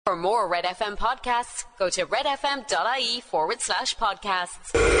For more Red FM podcasts, go to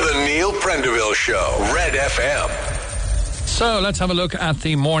redfm.ie/podcasts. The Neil Prendeville Show, Red FM. So let's have a look at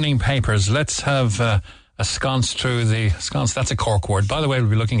the morning papers. Let's have a sconce through the sconce. That's a Cork word. By the way,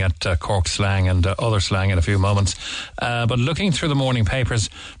 we'll be looking at Cork slang and other slang in a few moments. But looking through the morning papers,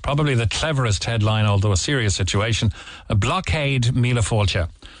 probably the cleverest headline, although a serious situation, a blockade Míle Fáilte.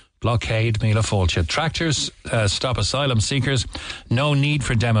 Blockade Míle Fáilte. Tractors stop asylum seekers. No need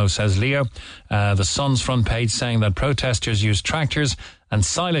for demo, says Leo. The Sun's front page saying that protesters used tractors and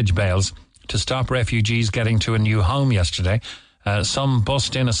silage bales to stop refugees getting to a new home yesterday. Some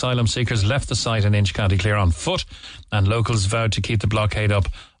bussed-in asylum seekers left the site in Inch County Clare on foot, and locals vowed to keep the blockade up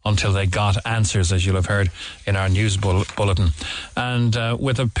until they got answers, as you'll have heard in our news bulletin. And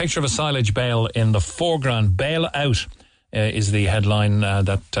with a picture of a silage bale in the foreground, bail out is the headline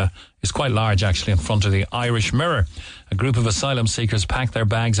that is quite large, actually, in front of the Irish Mirror. A group of asylum seekers packed their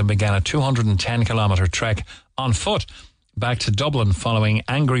bags and began a 210-kilometre trek on foot back to Dublin following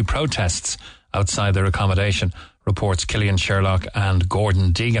angry protests outside their accommodation, reports Killian Sherlock and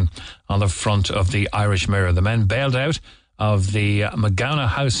Gordon Deegan on the front of the Irish Mirror. The men bailed out of the Magana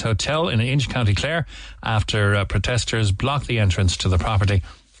House Hotel in Inch, County Clare, after protesters blocked the entrance to the property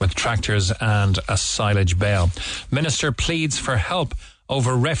with tractors and a silage bale. Minister pleads for help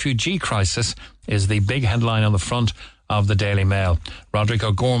over refugee crisis is the big headline on the front of the Daily Mail. Roderick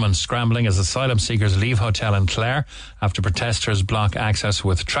O'Gorman scrambling as asylum seekers leave hotel in Clare after protesters block access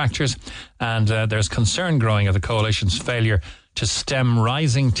with tractors. And there's concern growing at the coalition's failure to stem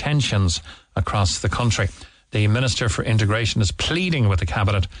rising tensions across the country. The Minister for Integration is pleading with the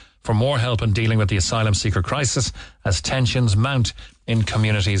Cabinet for more help in dealing with the asylum seeker crisis as tensions mount in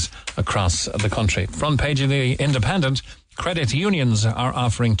communities across the country. Front page of the Independent, credit unions are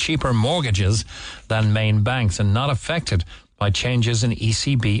offering cheaper mortgages than main banks and not affected by changes in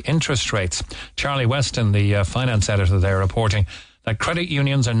ECB interest rates. Charlie Weston, the finance editor there, reporting that credit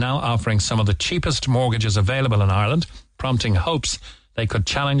unions are now offering some of the cheapest mortgages available in Ireland, prompting hopes they could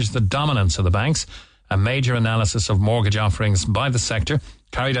challenge the dominance of the banks. A major analysis of mortgage offerings by the sector,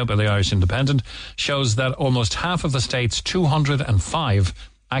 carried out by the Irish Independent, shows that almost half of the state's 205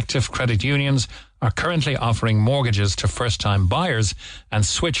 active credit unions are currently offering mortgages to first-time buyers and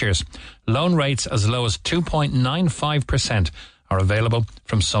switchers. Loan rates as low as 2.95% are available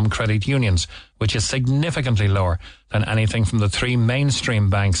from some credit unions, which is significantly lower than anything from the three mainstream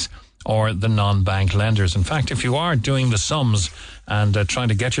banks or the non-bank lenders. In fact, if you are doing the sums and trying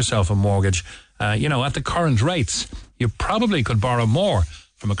to get yourself a mortgage, at the current rates, you probably could borrow more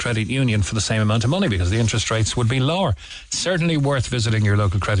from a credit union for the same amount of money because the interest rates would be lower. Certainly worth visiting your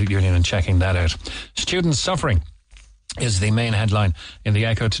local credit union and checking that out. Students suffering is the main headline in the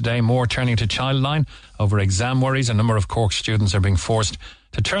Echo today. More turning to Childline over exam worries. A number of Cork students are being forced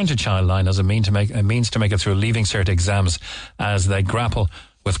to turn to Childline as a means to make it through Leaving Cert exams as they grapple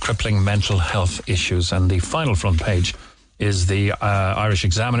with crippling mental health issues. And the final front page is the Irish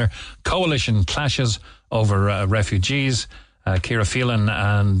Examiner. Coalition clashes over refugees. Ciara Phelan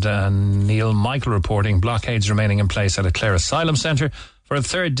and Neil Michael reporting blockades remaining in place at a Clare Asylum Centre for a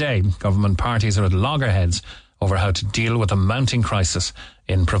third day. Government parties are at loggerheads over how to deal with a mounting crisis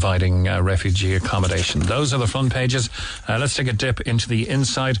in providing refugee accommodation. Those are the front pages. Let's take a dip into the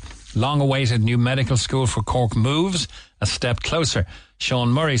inside. Long-awaited new medical school for Cork moves a step closer. Sean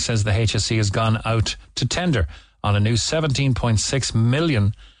Murray says the HSE has gone out to tender on a new 17.6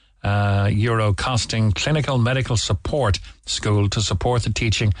 million euro costing clinical medical support school to support the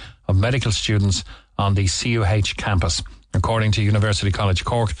teaching of medical students on the CUH campus. According to University College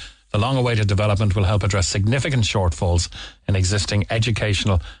Cork, the long-awaited development will help address significant shortfalls in existing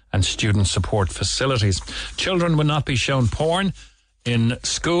educational and student support facilities. Children will not be shown porn in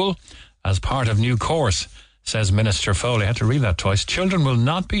school as part of new course, says Minister Foley. I had to read that twice. Children will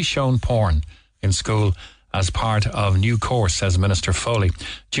not be shown porn in school as part of new course, says Minister Foley.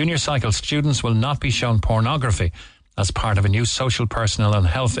 Junior cycle students will not be shown pornography as part of a new social, personal and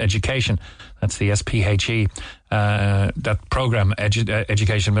health education. That's the SPHE. That programme,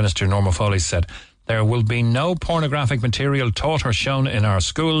 Education Minister Norma Foley said, there will be no pornographic material taught or shown in our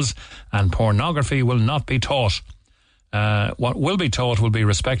schools, and pornography will not be taught. What will be taught will be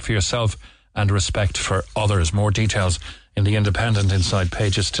respect for yourself and respect for others. More details in the Independent inside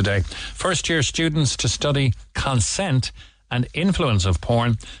pages today. First year students to study consent and influence of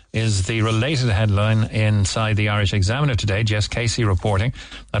porn is the related headline inside the Irish Examiner today. Jess Casey reporting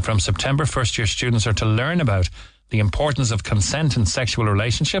that from September, first year students are to learn about the importance of consent in sexual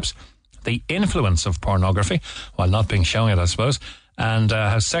relationships, the influence of pornography, while not being shown it, I suppose, and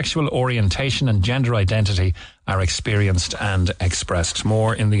how sexual orientation and gender identity are experienced and expressed.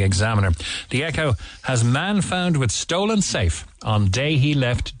 More in the Examiner. The Echo has man found with stolen safe on day he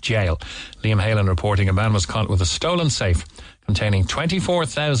left jail. Liam Halen reporting a man was caught with a stolen safe containing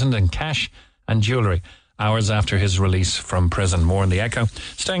 24,000 in cash and jewellery hours after his release from prison. More in the Echo.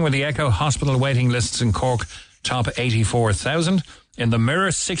 Staying with the Echo, hospital waiting lists in Cork top 84,000. In the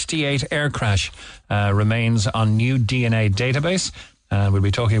Mirror, 68 air crash remains on new DNA database. We'll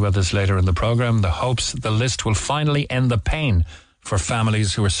be talking about this later in the programme. The hopes the list will finally end the pain for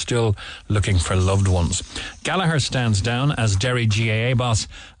families who are still looking for loved ones. Gallagher stands down as Derry GAA boss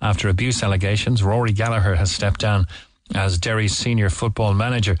after abuse allegations. Rory Gallagher has stepped down as Derry's senior football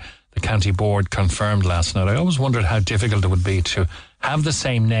manager. The county board confirmed last night. I always wondered how difficult it would be to have the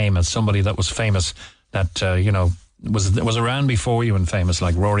same name as somebody that was famous, that, was around before you and famous,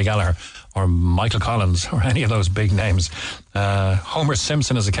 like Rory Gallagher or Michael Collins or any of those big names. Homer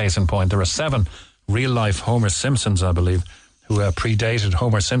Simpson is a case in point. There are 7 real-life Homer Simpsons, I believe, who predated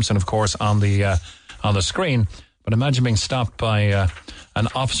Homer Simpson, of course, on the screen. But imagine being stopped by an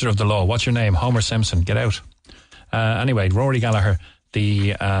officer of the law. What's your name? Homer Simpson. Get out. Anyway, Rory Gallagher,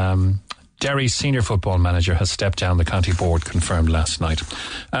 the Derry senior football manager, has stepped down. The county board confirmed last night.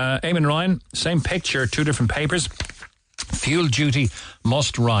 Eamon Ryan, same picture, 2 different papers. Fuel duty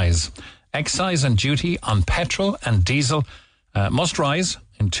must rise. Excise and duty on petrol and diesel must rise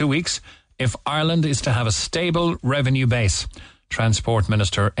in 2 weeks if Ireland is to have a stable revenue base, Transport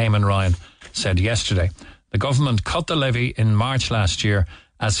Minister Eamon Ryan said yesterday. The government cut the levy in March last year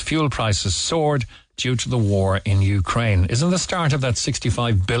as fuel prices soared due to the war in Ukraine. Isn't the start of that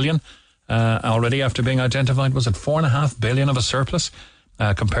 65 billion already after being identified? Was it 4.5 billion of a surplus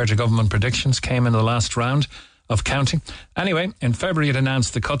compared to government predictions came in the last round of counting? Anyway, in February it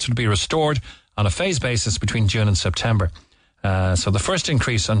announced the cuts would be restored on a phased basis between June and September. So the first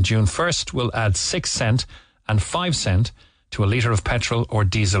increase on June 1st will add 6 cent and 5 cent to a litre of petrol or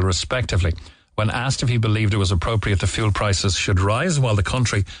diesel respectively. When asked if he believed it was appropriate the fuel prices should rise while the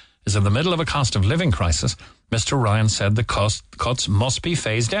country is in the middle of a cost of living crisis, Mr. Ryan said the cuts must be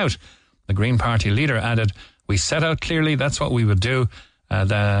phased out. The Green Party leader added, "We set out clearly that's what we would do.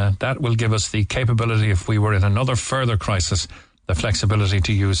 That will give us the capability, if we were in another further crisis, the flexibility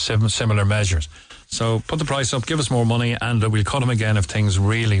to use similar measures. So put the price up, give us more money, and we'll cut them again if things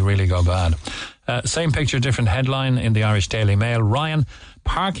really, really go bad." Same picture, different headline in the Irish Daily Mail. Ryan,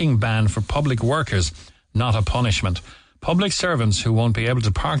 parking ban for public workers, not a punishment. Public servants who won't be able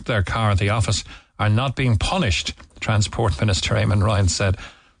to park their car at the office are not being punished, Transport Minister Eamon Ryan said.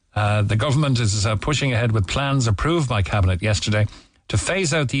 The government is pushing ahead with plans approved by Cabinet yesterday to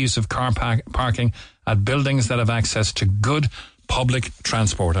phase out the use of car parking at buildings that have access to good public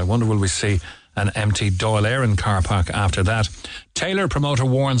transport. I wonder, will we see an empty Dáil Éireann car park after that? Taylor promoter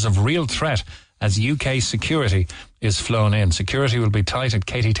warns of real threat as UK security is flown in. Security will be tight at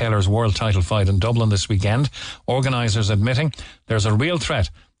Katie Taylor's world title fight in Dublin this weekend. Organisers admitting there's a real threat,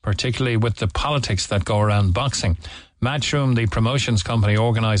 particularly with the politics that go around boxing. Matchroom, the promotions company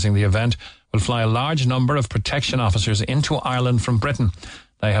organising the event, will fly a large number of protection officers into Ireland from Britain.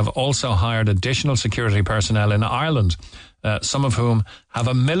 They have also hired additional security personnel in Ireland, some of whom have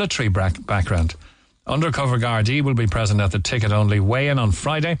a military background. Undercover Gardaí will be present at the ticket-only weigh-in on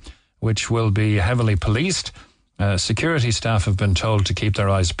Friday, which will be heavily policed. Security staff have been told to keep their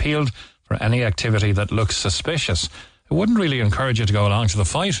eyes peeled for any activity that looks suspicious. It wouldn't really encourage you to go along to the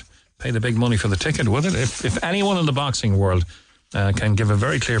fight, pay the big money for the ticket, would it? If anyone in the boxing world can give a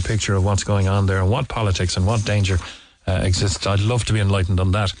very clear picture of what's going on there and what politics and what danger exists, I'd love to be enlightened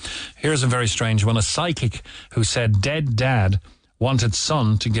on that. Here's a very strange one. A psychic who said dead dad wanted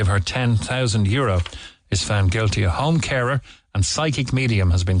son to give her €10,000 is found guilty. A home carer and psychic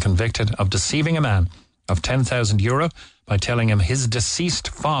medium has been convicted of deceiving a man of €10,000 by telling him his deceased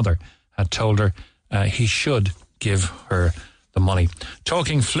father had told her he should give her the money.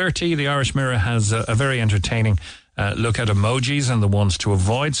 Talking flirty, the Irish Mirror has a very entertaining look at emojis and the ones to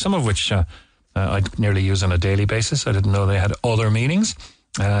avoid, some of which I nearly use on a daily basis. I didn't know they had other meanings.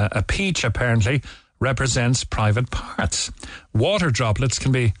 A peach apparently represents private parts. Water droplets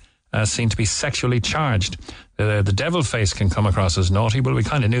can be seen to be sexually charged. The devil face can come across as naughty, but we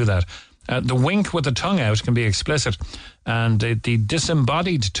kind of knew that. The wink with the tongue out can be explicit, and the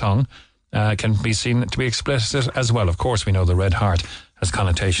disembodied tongue can be seen to be explicit as well. Of course, we know the red heart has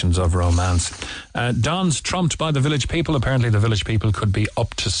connotations of romance. Don's trumped by the Village People. Apparently the Village People could be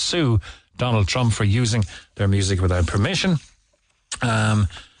up to sue Donald Trump for using their music without permission.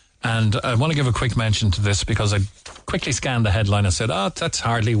 And I want to give a quick mention to this because I quickly scanned the headline and said, that's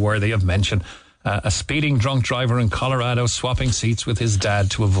hardly worthy of mention. A speeding drunk driver in Colorado swapping seats with his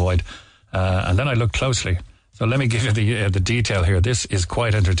dad to avoid. And then I looked closely. So let me give you the detail here. This is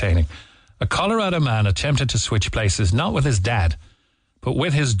quite entertaining. A Colorado man attempted to switch places, not with his dad, but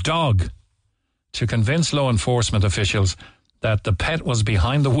with his dog, to convince law enforcement officials that the pet was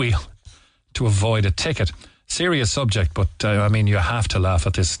behind the wheel to avoid a ticket. Serious subject, but you have to laugh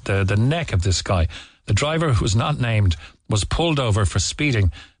at this. The neck of this guy. The driver, who was not named, was pulled over for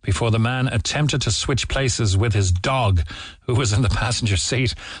speeding before the man attempted to switch places with his dog, who was in the passenger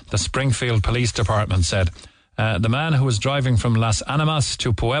seat, the Springfield Police Department said. The man, who was driving from Las Animas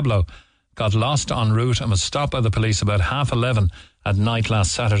to Pueblo, got lost en route and was stopped by the police about 11:30 at night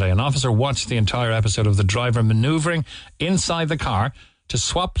last Saturday. An officer watched the entire episode of the driver manoeuvring inside the car to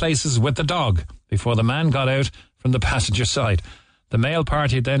swap places with the dog before the man got out from the passenger side. The male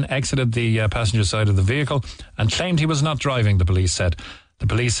party then exited the passenger side of the vehicle and claimed he was not driving, the police said. The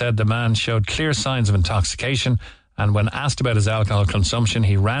police said the man showed clear signs of intoxication, and when asked about his alcohol consumption,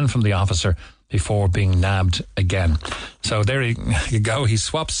 he ran from the officer before being nabbed again. So there you go. He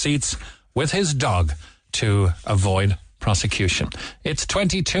swapped seats with his dog to avoid prosecution. It's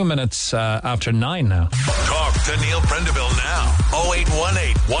 22 minutes after 9 now. Talk to Neil Prendeville now.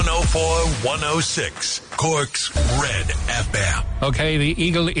 0818 104 106. Cork's Red FM. Okay, the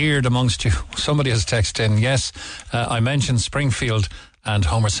eagle-eared amongst you. Somebody has texted in. Yes, I mentioned Springfield and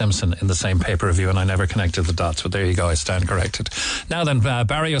Homer Simpson in the same paper review, and I never connected the dots, but there you go, I stand corrected. Now then,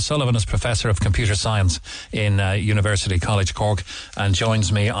 Barry O'Sullivan is Professor of Computer Science in University College Cork and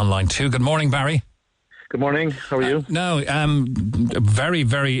joins me on line 2. Good morning, Barry. Good morning. How are you? Very,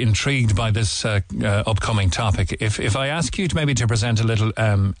 very intrigued by this upcoming topic. If I ask you to present a little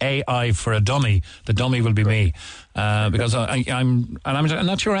AI for a dummy, the dummy will be me, because I'm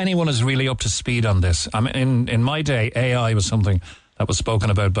not sure anyone is really up to speed on this. In my day, AI was something that was spoken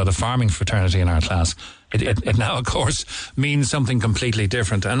about by the farming fraternity in our class. It now, of course, means something completely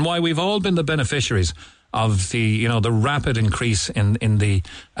different, and why we've all been the beneficiaries of the rapid increase in the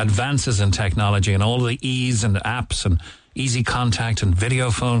advances in technology and all the ease and apps and easy contact and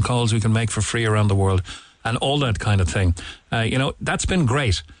video phone calls we can make for free around the world and all that kind of thing. That's been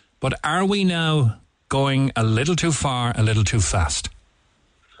great. But are we now going a little too far, a little too fast?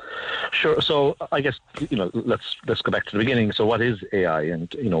 Sure. So I guess, let's go back to the beginning. So what is AI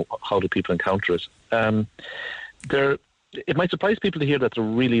and, how do people encounter it? It might surprise people to hear that there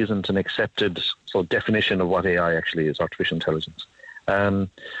really isn't an accepted definition of what AI actually is, artificial intelligence. But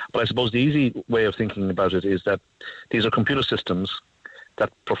I suppose the easy way of thinking about it is that these are computer systems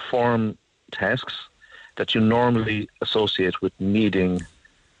that perform tasks that you normally associate with needing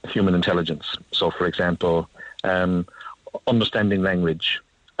human intelligence. So, for example, understanding language,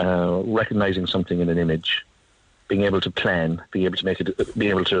 recognizing something in an image, being able to plan, being able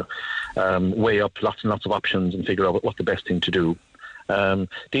to weigh up lots and lots of options and figure out what the best thing to do.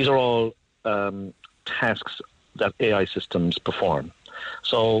 These are all tasks that AI systems perform.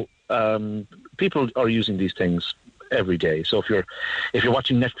 So people are using these things every day. So if you're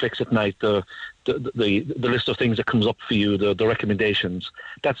watching Netflix at night, the list of things that comes up for you, the recommendations,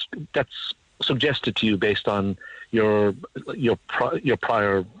 that's suggested to you based on your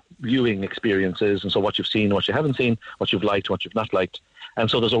prior viewing experiences, and so what you've seen, what you haven't seen, what you've liked, what you've not liked. And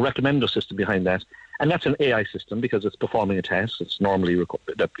so there's a recommender system behind that. And that's an AI system because it's performing a task it's normally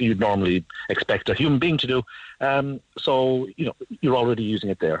that you'd normally expect a human being to do. So, you're already using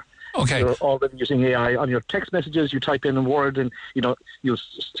it there. Okay. You're already using AI on your text messages. You type in a word and, you'll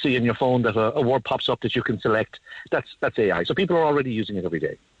see in your phone that a word pops up that you can select. That's AI. So people are already using it every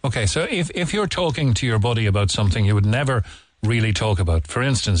day. Okay. So if you're talking to your buddy about something you would never really talk about, for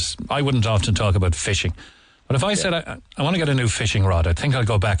instance, I wouldn't often talk about fishing. But if I said, I want to get a new fishing rod, I think I'll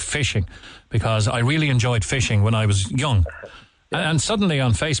go back fishing because I really enjoyed fishing when I was young. And suddenly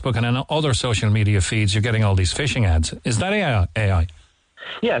on Facebook and on other social media feeds, you're getting all these fishing ads. Is that AI?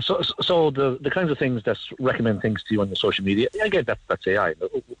 Yeah, so the kinds of things that recommend things to you on the social media, again, that's AI.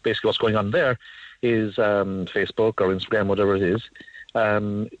 Basically what's going on there is Facebook or Instagram, whatever it is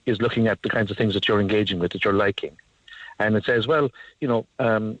looking at the kinds of things that you're engaging with, that you're liking. And it says, well,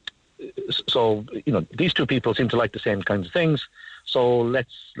 these two people seem to like the same kinds of things, so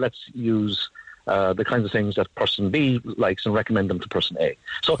let's use the kinds of things that person B likes and recommend them to person A.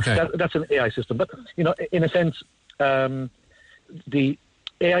 So that's an AI system. But, in a sense, the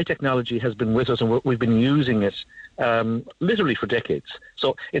AI technology has been with us and we've been using it literally for decades.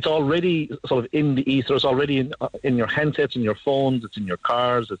 So it's already sort of in the ether. It's already in your handsets, in your phones, it's in your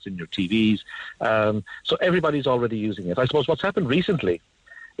cars, it's in your TVs. So everybody's already using it. I suppose what's happened recently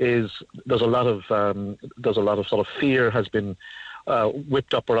is there's a lot of sort of fear has been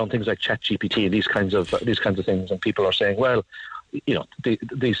whipped up around things like ChatGPT, these kinds of things, and people are saying, well,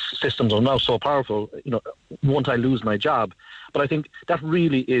 these systems are now so powerful, won't I lose my job? But I think that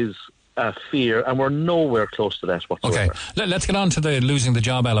really is fear, and we're nowhere close to that whatsoever. Okay, let's get on to the losing the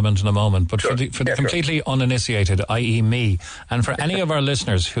job element in a moment, but Sure. for the completely uninitiated, i.e. me, and for any of our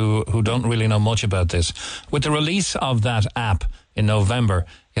listeners who don't really know much about this, with the release of that app in November,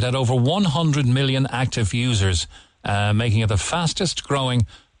 it had over 100 million active users, making it the fastest growing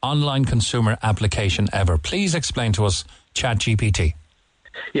online consumer application ever. Please explain to us ChatGPT.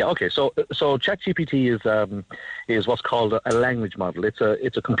 Yeah, okay. So ChatGPT is what's called a language model. It's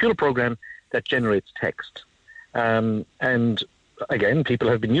a computer program that generates text. And again, people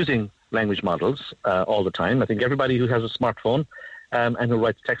have been using language models all the time. I think everybody who has a smartphone and who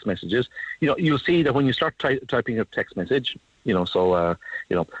writes text messages, you'll see that when you start typing a text message,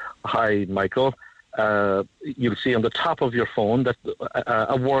 hi Michael, you'll see on the top of your phone that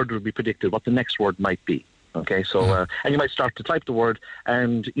a word will be predicted, what the next word might be. Okay, so and you might start to type the word,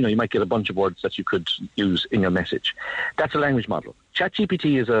 and you might get a bunch of words that you could use in your message. That's a language model.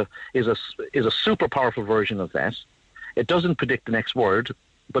 ChatGPT is a super powerful version of that. It doesn't predict the next word,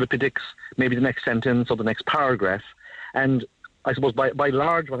 but it predicts maybe the next sentence or the next paragraph. And I suppose by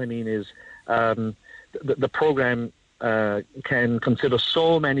large, what I mean is the program can consider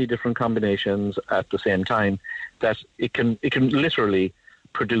so many different combinations at the same time that it can literally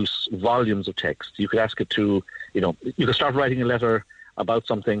produce volumes of text. You could ask it to, you could start writing a letter about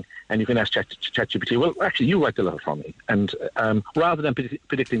something, and you can ask ChatGPT, well, actually, you write the letter for me. And rather than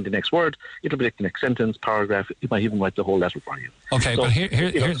predicting the next word, it'll predict the next sentence, paragraph. It might even write the whole letter for you. Okay, so, but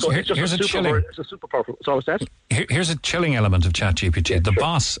here's a chilling. It's a super powerful. So what's that? Here's a chilling element of ChatGPT. Yeah, the sure.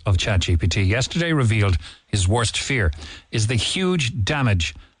 boss of ChatGPT yesterday revealed his worst fear is the huge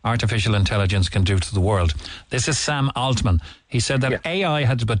damage artificial intelligence can do to the world. This is Sam Altman. He said that AI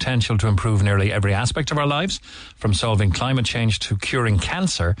had the potential to improve nearly every aspect of our lives, from solving climate change to curing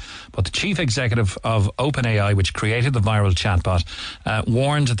cancer. But the chief executive of OpenAI, which created the viral chatbot,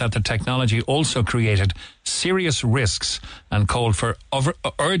 warned that the technology also created serious risks and called for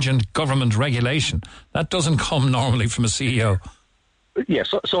urgent government regulation. That doesn't come normally from a CEO. Yeah,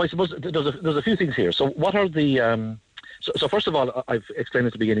 so I suppose there's a few things here. So what are the... So first of all, I've explained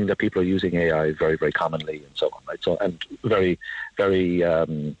at the beginning that people are using AI very, very commonly and so on, right? So, and very, very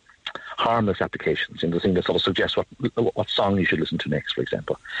harmless applications, the thing that sort of suggests what song you should listen to next, for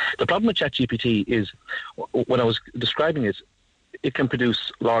example. The problem with ChatGPT is, when I was describing it, it can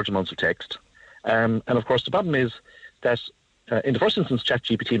produce large amounts of text. And of course, the problem is that in the first instance,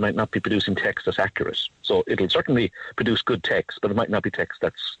 ChatGPT might not be producing text that's accurate. So it'll certainly produce good text, but it might not be text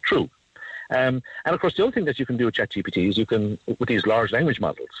that's true. And of course, the other thing that you can do with ChatGPT is you can, with these large language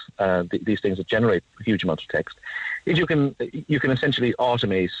models, these things that generate huge amounts of text, is you can essentially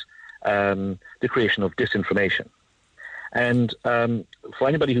automate the creation of disinformation. And for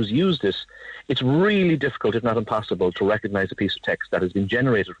anybody who's used this, it's really difficult, if not impossible, to recognize a piece of text that has been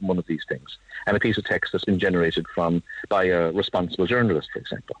generated from one of these things, and a piece of text that's been generated by a responsible journalist, for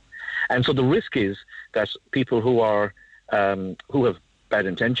example. And so the risk is that people who have bad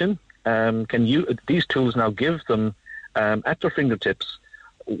intention, these tools now give them at their fingertips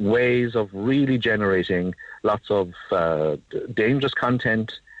ways of really generating lots of dangerous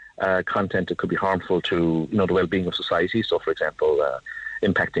content that could be harmful to the well-being of society. So, for example,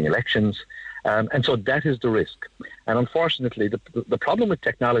 impacting elections, and so that is the risk. And unfortunately, the problem with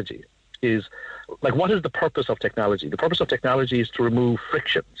technology is, like, what is the purpose of technology? The purpose of technology is to remove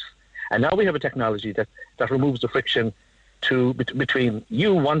frictions, and now we have a technology that removes the friction between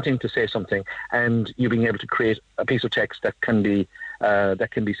you wanting to say something and you being able to create a piece of text that can be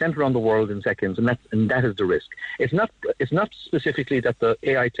sent around the world in seconds, and that is the risk. It's not specifically that the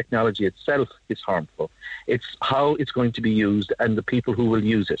AI technology itself is harmful. It's how it's going to be used and the people who will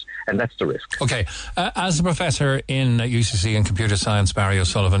use it, and that's the risk. Okay, as a professor in UCC in computer science, Barry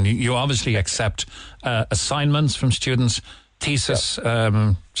O'Sullivan, you obviously accept assignments from students, thesis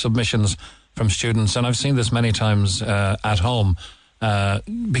submissions from students, and I've seen this many times at home,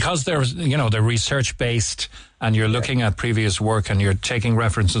 because they're research based, and you're looking at previous work and you're taking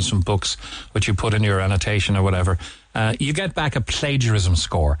references from books which you put in your annotation or whatever. You get back a plagiarism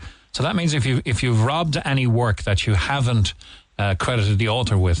score. So that means if you've robbed any work that you haven't credited the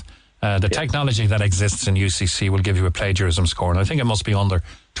author with, the technology that exists in UCC will give you a plagiarism score, and I think it must be under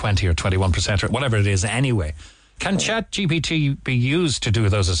 20 or 21% or whatever it is anyway. Can ChatGPT be used to do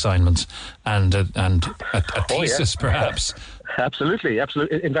those assignments and a thesis, perhaps? Absolutely.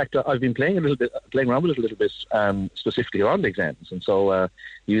 In fact, I've been playing around with it a little bit, specifically around exams, and so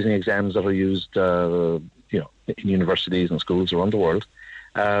using exams that are used in universities and schools around the world,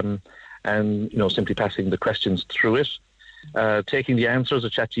 and simply passing the questions through it, taking the answers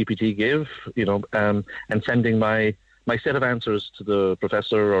that ChatGPT give, and sending my set of answers to the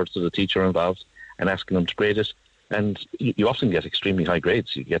professor or to the teacher involved and asking them to grade it. And you often get extremely high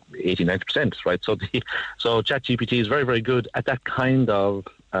grades. You get 80-90%, right? So ChatGPT is very, very good at that kind of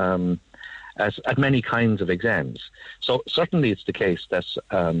at many kinds of exams. So certainly it's the case that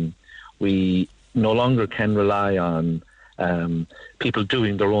we no longer can rely on people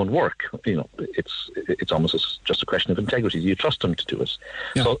doing their own work. It's almost just a question of integrity. Do you trust them to do it?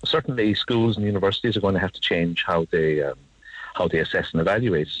 Yeah. So certainly schools and universities are going to have to change how they assess and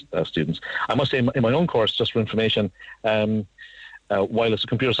evaluate students. I must say, in my own course, just for information, while it's a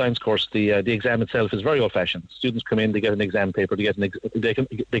computer science course, the exam itself is very old-fashioned. Students come in, they get an exam paper, they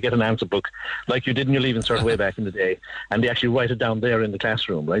get an answer book, like you did in your Leaving Cert way back in the day, and they actually write it down there in the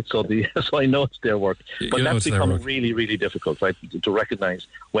classroom, right? So I know it's their work, but that's become really, really difficult, right? To recognise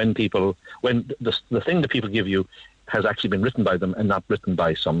when the thing that people give you has actually been written by them and not written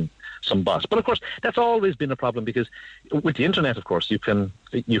by some bot. But of course, that's always been a problem, because with the internet, of course, you can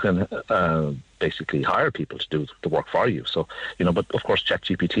basically hire people to do the work for you. So, but of course,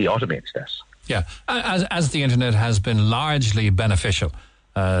 ChatGPT automates that. Yeah, as the internet has been largely beneficial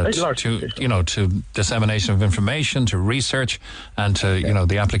to dissemination of information, to research, and to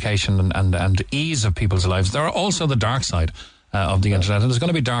the application and ease of people's lives. There are also the dark side of the internet, and there's going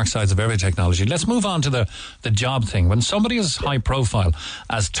to be dark sides of every technology. Let's move on to the job thing. When somebody as high profile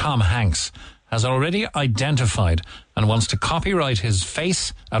as Tom Hanks has already identified and wants to copyright his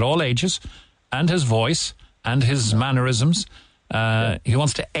face at all ages, and his voice and his mannerisms, he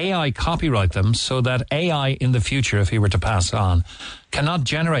wants to AI copyright them so that AI in the future, if he were to pass on, cannot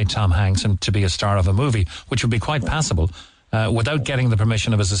generate Tom Hanks and to be a star of a movie, which would be quite passable, without getting the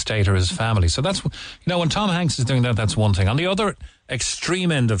permission of his estate or his family. So that's, when Tom Hanks is doing that, that's one thing. On the other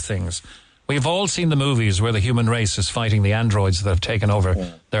extreme end of things, we've all seen the movies where the human race is fighting the androids that have taken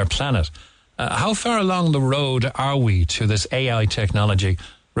over their planet. How far along the road are we to this AI technology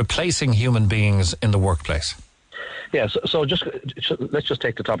replacing human beings in the workplace? Yeah, so let's just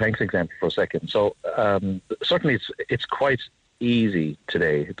take the Tom Hanks example for a second. So certainly it's quite easy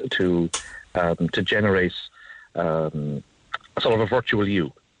today to generate sort of a virtual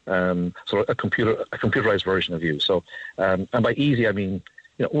you, sort of a computerized version of you. So, and by easy, I mean,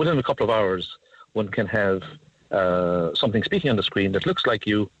 within a couple of hours, one can have something speaking on the screen that looks like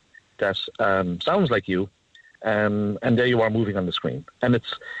you, that sounds like you, and there you are moving on the screen. And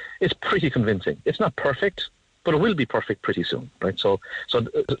it's pretty convincing. It's not perfect, but it will be perfect pretty soon, right? So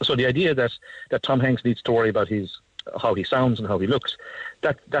the idea that Tom Hanks needs to worry about how he sounds and how he looks,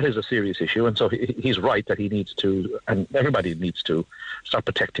 that is a serious issue. And so he's right that he needs to, and everybody needs to, start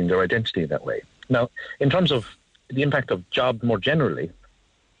protecting their identity in that way. Now, in terms of the impact of job more generally,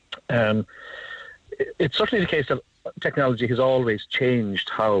 it's certainly the case that technology has always changed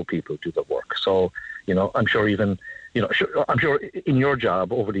how people do their work. So, I'm sure even, I'm sure in your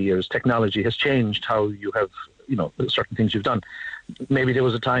job over the years, technology has changed how you have, certain things you've done. Maybe there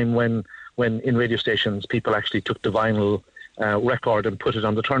was a time when in radio stations people actually took the vinyl record and put it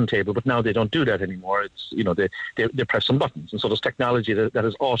on the turntable, but now they don't do that anymore. It's they press some buttons, and so there's technology that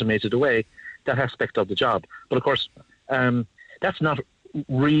has automated away that aspect of the job. But of course, that's not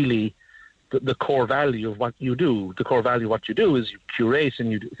really the core value of what you do. The core value of what you do is you curate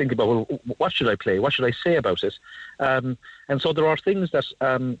and you think about, well, what should I play? What should I say about it? And so there are things that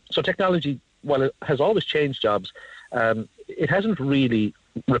so technology, while it has always changed jobs, it hasn't really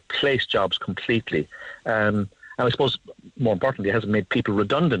replaced jobs completely. And I suppose, more importantly, it hasn't made people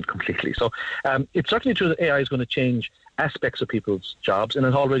redundant completely. So it's certainly true that AI is going to change aspects of people's jobs, and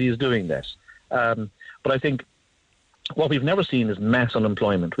it already is doing this. But I think what we've never seen is mass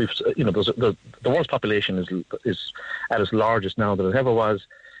unemployment. The world's population is at its largest now than it ever was.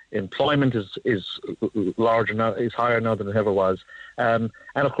 Employment is larger now, is higher now than it ever was. And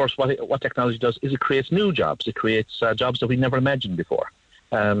of course, what technology does is it creates new jobs. It creates jobs that we never imagined before.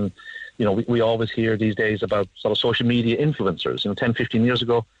 We always hear these days about sort of social media influencers. 10, 15 years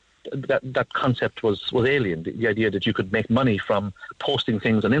ago, that concept was alien. The idea that you could make money from posting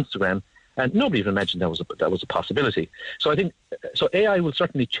things on Instagram, and nobody even imagined that was a possibility. So I think AI will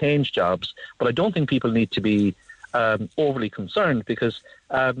certainly change jobs, but I don't think people need to be overly concerned, because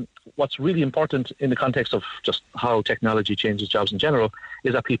what's really important in the context of just how technology changes jobs in general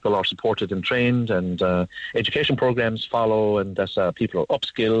is that people are supported and trained, and education programs follow, and that people are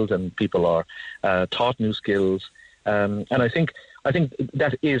upskilled and people are taught new skills. And I think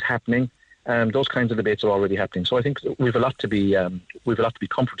that is happening. Those kinds of debates are already happening. So I think we've a lot to be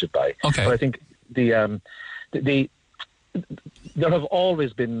comforted by. Okay. But I think there have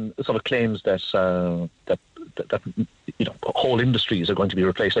always been sort of claims that whole industries are going to be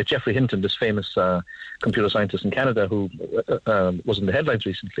replaced. Like Geoffrey Hinton, this famous computer scientist in Canada who was in the headlines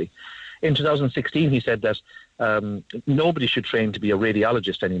recently. In 2016, he said that nobody should train to be a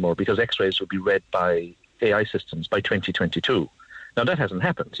radiologist anymore because X-rays will be read by AI systems by 2022. Now, that hasn't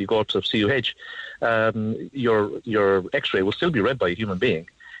happened. You go to CUH, your X-ray will still be read by a human being.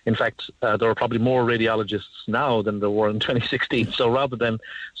 In fact, there are probably more radiologists now than there were in 2016. So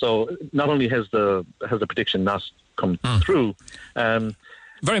not only has the prediction not come through.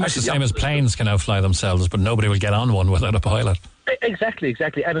 Very much the same as planes can now fly themselves, but nobody will get on one without a pilot. Exactly.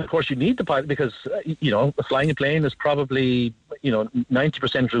 And of course, you need the pilot because, flying a plane is probably,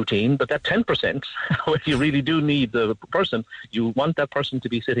 90% routine, but that 10% where you really do need the person, you want that person to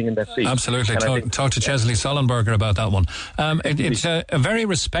be sitting in that seat. Absolutely. Talk to Chesley Sullenberger about that one. It's a very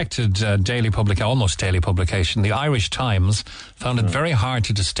respected almost daily publication. The Irish Times found it very hard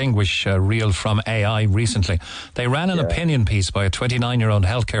to distinguish real from AI recently. They ran an opinion piece by a 29-year-old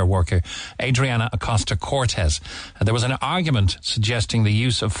healthcare worker, Adriana Acosta-Cortez. There was an argument suggesting the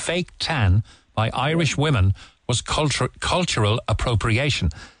use of fake tan by Irish women was cultural appropriation.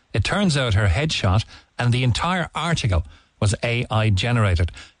 It turns out her headshot and the entire article was AI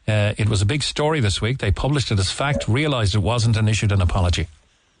generated. It was a big story this week. They published it as fact, realised it wasn't, and issued an apology.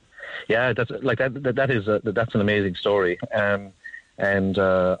 Yeah, that's an amazing story, and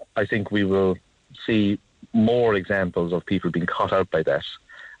I think we will see more examples of people being caught out by that.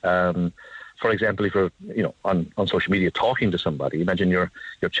 For example, if you're on social media talking to somebody, imagine you're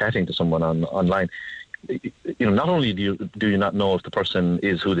chatting to someone online. Not only do you not know if the person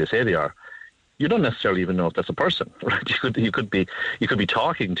is who they say they are, you don't necessarily even know if that's a person, right? You could be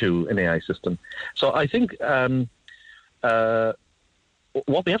talking to an AI system. So I think what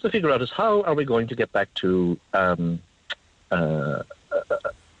we have to figure out is how are we going to get back to an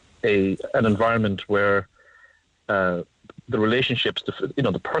environment where the relationships, the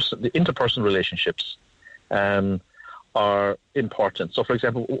interpersonal relationships, are important. So, for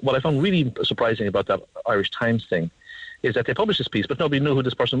example, what I found really surprising about that Irish Times thing is that they published this piece, but nobody knew who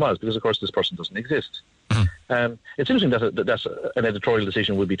this person was because, of course, this person doesn't exist. Mm-hmm. It's interesting that an editorial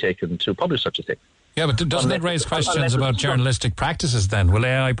decision would be taken to publish such a thing. Yeah, but doesn't it raise questions about journalistic practices then? Will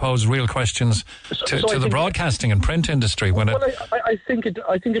AI pose real questions to the broadcasting and print industry? I think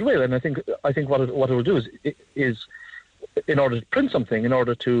it will, and I think what it will do is in order to print something, in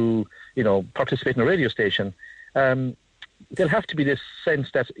order to participate in a radio station, there'll have to be this sense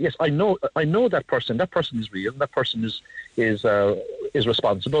that yes, I know that person. That person is real. That person is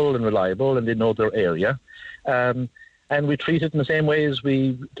responsible and reliable, and they know their area. And we treat it in the same way as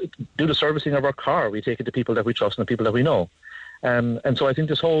we do the servicing of our car. We take it to people that we trust and the people that we know. And so I think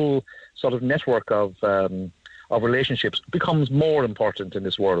this whole sort of network of relationships becomes more important in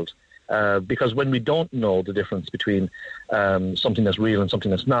this world. Because when we don't know the difference between something that's real and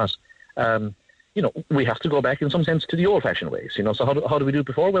something that's not, we have to go back in some sense to the old-fashioned ways. So how do we do it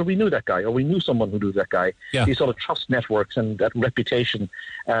before? Well, we knew that guy, or we knew someone who knew that guy. Yeah. These sort of trust networks and that reputation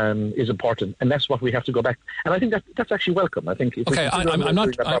is important, and that's what we have to go back. And I think that's actually welcome. I think. I'm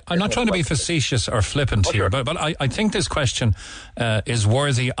not trying to be facetious or flippant here, but I think this question is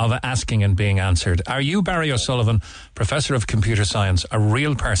worthy of asking and being answered. Are you, Barry O'Sullivan, Professor of Computer Science, a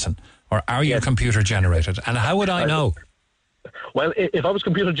real person, or are you computer generated? And how would I know? Well, if I was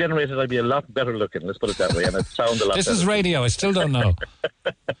computer generated, I'd be a lot better looking. Let's put it that way, and I'd sound a lot. This better. Is radio. I still don't know.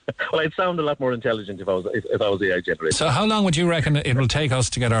 Well, I'd sound a lot more intelligent if I was AI generated. So, how long would you reckon it will take us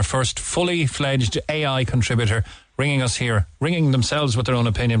to get our first fully fledged AI contributor ringing us here, ringing themselves with their own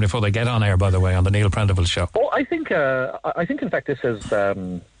opinion before they get on air? By the way, on the Neil Prendeville show. Oh, I think in fact this is.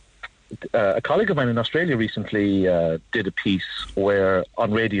 A colleague of mine in Australia recently did a piece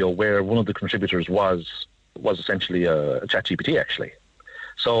on radio where one of the contributors was essentially a ChatGPT, actually.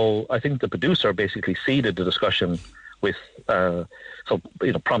 So I think the producer basically seeded the discussion with,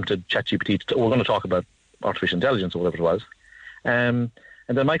 prompted ChatGPT. We're going to talk about artificial intelligence or whatever it was. And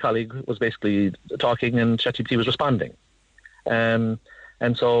then my colleague was basically talking and ChatGPT was responding.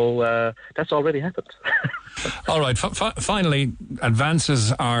 And so that's already happened. All right. Finally,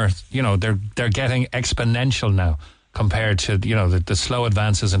 advances are, they're getting exponential now compared to, the slow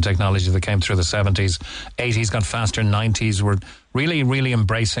advances in technology that came through the 70s, 80s got faster, 90s. We're really, really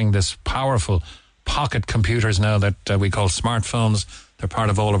embracing this powerful pocket computers now that we call smartphones. They're part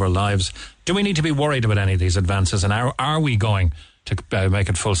of all of our lives. Do we need to be worried about any of these advances? And are we going to make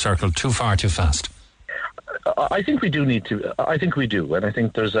it full circle too far, too fast? I think we do need to. I think we do, and I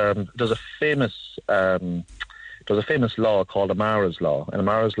think there's a famous law called Amara's law, and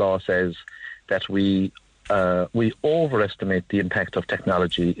Amara's law says that we overestimate the impact of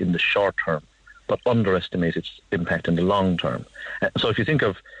technology in the short term, but underestimate its impact in the long term. So if you think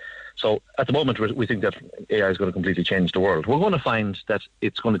of, so at the moment we think that AI is going to completely change the world. We're going to find that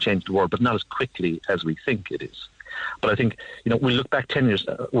it's going to change the world, but not as quickly as we think it is. But I think, we'll look back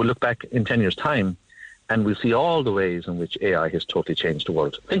in 10 years' time, and we'll see all the ways in which AI has totally changed the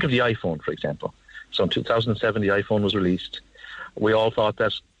world. Think of the iPhone, for example. So in 2007, the iPhone was released. We all thought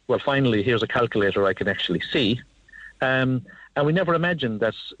that, well, finally, here's a calculator I can actually see. And we never imagined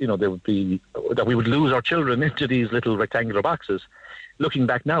that, that we would lose our children into these little rectangular boxes. Looking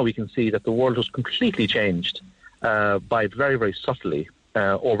back now, we can see that the world was completely changed by very, very subtly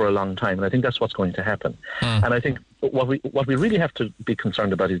over a long time. And I think that's what's going to happen. And I think what we really have to be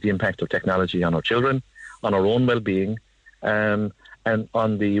concerned about is the impact of technology on our children, on our own well-being, and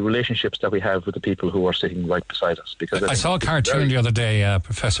on the relationships that we have with the people who are sitting right beside us. Because I saw a cartoon the other day,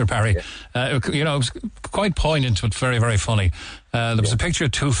 Professor Barry. Yeah. It was quite poignant, but very, very funny. There was a picture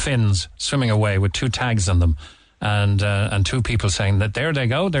of two fins swimming away with two tags on them, and two people saying that there they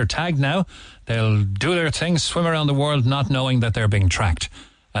go, they're tagged now. They'll do their thing, swim around the world, not knowing that they're being tracked.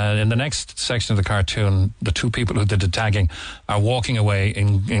 In the next section of the cartoon, the two people who did the tagging are walking away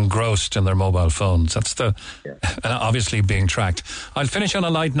engrossed in their mobile phones. That's obviously being tracked. I'll finish on a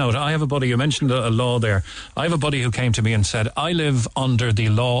light note. I have a buddy, you mentioned a law there. I have a buddy who came to me and said, I live under the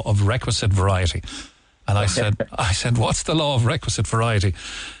law of requisite variety. And I said, what's the law of requisite variety?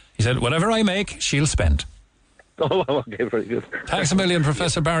 He said, whatever I make, she'll spend. Oh, okay, very good. Thanks a million,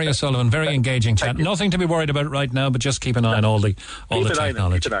 Professor Barry O'Sullivan. Very engaging chat. Nothing to be worried about right now, but just keep an eye on all the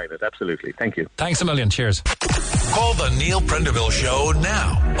technology. Keep an eye on it, absolutely. Thank you. Thanks a million. Cheers. Call the Neil Prendeville Show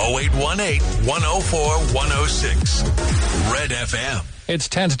now. 0818 104 106. Red FM. It's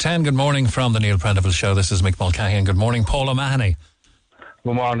 10 to 10. Good morning from the Neil Prendeville Show. This is Mick Mulcahy, and good morning, Paul O'Mahony.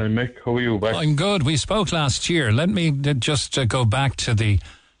 Good morning, Mick. How are you, back? I'm good. We spoke last year. Let me just go back to the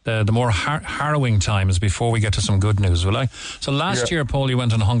more harrowing times before we get to some good news, will I? So last year, Paul, you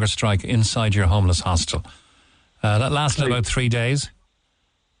went on a hunger strike inside your homeless hostel. That lasted about 3 days.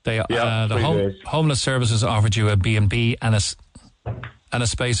 Homeless services offered you a B&B and a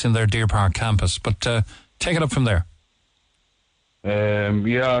space in their Deer Park campus. But take it up from there. So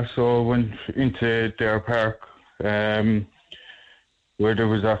I went into Deer Park, where there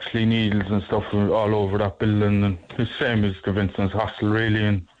was actually needles and stuff all over that building, and the same as the Vincent's hostel, really.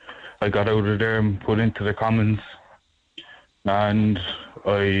 And I got out of there and put into the Commons, and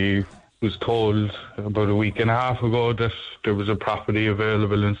I was told about a week and a half ago that there was a property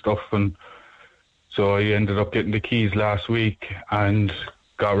available and stuff, and so I ended up getting the keys last week and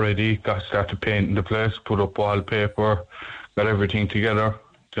got ready, started painting the place, put up wallpaper, got everything together,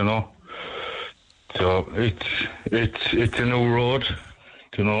 So it's a new road.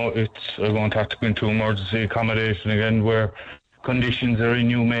 I won't have to go into emergency accommodation again where conditions are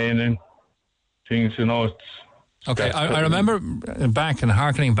inhumane and things, Okay, I remember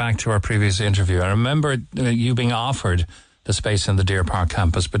harkening back to our previous interview, I remember you being offered the space in the Deer Park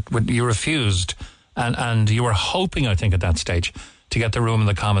campus, but you refused, and you were hoping, I think, at that stage, to get the room in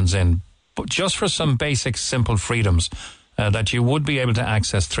the Commons in, but just for some basic, simple freedoms, that you would be able to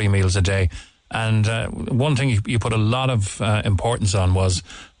access 3 meals a day. And one thing you put a lot of importance on was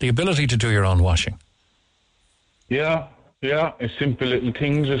the ability to do your own washing. Yeah, a simple little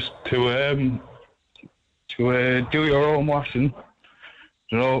thing, just to do your own washing,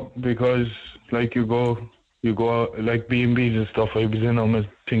 because like you go like B&Bs and stuff. I was in them as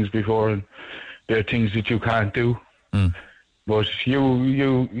things before, and there are things that you can't do. But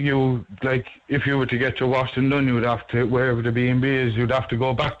you like, if you were to get your washing done, you would have to, wherever the B&B is, you'd have to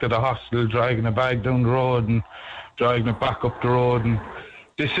go back to the hostel, dragging a bag down the road and dragging it back up the road. And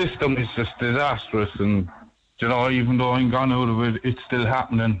the system is just disastrous. And, even though I'm gone out of it, it's still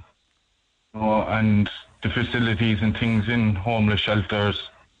happening. And the facilities and things in homeless shelters,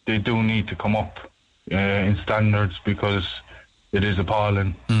 they do need to come up in standards, because it is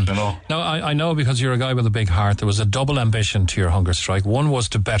appalling, No, I know, because you're a guy with a big heart. There was a double ambition to your hunger strike. One was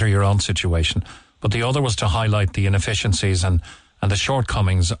to better your own situation, but the other was to highlight the inefficiencies and the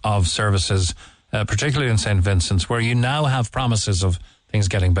shortcomings of services, particularly in St. Vincent's, where you now have promises of things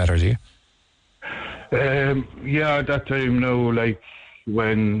getting better, do you? At that time, like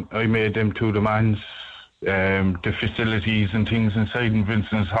when I made them two demands, the facilities and things inside St.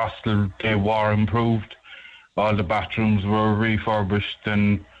 Vincent's hostel, they were improved. All the bathrooms were refurbished,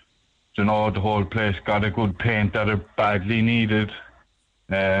 and the whole place got a good paint that it badly needed.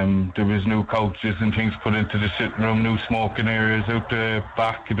 There was new couches and things put into the sitting room, new smoking areas out the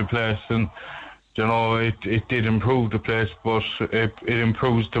back of the place, and you know, it did improve the place, but it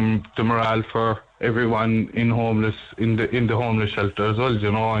improves the morale for everyone in the homeless shelter as well,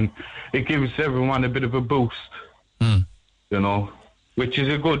 you know, and it gives everyone a bit of a boost, you know, which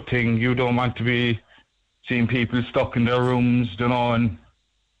is a good thing. You don't want to be seeing people stuck in their rooms, you know, and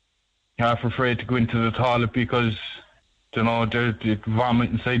half afraid to go into the toilet because, you know, they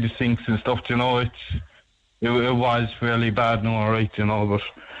vomit inside the sinks and stuff, you know. It was fairly bad now, all right, you know, but...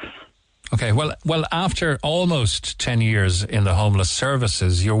 Okay, well, after almost 10 years in the homeless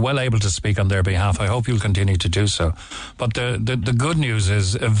services, you're well able to speak on their behalf. I hope you'll continue to do so. But the good news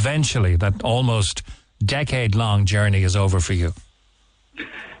is eventually that almost decade-long journey is over for you.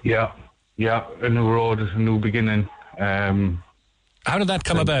 Yeah, a new road is a new beginning. How did that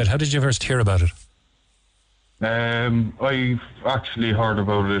come about? How did you first hear about it? I actually heard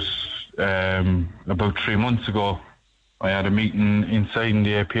about it about 3 months ago. I had a meeting inside in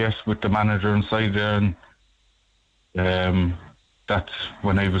the APS with the manager inside there, and that's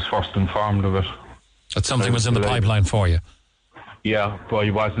when I was first informed of it. That something was in the pipeline for you? Yeah, but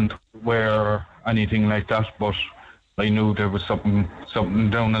I wasn't aware or anything like that, but I knew there was something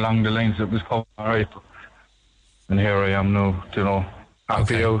down along the lines that was coming, all right. And here I am now, you know,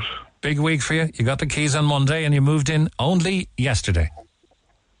 happy out. Big week for you. You got the keys on Monday and you moved in only yesterday.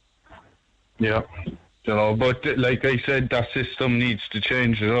 Yeah. You know, but like I said, that system needs to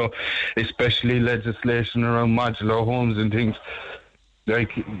change, you know, especially legislation around modular homes and things.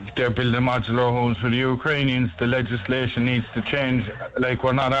 Like, they're building modular homes for the Ukrainians. The legislation needs to change. Like,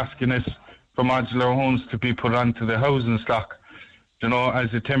 we're not asking it for modular homes to be put onto the housing stock, you know,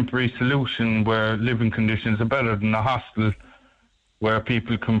 as a temporary solution where living conditions are better than a hostel where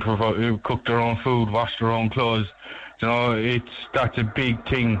people can cook their own food, wash their own clothes. You know, that's a big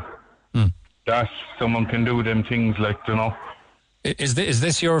thing. That someone can do them things, like, you know. Is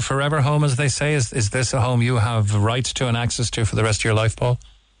this your forever home, as they say? Is this a home you have rights to and access to for the rest of your life, Paul?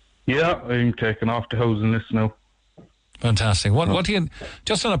 Yeah, I'm taking off the housing list now. Fantastic. What do you,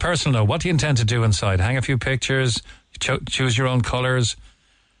 just on a personal note, what do you intend to do inside? Hang a few pictures, choose your own colours?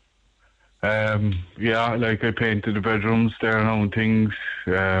 Yeah, like I painted the bedrooms there and things,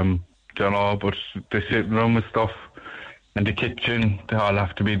 don't know, but the sitting room and stuff and the kitchen, they all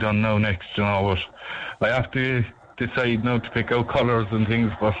have to be done now next, you know, but I have to decide now to pick out colours and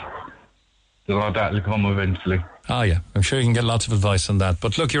things, but you know, that'll come eventually. Oh yeah, I'm sure you can get lots of advice on that.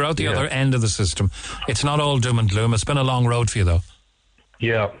 But look, you're out the other end of the system. It's not all doom and gloom. It's been a long road for you, though.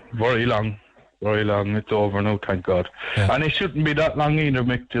 Yeah, very long. It's over now, thank God. Yeah. And it shouldn't be that long either,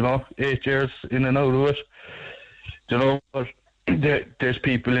 Mick, you know, 8 years in and out of it. You know, but there's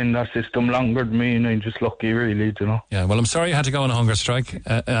people in that system longer than me, and I'm just lucky, really, you know. Yeah, well, I'm sorry you had to go on a hunger strike.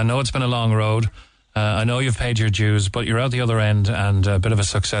 I know it's been a long road. I know you've paid your dues, but you're out the other end, and a bit of a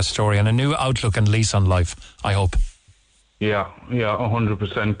success story and a new outlook and lease on life, I hope. Yeah,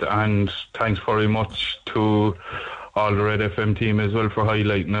 100%. And thanks very much to all the Red FM team as well for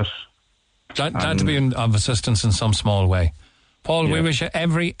highlighting it. Glad to be of assistance in some small way. Paul, we wish you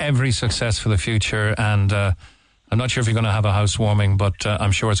every success for the future, and I'm not sure if you're going to have a housewarming, but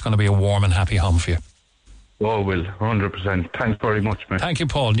I'm sure it's going to be a warm and happy home for you. Oh, Will, 100%. Thanks very much, mate. Thank you,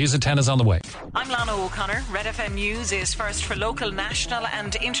 Paul. News at 10 is on the way. I'm Lana O'Connor. Red FM News is first for local, national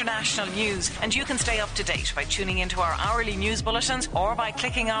and international news, and you can stay up to date by tuning into our hourly news bulletins or by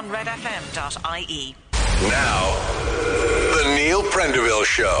clicking on redfm.ie. Now, the Neil Prendeville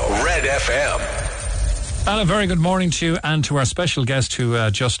Show, Red FM. And a very good morning to you and to our special guest who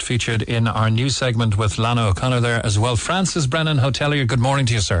just featured in our news segment with Lana O'Connor there as well. Francis Brennan, hotelier, good morning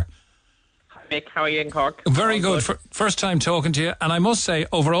to you, sir. Mick, how are you in Cork? Very good. First time talking to you, and I must say,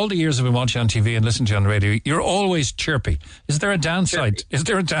 over all the years I've been watching on TV and listening to you on the radio, you're always chirpy. Is there a downside? Chirpy. Is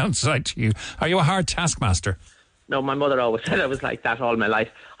there a downside to you? Are you a hard taskmaster? No, my mother always said I was like that all my life.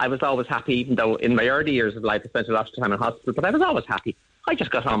 I was always happy, even though in my early years of life I spent a lot of time in hospital, but I was always happy. I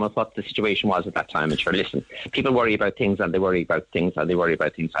just got on with what the situation was at that time. And sure, listen, people worry about things and they worry about things and they worry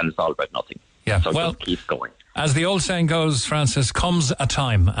about things, and it's all about nothing. Yeah, so well, just keep going. As the old saying goes, Francis, comes a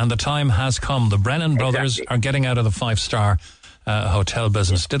time, and the time has come. The Brennan brothers are getting out of the five-star hotel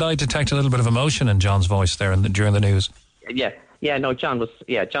business. Did I detect a little bit of emotion in John's voice there during the news? Yeah, no, John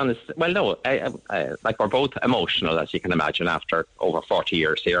is, well, no, like we're both emotional, as you can imagine, after over 40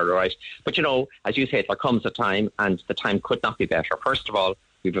 years here, right? But, you know, as you say, there comes a time, and the time could not be better. First of all,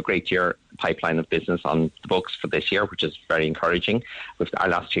 we have a great year pipeline of business on the books for this year, which is very encouraging. Our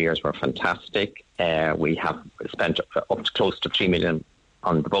last 2 years were fantastic. We have spent up to close to 3 million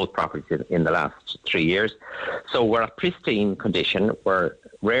on both properties in the last 3 years. So we're at pristine condition. We're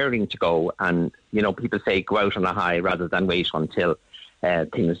raring to go. And, you know, people say go out on a high rather than wait until.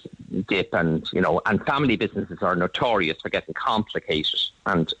 things dip, and and family businesses are notorious for getting complicated.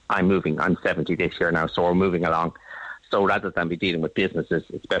 And I'm 70 this year now, so we're moving along. So rather than be dealing with businesses,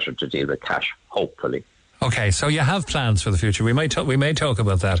 it's better to deal with cash, hopefully. Okay, so you have plans for the future. We may talk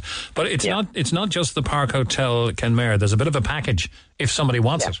about that, but it's not just the Park Hotel Kenmare. There's a bit of a package if somebody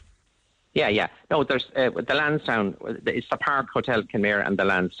wants it. Yeah. No, there's the Lansdowne. It's the Park Hotel Kenmare and the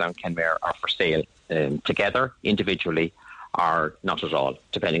Lansdowne Kenmare are for sale together, individually, or not at all,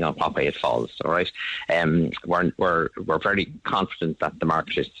 depending on what way it falls. All right, we're very confident that the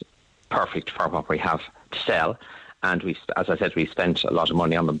market is perfect for what we have to sell. And as I said, we spent a lot of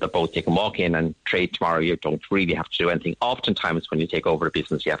money on them. They're both, you can walk in and trade tomorrow. You don't really have to do anything. Oftentimes when you take over a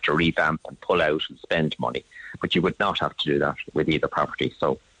business, you have to revamp and pull out and spend money. But you would not have to do that with either property.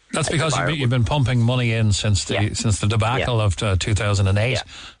 So that's because you've been pumping money in since the debacle of 2008,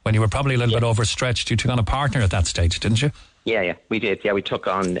 when you were probably a little bit overstretched. You took on a partner at that stage, didn't you? Yeah, we did. Yeah, we took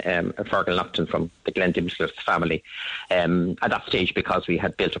on Fergal Lupton from the Glendimsworth family at that stage, because we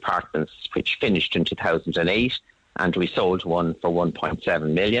had built apartments which finished in 2008. And we sold one for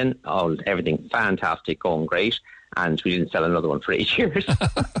 1.7 million. Everything fantastic, going great. And we didn't sell another one for 8 years.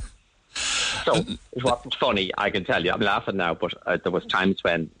 So it wasn't funny, I can tell you. I'm laughing now, but there was times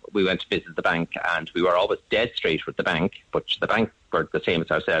when we went to visit the bank, and we were always dead straight with the bank. But the bank were the same as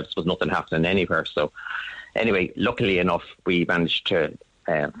ourselves. There was nothing happening anywhere. So anyway, luckily enough, we managed to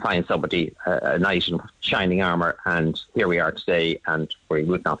find somebody, a knight in shining armour. And here we are today. And we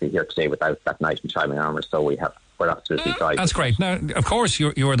would not be here today without that knight in shining armour. So we're absolutely delighted. That's great. Now, of course,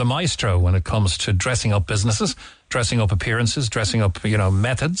 you're the maestro when it comes to dressing up businesses, dressing up appearances, dressing up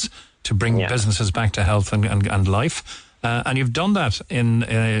methods to bring businesses back to health and life. And you've done that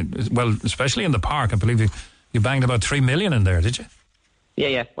especially in the park. I believe you banged about 3 million in there, did you?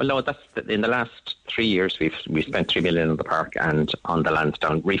 Yeah. Well, no, that's in the last 3 years we spent 3 million in the park and on the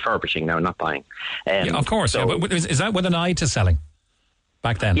Lansdowne, refurbishing now, not buying. Of course. But is that with an eye to selling?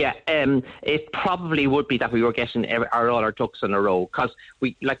 Back then, it probably would be that we were getting all our ducks in a row, because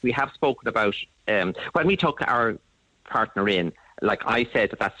we have spoken about when we took our partner in. Like I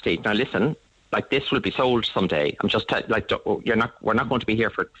said at that stage, now listen, like this will be sold someday. I'm just we're not going to be here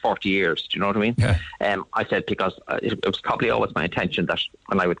for 40 years. Do you know what I mean? Yeah. I said, because it was probably always my intention that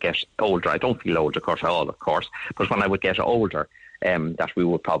when I would get older, I don't feel old, of course, but when I would get older, that we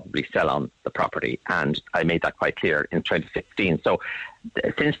would probably sell on the property. And I made that quite clear in 2016. So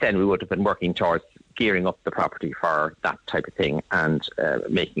since then, we would have been working towards gearing up the property for that type of thing and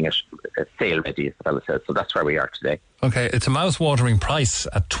making it sale ready, as the fellow says. So that's where we are today. Okay, it's a mouth-watering price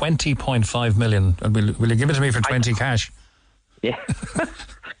at 20.5 million. Will you give it to me for 20 cash? Yeah.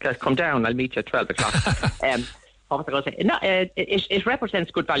 Come down, I'll meet you at 12 o'clock. What was I going to say? No, it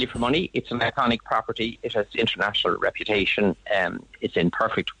represents good value for money. It's an iconic property. It has international reputation. It's in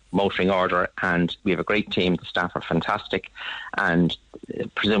perfect motoring order, and we have a great team. The staff are fantastic, and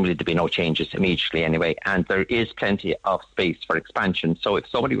presumably there'll be no changes immediately anyway. And there is plenty of space for expansion. So if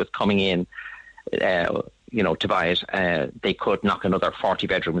somebody was coming in, to buy it, they could knock another 40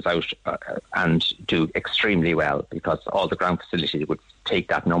 bedrooms out and do extremely well, because all the ground facilities would take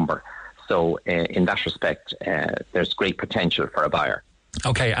that number. So in that respect, there's great potential for a buyer.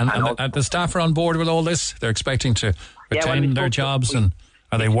 Okay, and the staff are on board with all this? They're expecting to retain their jobs, and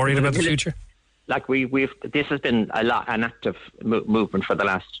are they worried about the future? Like this has been an active movement for the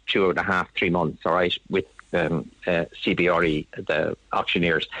last 2.5-3 months, all right, with CBRE, the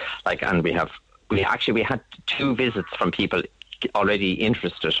auctioneers. And we had 2 visits from people already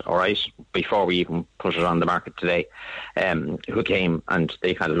interested, all right, before we even put it on the market today, who came and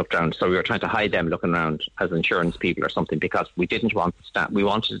they kind of looked around. So we were trying to hide them looking around as insurance people or something, because we didn't want the staff. We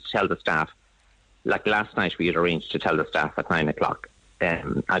wanted to tell the staff, like last night we had arranged to tell the staff at 9 o'clock,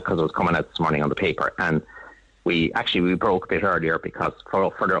 because it was coming out this morning on the paper, and we broke a bit earlier because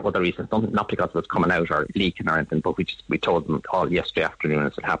for other reasons, not because it was coming out or leaking or anything, but we told them all yesterday afternoon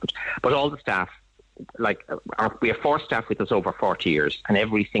as it happened. But all the staff, we have 4 staff with us over 40 years, and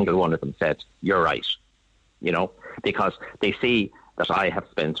every single one of them said, "You're right," because they see that I have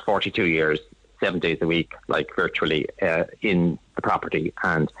spent 42 years, 7 days a week, virtually in the property,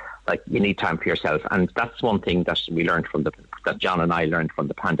 and you need time for yourself. And that's one thing that we learned that John and I learned from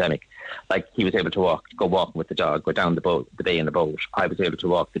the pandemic. He was able to go walking with the dog, go down the bay in the boat. I was able to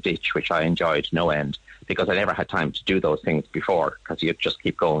walk the ditch, which I enjoyed no end, because I never had time to do those things before, because you just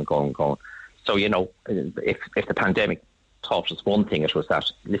keep going. So, if the pandemic taught us one thing, it was that,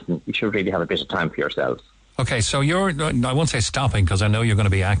 listen, you should really have a bit of time for yourselves. Okay, so I won't say stopping, because I know you're going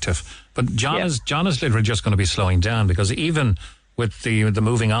to be active, but John is literally just going to be slowing down, because even with the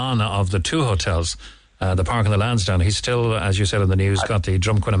moving on of the 2 hotels, the Park and the Lansdowne. He's still, as you said in the news, got the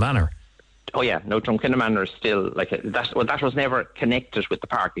Drumquinna Manor. Oh yeah, no, Drumquinna Manor is still like that. Well, that was never connected with the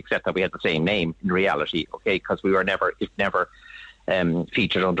park, except that we had the same name in reality. Okay, because it never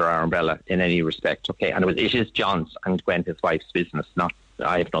featured under our umbrella in any respect. Okay, and it is John's and Gwen, his wife's business. Not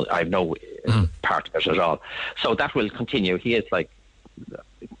I have no part of it at all. So that will continue. He is like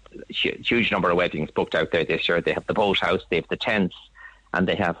a huge number of weddings booked out there this year. They have the boathouse, they have the tents, and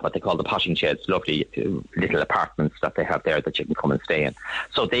they have what they call the potting sheds, lovely little apartments that they have there that you can come and stay in.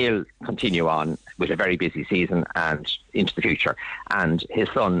 So they'll continue on with a very busy season and into the future. And his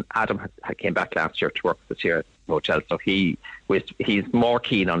son, Adam, came back last year to work this year at the hotel. So he's more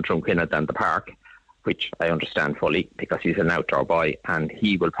keen on Drumquinna than the park, which I understand fully because he's an outdoor boy. And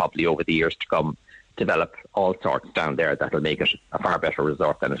he will probably, over the years to come, develop all sorts down there that will make it a far better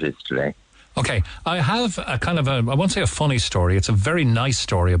resort than it is today. Okay, I have a kind of I won't say a funny story, it's a very nice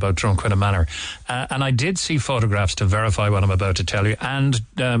story about Drumquinna Manor. And I did see photographs to verify what I'm about to tell you. And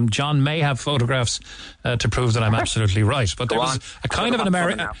John may have photographs to prove that I'm absolutely right. But there was a kind of an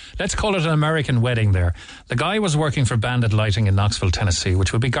American, let's call it an American wedding there. The guy was working for Bandit Lighting in Knoxville, Tennessee,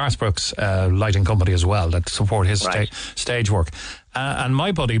 which would be Garth Brooks' lighting company as well, that support his stage work. And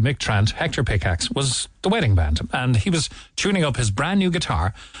my buddy Mick Trant, Hector Pickaxe, was the wedding band, and he was tuning up his brand new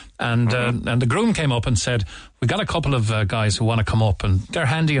guitar, and the groom came up and said, "We got a couple of guys who want to come up, and they're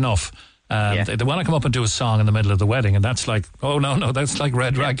handy enough. They want to come up and do a song in the middle of the wedding," and that's like, oh no, that's like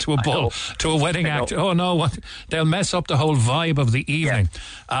red rag to a bull, to a wedding act. Oh no, what? They'll mess up the whole vibe of the evening.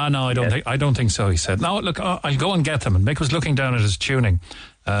 No, I don't think so. He said, "No, look, I'll go and get them." And Mick was looking down at his tuning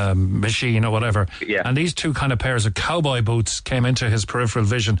machine or whatever, and these two kind of pairs of cowboy boots came into his peripheral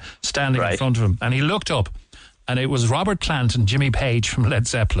vision standing in front of him, and he looked up and it was Robert Plant and Jimmy Page from Led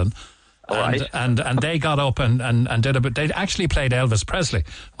Zeppelin. And they got up and did a bit. They actually played Elvis Presley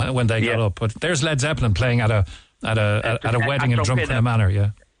when they got up, but there's Led Zeppelin playing at a wedding in Drumquinna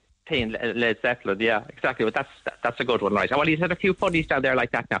Manor. Playing Led Zeppelin, yeah, exactly. But that's a good one, right? Well, he's had a few funnies down there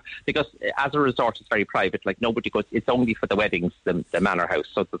like that now, because as a resort, it's very private. Like nobody goes. It's only for the weddings, the manor house.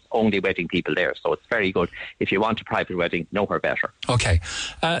 So there's only wedding people there. So it's very good. If you want a private wedding, nowhere better. Okay,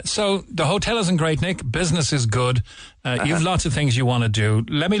 so the hotel isn't great, Nick. Business is good. You've lots of things you want to do.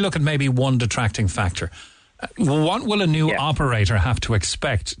 Let me look at maybe one detracting factor. What will a new operator have to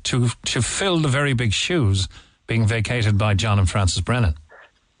expect to fill the very big shoes being vacated by John and Frances Brennan?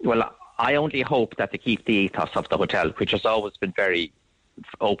 Well, I only hope that they keep the ethos of the hotel, which has always been very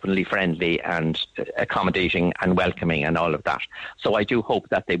openly friendly and accommodating and welcoming and all of that. So I do hope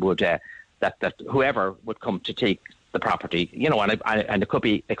that they would, that whoever would come to take the property, and it could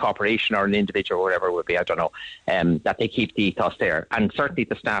be a corporation or an individual or whatever it would be, I don't know, that they keep the ethos there. And certainly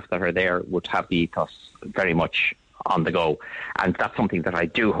the staff that are there would have the ethos very much on the go. And that's something that I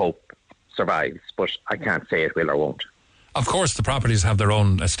do hope survives, but I can't say it will or won't. Of course, the properties have their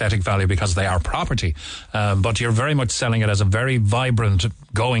own aesthetic value because they are property, but you're very much selling it as a very vibrant,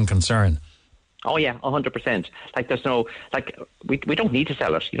 going concern. Oh yeah, 100%. Like there's no, like we don't need to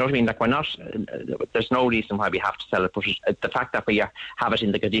sell it. You know what I mean? Like we're not. There's no reason why we have to sell it. But the fact that we have it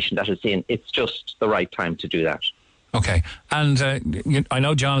in the condition that it's in, it's just the right time to do that. Okay, and I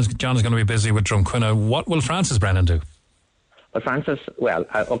know John is going to be busy with Drumquinna. What will Frances Brennan do? Well, Frances,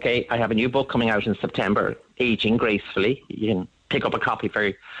 okay, I have a new book coming out in September, Aging Gracefully. You can pick up a copy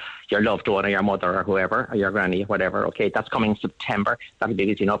for your loved one or your mother or whoever, or your granny, whatever. Okay, that's coming September. That'll be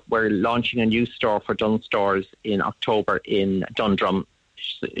easy enough. We're launching a new store for Dunn Stores in October in Dundrum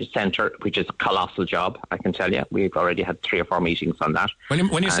Centre, which is a colossal job, I can tell you. We've already had 3 or 4 meetings on that.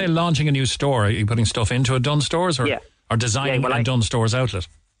 When you say launching a new store, are you putting stuff into a Dunn Stores or designing a Dunn Stores outlet?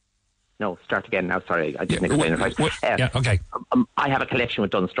 No, start again now. Sorry, I didn't explain it right. Okay. I have a collection with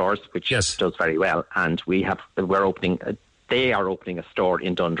Dunn Stores, which does very well, and we're opening. They are opening a store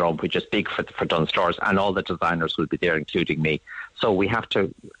in Dundrum, which is big for Dunn Stores, and all the designers will be there, including me. So we have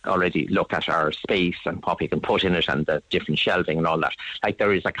to already look at our space and what we can put in it, and the different shelving and all that. Like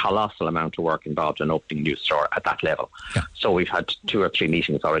there is a colossal amount of work involved in opening a new store at that level. Yeah. So we've had 2 or 3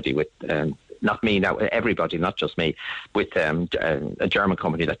 meetings already with. Not me now, everybody, not just me, with a German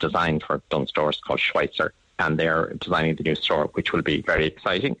company that designed for Dunn Stores called Schweitzer, and they're designing the new store, which will be very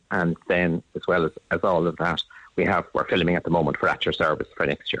exciting. And then, as well as all of that, we're filming at the moment for At Your Service for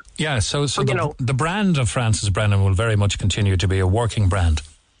next year. Yeah, so the brand of Frances Brennan will very much continue to be a working brand.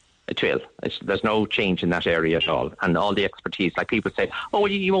 It will. There's no change in that area at all. And all the expertise, like people say, oh,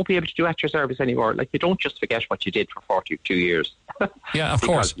 well, you won't be able to do At Your Service anymore. Like, you don't just forget what you did for 42 years. Yeah, of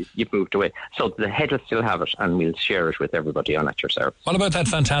course. You've moved away. So the head will still have it, and we'll share it with everybody on At Your Service. What about that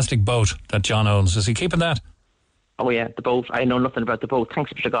fantastic boat that John owns? Is he keeping that? Oh, yeah, the boat. I know nothing about the boat.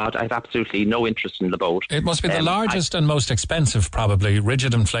 Thanks be to God, I have absolutely no interest in the boat. It must be the largest and most expensive, probably,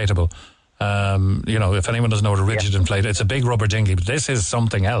 rigid inflatable. If anyone doesn't know what a rigid inflatable, it's a big rubber dinghy, but this is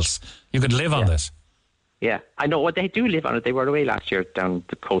something else. You could live on this. Yeah, I know what they do live on it. They were away last year down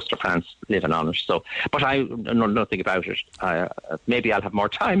the coast of France living on it. So, but I know nothing about it. Maybe I'll have more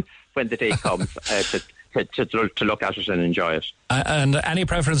time when the day comes to look at it and enjoy it. And any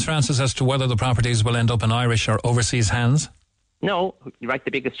preference, Francis, as to whether the properties will end up in Irish or overseas hands? No, you write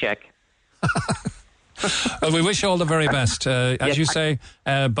the biggest cheque. Well, we wish you all the very best. As you say,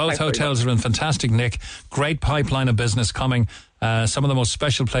 both hotels are in fantastic nick. Great pipeline of business coming. Some of the most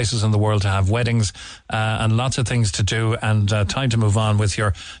special places in the world to have weddings and lots of things to do, and time to move on with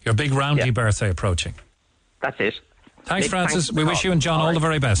your big roundy birthday approaching. That's it. Thanks, Francis. We wish you and John all the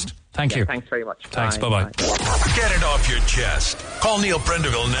very best. Thank you. Thanks very much. Thanks. Bye-bye. Get it off your chest. Call Neil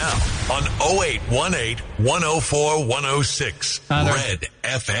Prendeville now on 0818 104 106 Red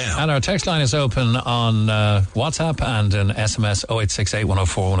FM. And our text line is open on WhatsApp and an SMS 0868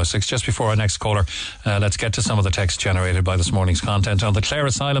 104 106. Just before our next caller, let's get to some of the text generated by this morning's content. On the Clare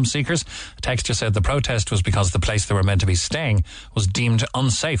asylum seekers, a texter said the protest was because the place they were meant to be staying was deemed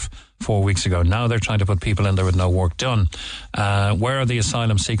unsafe 4 weeks ago. Now they're trying to put people in there with no work done. Where are the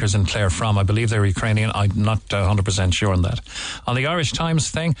asylum seekers in Clare from? I believe they're Ukrainian. I'm not 100% sure on that. On the Irish Times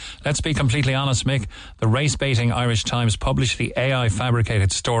thing, let's be completely honest, Mick. The race-baiting Irish Times published the AI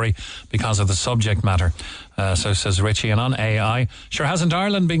fabricated story because of the subject matter. So says Richie. And on AI, sure, hasn't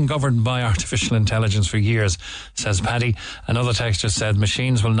Ireland been governed by artificial intelligence for years, says Paddy. Another texter said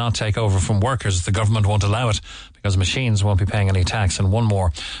machines will not take over from workers. The government won't allow it because machines won't be paying any tax. And one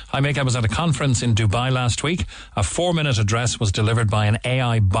more. Hi, Mick, I was at a conference in Dubai last week. A 4-minute address was delivered by an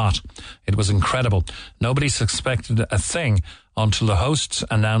AI bot. It was incredible. Nobody suspected a thing until the hosts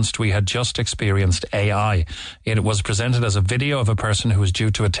announced we had just experienced AI. It was presented as a video of a person who was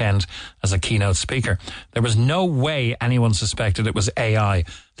due to attend as a keynote speaker. There was no way anyone suspected it was AI.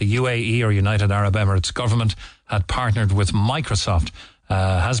 The UAE, or United Arab Emirates government, had partnered with Microsoft,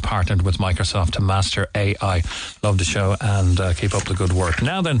 has partnered with Microsoft to master AI. Love the show and keep up the good work.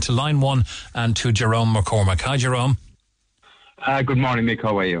 Now then, to line one and to Jerome McCormack. Hi, Jerome. Good morning, Mick.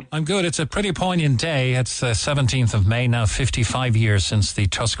 How are you? I'm good. It's a pretty poignant day. It's the 17th of May, now 55 years since the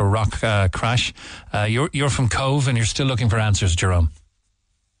Tusker Rock crash. You're from Cove and you're still looking for answers, Jerome.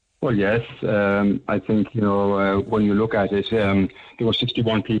 Well, yes. I think, when you look at it, there were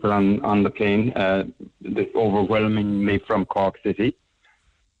 61 people on the plane, overwhelmingly from Cork City.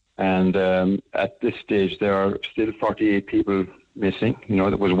 And at this stage, there are still 48 people missing.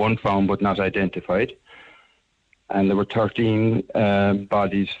 There was one found but not identified. And there were 13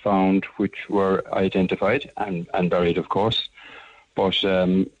 bodies found which were identified and buried, of course. But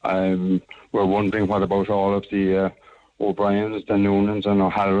we're wondering what about all of the O'Briens, the Noonans and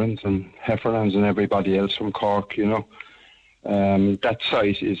O'Hallorans and Heffernans and everybody else from Cork, That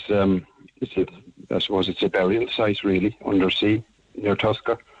site is, I suppose it's a burial site, really, undersea, near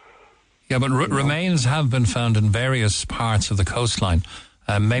Tusker. Yeah, but remains have been found in various parts of the coastline.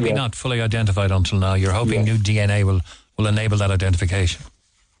 Maybe not fully identified until now. You're hoping new DNA will enable that identification.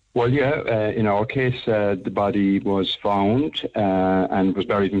 Well, in our case, the body was found and was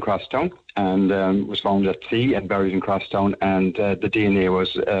buried in Crosstown, and was found at sea and buried in Crosstown, and the DNA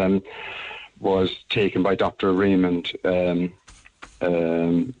was taken by Dr. Raymond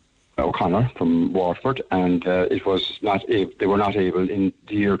O'Connor from Waterford, and it was not. They were not able in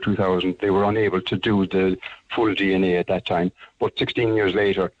the year 2000. They were unable to do the full DNA at that time. But 16 years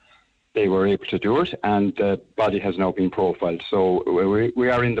later, they were able to do it, and the body has now been profiled. So we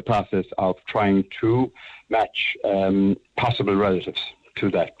are in the process of trying to match possible relatives to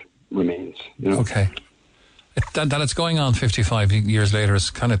that remains. Okay. That it's going on 55 years later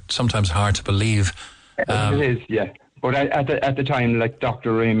is kind of sometimes hard to believe. It is, yeah. But at the time, like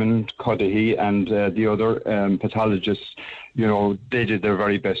Dr. Raymond Cuddihy and the other pathologists, they did their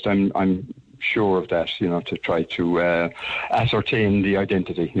very best. I'm sure of that, to try to ascertain the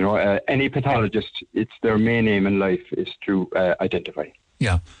identity. Any pathologist, it's their main aim in life is to identify.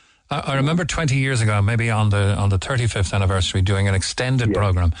 Yeah. I remember 20 years ago, maybe on the 35th anniversary, doing an extended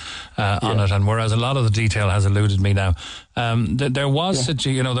program on it, and whereas a lot of the detail has eluded me now, there was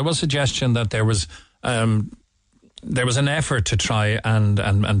suggestion that there was an effort to try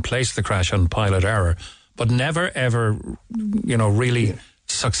and place the crash on pilot error, but never ever, really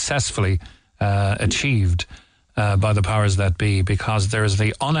successfully achieved by the powers that be, because there is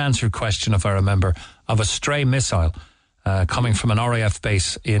the unanswered question, if I remember, of a stray missile coming from an RAF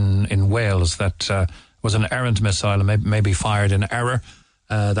base in Wales that was an errant missile and maybe fired in error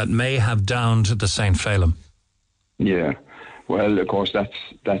that may have downed the St. Phelim. Yeah. Well, of course, that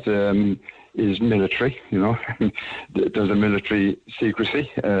is military. There's a military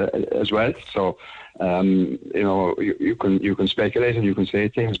secrecy as well. So, you can speculate and you can say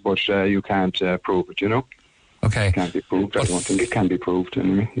things, but you can't prove it. Okay. It can't be proved. I don't think it can be proved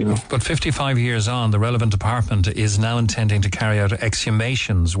anyway. But 55 years on, the relevant department is now intending to carry out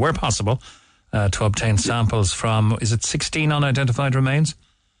exhumations, where possible, to obtain samples from. Is it 16 unidentified remains?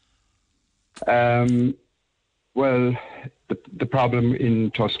 Well, the problem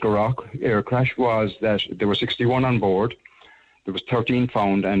in Tuscarora air crash was that there were 61 on board. There was 13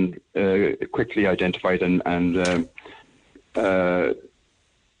 found and quickly identified, and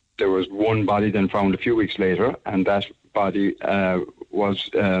there was one body then found a few weeks later, and that body was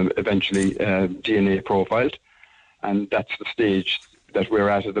eventually DNA profiled, and that's the stage that we're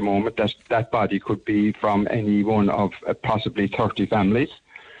at the moment. That body could be from any one of possibly 30 families.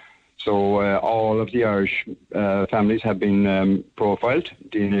 So all of the Irish families have been profiled,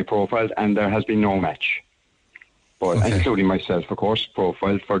 DNA profiled, and there has been no match. But including myself, of course,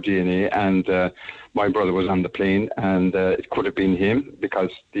 profiled for DNA, and my brother was on the plane, and it could have been him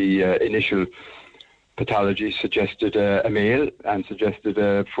because the initial pathology suggested a male and suggested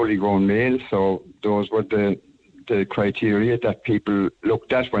a fully grown male. So those were the criteria that people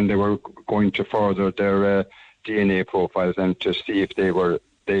looked at when they were going to further their DNA profiles and to see if they were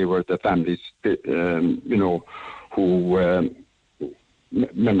the families, who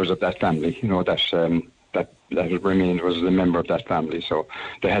members of that family, that remained was a member of that family. So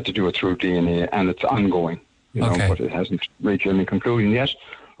they had to do it through DNA, and it's ongoing, but it hasn't reached any conclusion yet,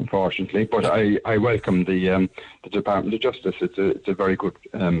 unfortunately. But I welcome the Department of Justice. It's a very good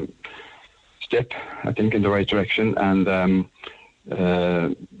step, I think, in the right direction, and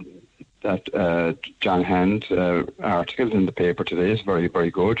that John Hand's article in the paper today is very,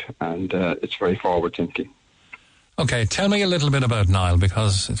 very good, and it's very forward-thinking. Okay, tell me a little bit about Niall,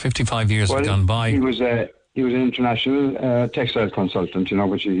 because 55 years have gone by. He was an international textile consultant,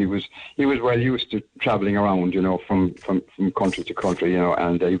 which he was well used to travelling around, from country to country,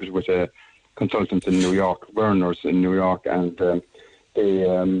 and he was with a consultant in New York, Werner's in New York, and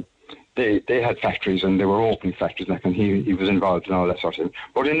they had factories, and they were opening factories, and he was involved in all that sort of thing.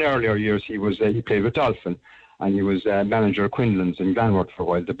 But in earlier years, he played with Dolphin, and he was manager of Quinlan's in Glanworth for a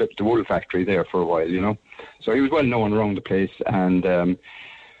while, the wool factory there for a while, So he was well known around the place, and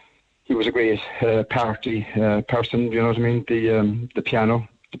he was a great party person. You know what I mean? The piano,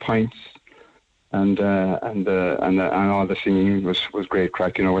 the pints, and all the singing was great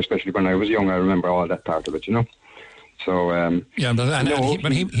crack. Especially when I was young, I remember all that part of it. So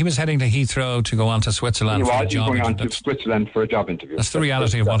but he was heading to Heathrow to go on to Switzerland for a job interview. He was going on to Switzerland for a job interview. That's the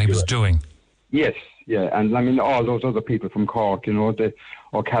reality of what he was doing. Yes, yeah, and I mean all those other people from Cork, the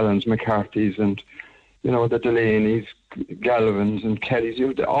O'Callans, McCarthy's, and the Delaney's, Galvins, and Kellys.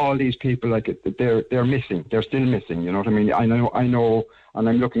 All these people, they're missing. They're still missing. You know what I mean? I know, and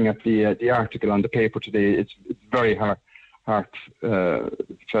I'm looking at the article on the paper today. It's very heartfelt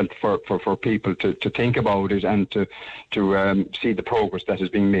for people to think about it and to see the progress that is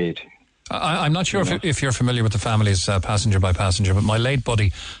being made. I'm not sure if you're familiar with the family's passenger by passenger, but my late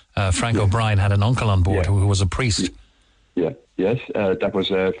buddy Frank O'Brien had an uncle on board who was a priest. Yeah, yes, that was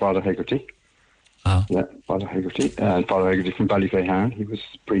Father Hegarty. Oh. Yeah, Father Hegarty. And Father Hegarty from Ballyfayhan, he was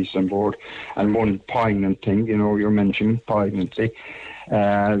priest on board. And one poignant thing, you're mentioning poignancy.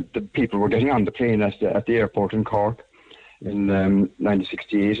 The people were getting on the plane at the airport in Cork in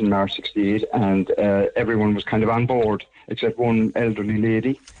 1968, in March 68, and everyone was kind of on board except one elderly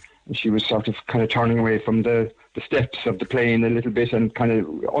lady. And she was sort of kind of turning away from the steps of the plane a little bit and kind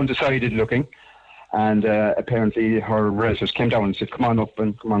of undecided looking. And apparently her relatives came down and said, come on up,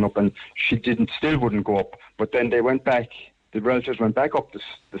 and she still wouldn't go up. But then the relatives went back up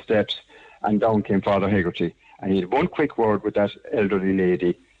the steps, and down came Father Hegarty. And he had one quick word with that elderly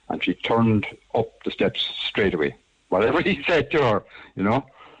lady, and she turned up the steps straight away. Whatever he said to her,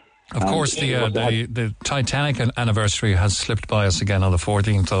 Of course, the Titanic anniversary has slipped by us again on the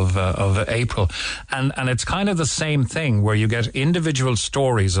 14th of April. And it's kind of the same thing where you get individual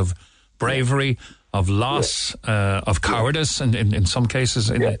stories of bravery, of loss, of cowardice, and in some cases...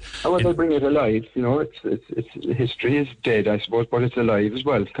 they bring it alive, it's history is dead, I suppose, but it's alive as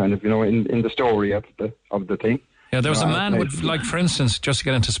well, kind of, in the story of the thing. Yeah, there was a man who, for instance, just to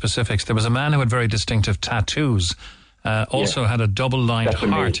get into specifics, there was a man who had very distinctive tattoos, also had a double-lined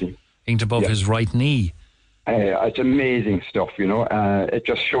heart inked above his right knee. It's amazing stuff, it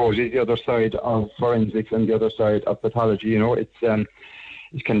just shows you the other side of forensics and the other side of pathology,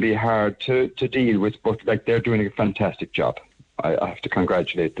 it can be hard to deal with, but they're doing a fantastic job. I have to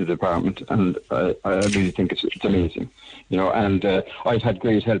congratulate the department, and I really think it's amazing, and I've had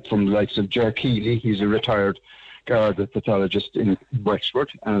great help from the likes of Ger Keeley. He's a retired Garda pathologist in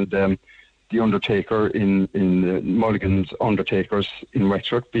Wexford, and the undertaker in Mulligan's Undertakers in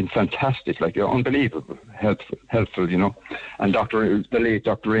Wexford, been fantastic, unbelievable, helpful, and the late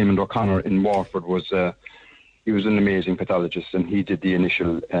Dr. Raymond O'Connor in Waterford he was an amazing pathologist, and he did the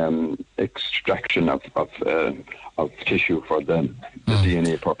initial extraction of tissue for the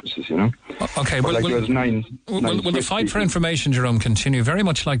DNA purposes, Okay, will the fight for information, Jerome, continue very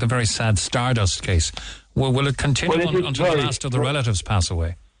much like the very sad Stardust case? Will it continue until the last of the relatives pass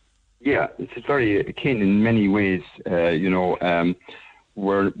away? Yeah, it's very akin in many ways.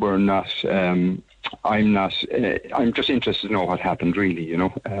 We're not. I'm not. I'm just interested to know what happened, really.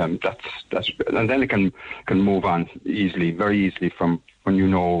 That's, and then it can move on very easily from when you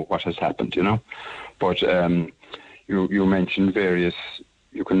know what has happened. But you mentioned various.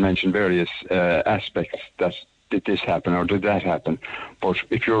 You can mention various aspects that did this happen or did that happen. But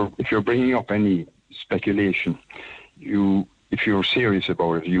if you're bringing up any speculation, if you're serious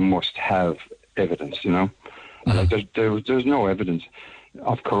about it, you must have evidence, Like there's no evidence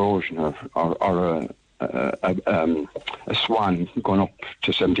of corrosion or a swan going up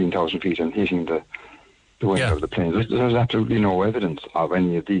to 17,000 feet and hitting the window of the plane. There's absolutely no evidence of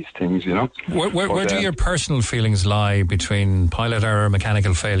any of these things, Where do your personal feelings lie between pilot error,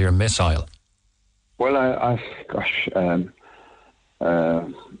 mechanical failure, missile? Well, I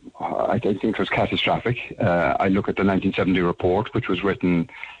think it was catastrophic. I look at the 1970 report, which was written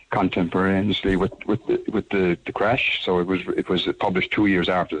contemporaneously with the crash. So it was published 2 years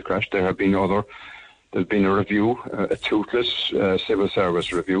after the crash. There's been a review, a toothless civil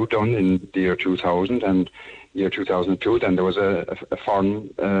service review done in the year 2000 and year 2002. Then there was a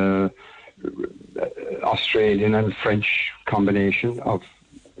foreign Australian and French combination of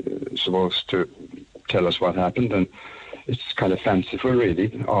supposed to tell us what happened, and it's kind of fanciful,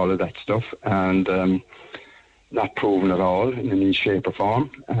 really, all of that stuff, and not proven at all in any shape or form.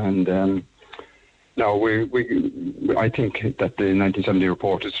 And no, I think that the 1970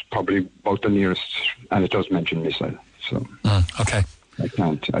 report is probably about the nearest, and it does mention missile. So okay, I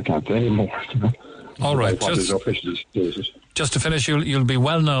can't say any more. All right, just to finish, you'll be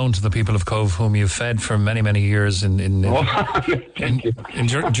well known to the people of Cove, whom you've fed for many, many years in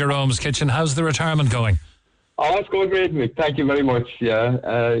Jerome's kitchen. How's the retirement going? Oh, it's going great, Mick. Thank you very much.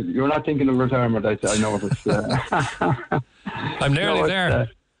 Yeah, you're not thinking of retirement, I know it. I'm nearly there.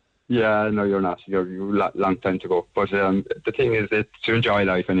 Yeah, no, you're not. You're a long time to go. But the thing is, it's to enjoy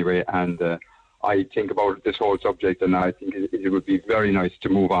life anyway. And I think about this whole subject, and I think it would be very nice to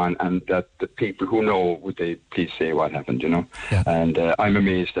move on, and that the people who know, would they please say what happened, Yeah. And I'm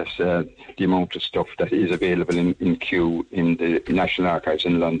amazed at the amount of stuff that is available in Kew in the National Archives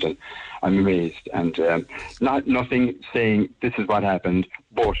in London. I'm amazed, and nothing saying this is what happened,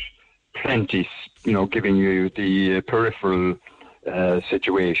 but plenty, giving you the peripheral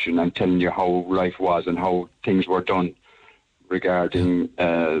situation and telling you how life was and how things were done regarding...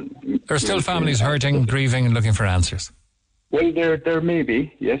 there are still families hurting, grieving and looking for answers. Well, there may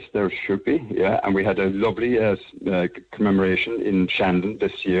be, yes, there should be, yeah. And we had a lovely commemoration in Shandon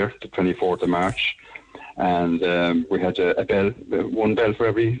this year, the 24th of March. And we had a bell, one bell for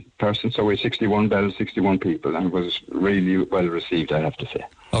every person. So we had 61 bells, 61 people, and it was really well received, I have to say.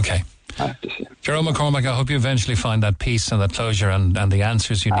 Okay. I have to say. Jerome McCormack, I hope you eventually find that peace and that closure and the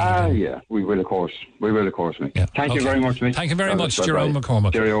answers you need. Yeah, we will, of course. Mick. Yeah. Thank you very much, Mick. Thank you very much, Jerome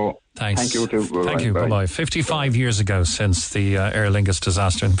McCormack. Cheerio. Thanks. Thank you, too. Bye-bye. Thank you. Bye-bye. 55 years ago since the Aer Lingus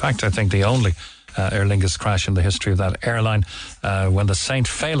disaster. In fact, I think the only Aer Lingus crash in the history of that airline, when the St.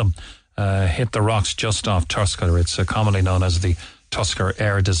 Phelim hit the rocks just off Tusker. It's commonly known as the Tusker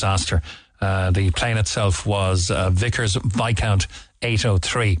Air disaster. The plane itself was Vickers Viscount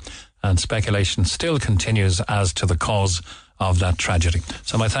 803, and speculation still continues as to the cause of that tragedy.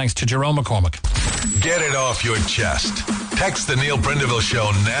 So my thanks to Jerome McCormack. Get it off your chest. Text the Neil Prendeville Show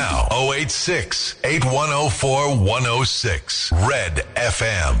now. 086-8104-106. Red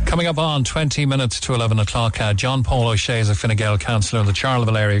FM. Coming up on 20 minutes to 11 o'clock, John Paul O'Shea is a Fine Gael councillor in the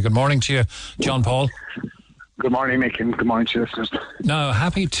Charleville area. Good morning to you, John Paul. Good morning, Mick, and good morning to you, listeners. Now,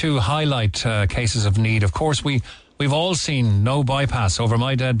 happy to highlight cases of need. Of course, We've all seen no bypass over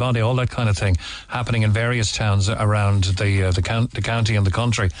my dead body, all that kind of thing, happening in various towns around the county and the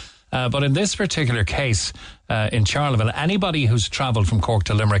country. But in this particular case, in Charleville, anybody who's travelled from Cork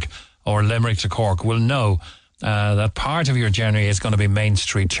to Limerick or Limerick to Cork will know that part of your journey is going to be Main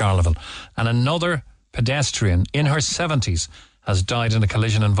Street, Charleville. And another pedestrian in her 70s has died in a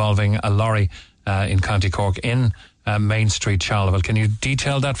collision involving a lorry in County Cork in Main Street, Charleville. Can you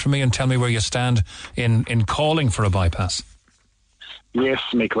detail that for me and tell me where you stand in calling for a bypass? Yes,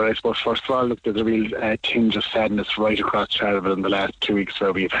 Mick, well, I suppose first of all, look, there's a real tinge of sadness right across Charleville in the last 2 weeks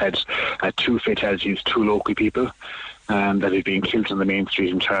where we've had 2 fatalities, 2 local people that have been killed on the main street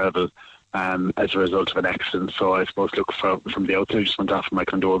in Charleville as a result of an accident. So I suppose, look, from the outset, I just want to offer my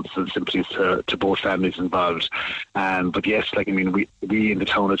condolences and sympathies to both families involved. But yes, we in the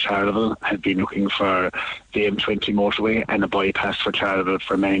town of Charleville have been looking for the M20 motorway and a bypass for Charleville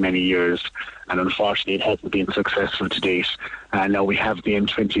for many, many years. And unfortunately, it hasn't been successful to date. Now we have the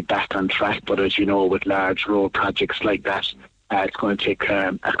M20 back on track, but as you know, with large road projects like that, it's going to take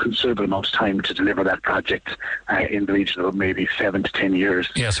a considerable amount of time to deliver that project in the region of maybe 7 to 10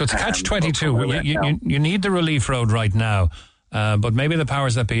 years. Yeah, so it's a catch-22. You need the relief road right now, but maybe the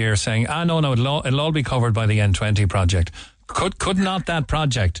powers that be are saying, no, it'll all be covered by the N20 project. Could not that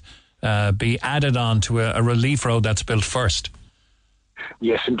project be added on to a relief road that's built first?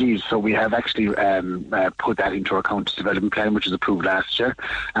 Yes, indeed. So we have actually put that into our county development plan, which was approved last year.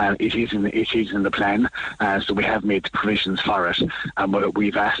 It is in the plan, so we have made provisions for it. But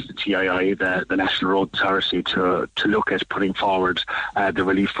we've asked the TII, the National Road Authority, to look at putting forward the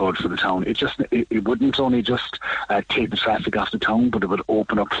relief road for the town. It wouldn't only just take the traffic off the town, but it would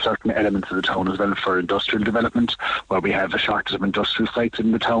open up certain elements of the town as well for industrial development, where we have a shortage of industrial sites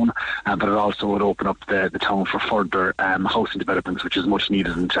in the town. But it also would open up the town for further housing developments, which is much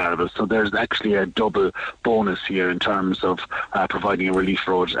needed in Charleville. So there's actually a double bonus here in terms of providing a relief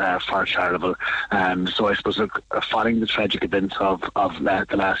road for Charleville. So I suppose, following the tragic events of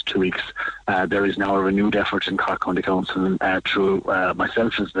the last 2 weeks, there is now a renewed effort in Cork County Council through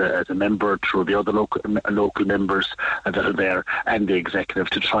myself as a member, through the other local members that are there, and the executive,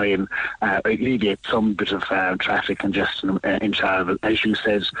 to try and alleviate some bit of traffic congestion in Charleville. As you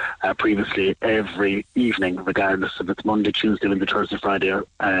said previously, every evening, regardless if it's Monday, Tuesday, Wednesday, Thursday, Friday,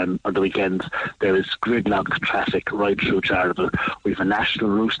 or the weekends, there is gridlocked traffic right through Charleville. We have a national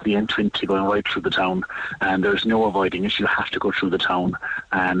route, the N20, going right through the town, and there's no avoiding it. You have to go through the town.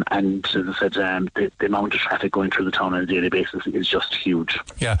 And as I said, the amount of traffic going through the town on a daily basis is just huge.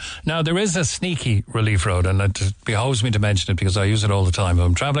 Yeah. Now, there is a sneaky relief road, and it behoves me to mention it because I use it all the time.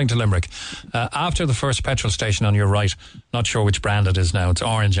 I'm travelling to Limerick. After the first petrol station on your right, not sure which brand it is now, it's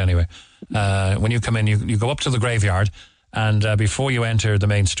orange anyway. When you come in, you go up to the graveyard, and before you enter the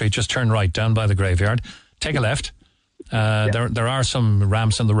main street, just turn right down by the graveyard, take a left. There are some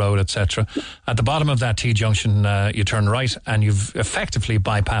ramps on the road, etc. At the bottom of that T-junction, you turn right, and you've effectively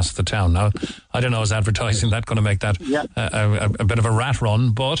bypassed the town. Now, I don't know, is advertising that going to make that a bit of a rat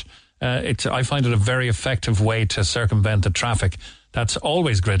run, but I find it a very effective way to circumvent the traffic that's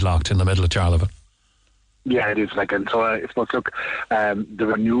always gridlocked in the middle of Charleville. Yeah, it is. And so I suppose, the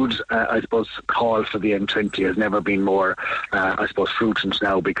renewed, call for the M20 has never been more, fruitant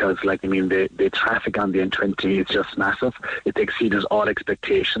now, because, the traffic on the M20 is just massive. It exceeded all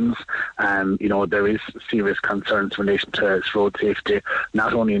expectations. There is serious concerns in relation to road safety,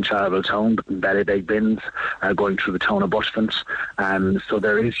 not only in Charleville town, but in Ballybeg Bins, going through the town of Bushfant. So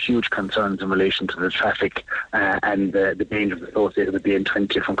there is huge concerns in relation to the traffic and the dangers associated with the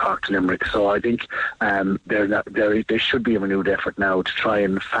M20 from Cork to Limerick. So I think there should be a renewed effort now to try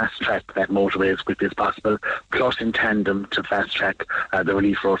and fast-track that motorway as quickly as possible, plus in tandem to fast-track the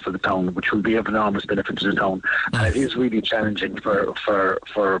relief road for the town, which will be of enormous benefit to the town. And it is really challenging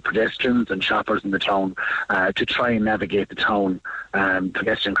for pedestrians and shoppers in the town to try and navigate the town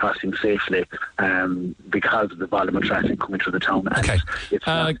pedestrian crossing safely because of the volume of traffic coming through the town. And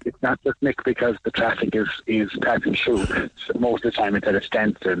it's not just, Nick, because the traffic is passing through. So most of the time it's at a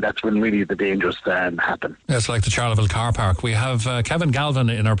standstill. That's when really the dangers happen. It's like the Charleville car park. We have Kevin Galvin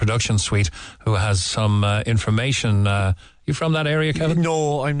in our production suite who has some information. You from that area, Kevin?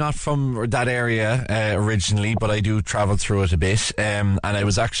 No, I'm not from that area originally, but I do travel through it a bit. And I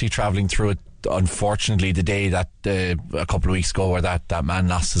was actually travelling through it, unfortunately, the day that a couple of weeks ago where that man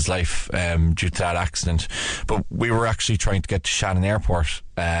lost his life due to that accident. But we were actually trying to get to Shannon Airport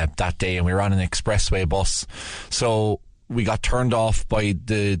that day, and we were on an expressway bus. So we got turned off by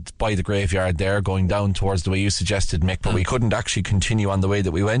the graveyard there, going down towards the way you suggested, Mick, but we couldn't actually continue on the way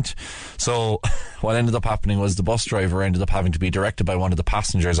that we went. So what ended up happening was the bus driver ended up having to be directed by one of the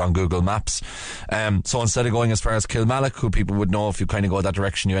passengers on Google Maps. So instead of going as far as Kilmallock, who people would know if you kind of go that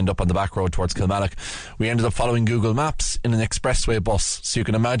direction, you end up on the back road towards Kilmallock, we ended up following Google Maps in an expressway bus. So you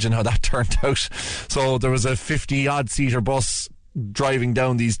can imagine how that turned out. So there was a 50-odd seater bus driving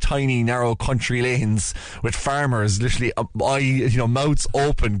down these tiny, narrow country lanes with farmers literally, mouths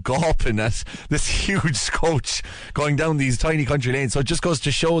open, gawping at this huge coach going down these tiny country lanes. So it just goes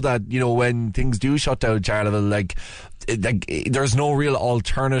to show that, when things do shut down Charleville, there's no real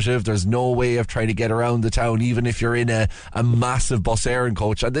alternative. There's no way of trying to get around the town, even if you're in a massive bus airing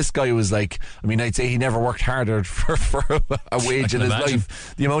coach. And this guy was I'd say he never worked harder for a wage in his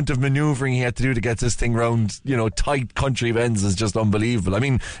life. The amount of manoeuvring he had to do to get this thing round, tight country bends is just unbelievable. I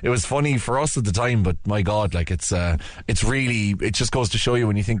mean, it was funny for us at the time, but my God, it's really, it just goes to show you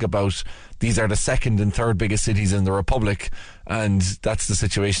when you think about these are the second and third biggest cities in the Republic, and that's the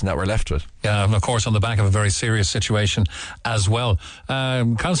situation that we're left with. Yeah, and of course on the back of a very serious situation as well.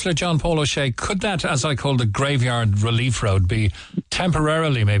 Councillor John Paul O'Shea, could that, as I call the graveyard relief road, be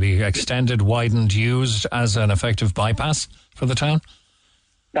temporarily maybe extended, widened, used as an effective bypass for the town?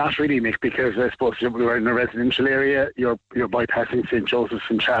 Not really, Mick, because I suppose we're in a residential area. You're bypassing St. Joseph's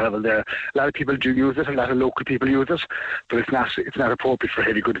and Charleville there. A lot of people do use it, a lot of local people use it, but it's not appropriate for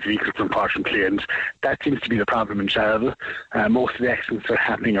heavy goods vehicles from Port and Clay, and that seems to be the problem in Charleville. Most of the accidents that are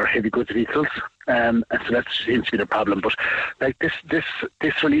happening are heavy goods vehicles, and so that seems to be the problem. But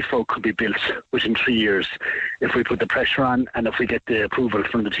this relief road could be built within 3 years if we put the pressure on and if we get the approval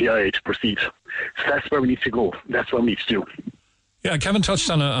from the TI to proceed. So that's where we need to go. That's what we need to do. Yeah, Kevin touched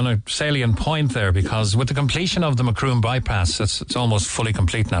on a salient point there, because with the completion of the Macroom bypass, it's almost fully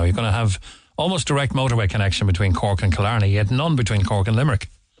complete now. You're going to have almost direct motorway connection between Cork and Killarney, yet none between Cork and Limerick.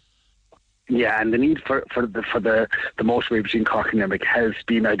 Yeah, and the need for the motorway between Cork and Limerick has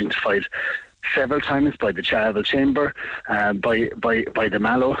been identified several times by the Charleville Chamber, by the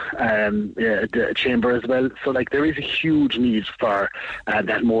Mallow the Chamber as well. So there is a huge need for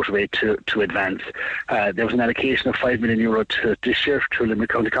that motorway to advance. There was an allocation of €5 million to this year to Limerick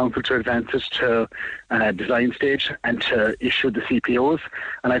County Council to advance it to design stage and to issue the CPOs.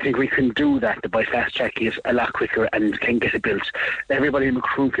 And I think we can do that by fast tracking it a lot quicker and can get it built. Everybody in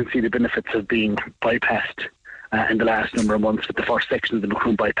Macroom can see the benefits of being bypassed in the last number of months, with the first section of the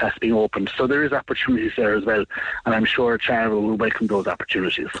Macroom bypass being opened. So there is opportunities there as well, and I'm sure Charleville will welcome those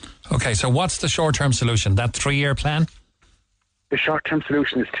opportunities. Okay, so what's the short-term solution? That 3-year plan? The short-term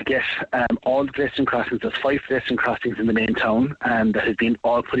solution is to get all the pedestrian crossings. There's 5 pedestrian crossings in the main town that have been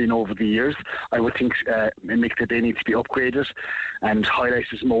all put in over the years. I would think that they need to be upgraded and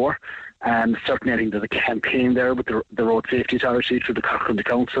highlighted more. Certainly I think there's a campaign there with the Road Safety Authority through the Cork County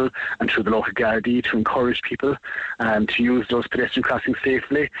Council and through the local Gardaí to encourage people to use those pedestrian crossings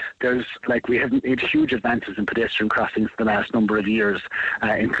safely. We haven't made huge advances in pedestrian crossings the last number of years,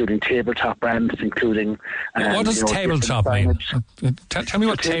 including tabletop ramps, including... what does tabletop mean? Tell me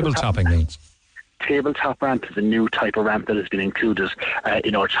what tabletopping means. Tabletop ramp is a new type of ramp that has been included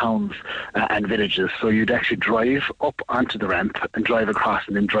in our towns and villages. So you'd actually drive up onto the ramp and drive across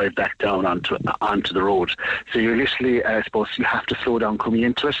and then drive back down onto the road. So you're literally, I suppose, you have to slow down coming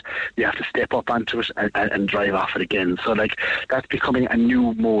into it. You have to step up onto it and drive off it again. So that's becoming a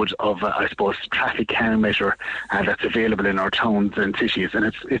new mode of, I suppose, traffic calm measure that's available in our towns and cities.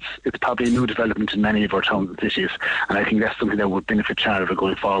 And it's probably a new development in many of our towns and cities. And I think that's something that would benefit Charleville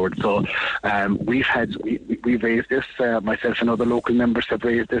going forward. So we've raised this, myself and other local members have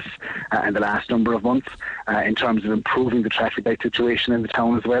raised this in the last number of months in terms of improving the traffic light situation in the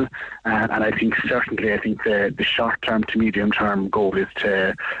town as well. And I think the short-term to medium-term goal is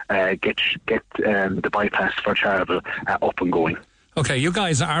to get the bypass for Charleville up and going. Okay, you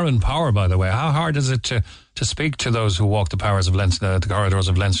guys are in power, by the way. How hard is it to speak to those who walk the corridors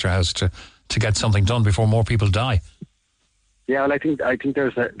of Leinster House to get something done before more people die? Yeah, well, I think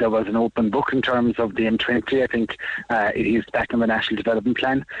there was an open book in terms of the M20. I think it is back in the National Development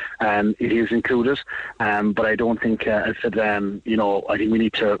Plan. It is included, but I don't think, as I said, I think we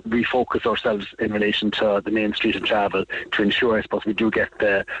need to refocus ourselves in relation to the main street in Charleville to ensure, I suppose, we do get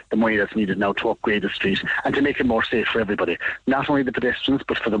the money that's needed now to upgrade the street and to make it more safe for everybody, not only the pedestrians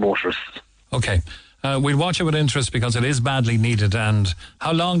but for the motorists. Okay. We'll watch it with interest because it is badly needed. And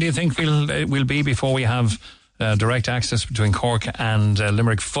how long do you think we'll be before we have direct access between Cork and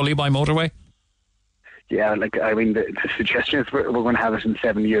Limerick fully by motorway? Yeah, the suggestion is we're going to have it in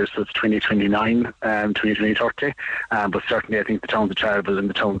 7 years, so it's 2029, 2030. But certainly I think the towns of Charleville and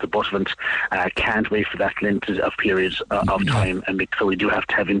the towns of Buttevant can't wait for that length of period of time, and so we do have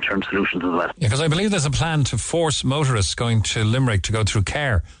to have interim solutions as well. Yeah, because I believe there's a plan to force motorists going to Limerick to go through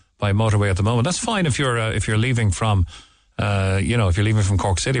Care by motorway at the moment. That's fine if you're leaving from if you're leaving from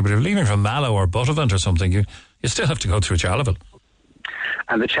Cork City, but if you're leaving from Mallow or Buttevant or something, you still have to go through Charleville.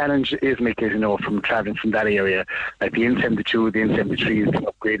 And the challenge is, Mick, as you know, from travelling from that area, like the N72, the N73 is being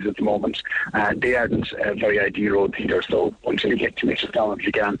upgraded at the moment. They aren't very ideal roads either, so until you get to Mitchelstown, until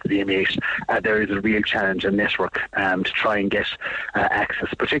you get onto the M8, there is a real challenge and network to try and get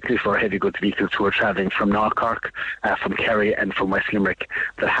access, particularly for heavy goods vehicles who are travelling from North Cork, from Kerry and from West Limerick,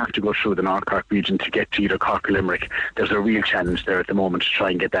 that have to go through the North Cork region to get to either Cork or Limerick. There's a real challenge there at the moment to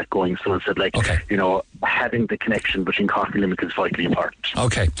try and get that going. So it's like, having the connection between Cork and Limerick is vitally important.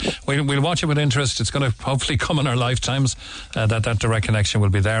 Okay. We'll watch it with interest. It's going to hopefully come in our lifetimes, that direct connection will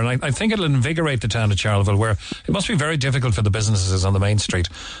be there. And I think it'll invigorate the town of Charleville, where it must be very difficult for the businesses on the main street,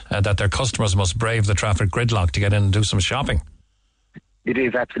 that their customers must brave the traffic gridlock to get in and do some shopping. It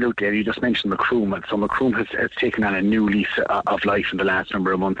is, absolutely. And you just mentioned Macroom. So Macroom has taken on a new lease of life in the last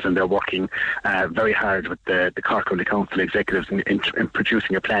number of months, and they're working very hard with the Cork County Council executives in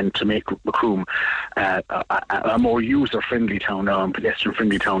producing a plan to make Macroom a more user-friendly town now, and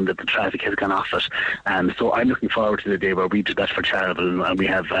pedestrian-friendly town, that the traffic has gone off it. So I'm looking forward to the day where we do that for Charleville, and we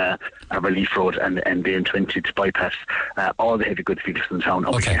have a Relief Road and the N20 to bypass all the heavy goods vehicles in the town,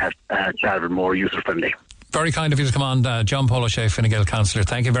 and we can have Charleville more user-friendly. Very kind of you to come on, John Paul O'Shea, Fine Gael Councillor.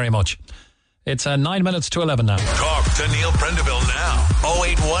 Thank you very much. It's 9 minutes to 11 now. Talk to Neil Prendeville now.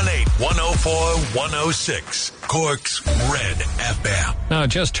 0818 104 106. Cork's Red FM. Now,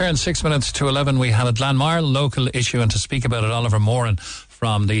 just turned 6 minutes to 11. We have a Glanmire local issue, and to speak about it, Oliver Moran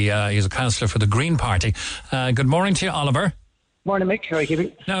from he's a councillor for the Green Party. Good morning to you, Oliver. Morning, Mick. How are you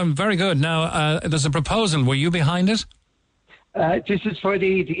keeping? No, very good. Now, there's a proposal. Were you behind it? This is for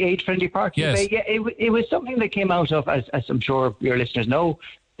the age-friendly parking bay. Yeah, it was something that came out of, as I'm sure your listeners know,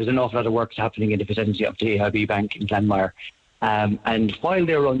 there's an awful lot of work happening in the vicinity of the AIB Bank in Glanmire. And while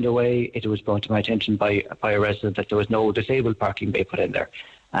they were underway, it was brought to my attention by a resident that there was no disabled parking bay put in there.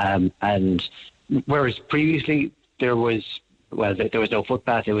 And whereas previously there was no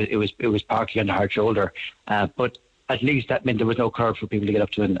footpath, it was parking on the hard shoulder. But at least that meant there was no curb for people to get up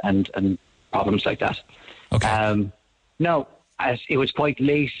to and problems like that. Okay. Now, as it was quite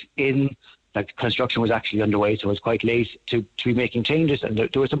late construction was actually underway, so it was quite late to be making changes, and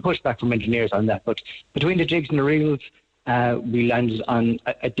there was some pushback from engineers on that. But between the jigs and the reels, we landed on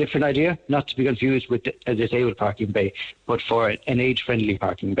a different idea, not to be confused with a disabled parking bay, but for an age-friendly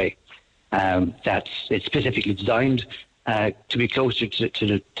parking bay. That's specifically designed to be closer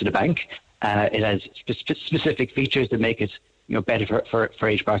to the bank. It has specific features that make it better for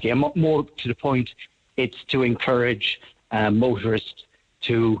age parking. And more to the point, it's to encourage motorists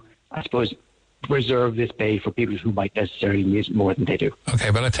to, I suppose, reserve this bay for people who might necessarily use it more than they do.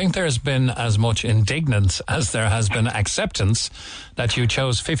 Okay, but I think there's been as much indignance as there has been acceptance that you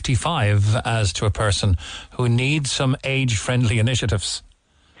chose 55 as to a person who needs some age-friendly initiatives.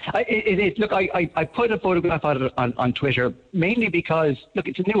 Look, I put a photograph out of it on Twitter, mainly because, look,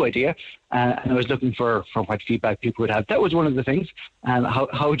 it's a new idea, and I was looking for what feedback people would have. That was one of the things.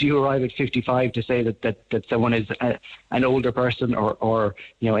 How do you arrive at 55 to say that someone is an older person or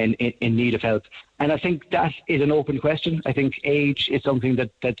in need of help? And I think that is an open question. I think age is something that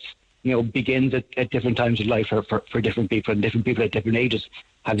begins at different times in life for different people, and different people at different ages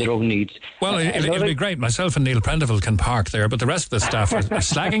have their own needs. Well, it'll be great. Myself and Neil Prendeville can park there, but the rest of the staff are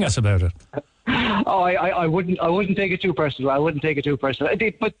slagging us about it. Oh, I wouldn't take it too personal.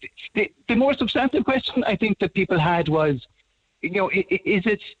 But the more substantive question I think that people had was, is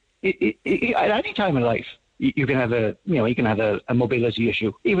it at any time in life you can have a mobility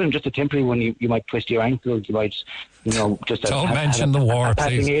issue, even just a temporary one. You might twist your ankle. You might, just don't mention the war,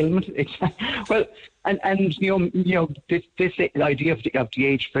 please. Ailment. Well, and this idea of the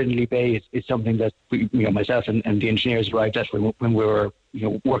age-friendly bay is something that myself and the engineers arrived at when we were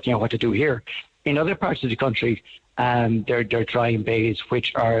working out what to do here. In other parts of the country, they're trying bays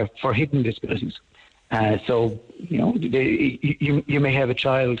which are for hidden disabilities. So you may have a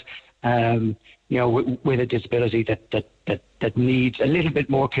child with a disability that needs a little bit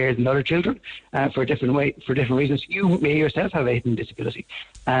more care than other children for different reasons. You may yourself have a hidden disability,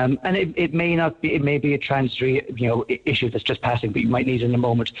 and it may not be. It may be a transitory issue that's just passing, but you might need it in a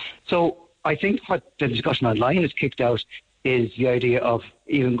moment. So I think what the discussion online has kicked out is the idea of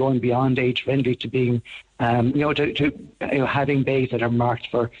even going beyond age friendly to being having bays that are marked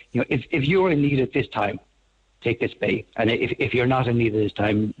for if you're in need at this time, take this bay, and if you're not in need of this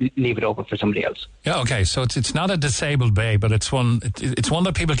time, leave it open for somebody else. Yeah, okay. So it's not a disabled bay, but it's one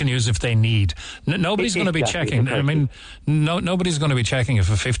that people can use if they need. Nobody's going to be checking. I mean, nobody's going to be checking if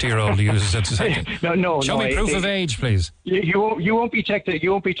a 50-year-old uses it. No. Show me proof of age, please. You won't be checked.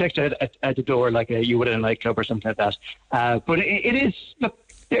 You won't be checked at the door like you would in a nightclub or something like that. But it is. Look,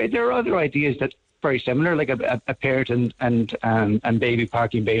 there are other ideas that very similar, like a parent and baby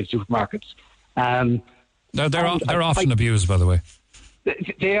parking bay in supermarkets. They're often abused, by the way.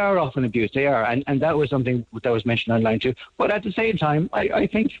 They are often abused. They are, and that was something that was mentioned online too. But at the same time, I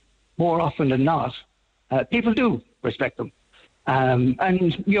think more often than not, people do respect them.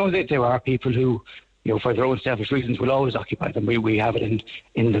 And there are people who, for their own selfish reasons, will always occupy them. We have it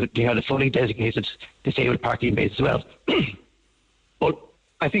in the fully designated disabled parking bays as well. But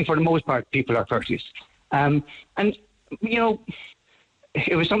I think for the most part, people are courteous. And it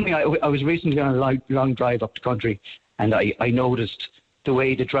was something I was recently on a long drive up the country, and I noticed the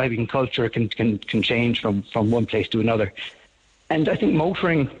way the driving culture can change from one place to another. And I think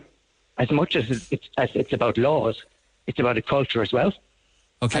motoring, as much as it's about laws, it's about a culture as well.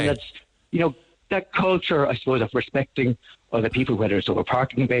 Okay. And that's, that culture, I suppose, of respecting other people, whether it's over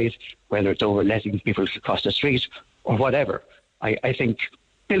parking bays, whether it's over letting people across the street or whatever. I think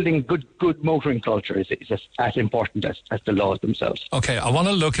building good motoring culture is as important as the laws themselves. Okay, I want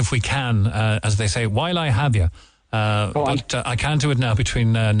to look, if we can, as they say, while I have you. But I can't do it now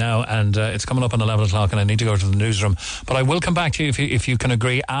between now and it's coming up on 11 o'clock and I need to go to the newsroom. But I will come back to you if you can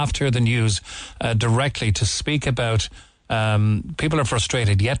agree after the news directly to speak about people are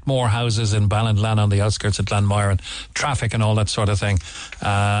frustrated. Yet more houses in Ballinglan on the outskirts of Glanmire and traffic and all that sort of thing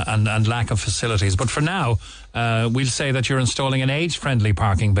and lack of facilities. But for now, we'll say that you're installing an age-friendly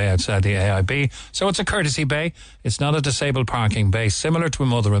parking bay outside the AIB. So it's a courtesy bay. It's not a disabled parking bay, similar to a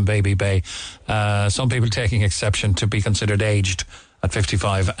mother and baby bay. Some people taking exception to be considered aged at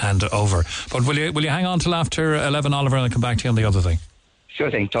 55 and over. But will you hang on till after 11, Oliver, and I'll come back to you on the other thing? Sure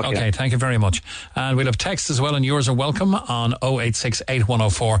thing. Talk to you. Okay, thank you very much. And we'll have texts as well, and yours are welcome on 086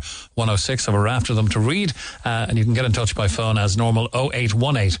 8104 106. So we're after them to read, and you can get in touch by phone as normal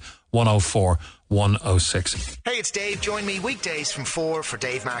 0818 104 106. Hey, it's Dave. Join me weekdays from 4 for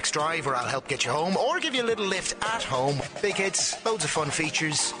Dave Max Drive, where I'll help get you home or give you a little lift at home. Big hits, loads of fun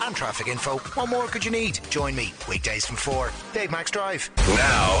features and traffic info. What more could you need? Join me weekdays from 4. Dave Max Drive.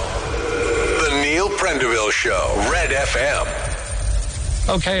 Now, the Neil Prendeville Show, Red FM.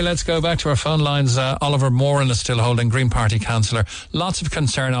 Okay, let's go back to our phone lines. Oliver Moran is still holding, Green Party councillor. Lots of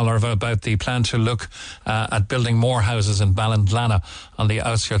concern, Oliver, about the plan to look at building more houses in Ballinglana on the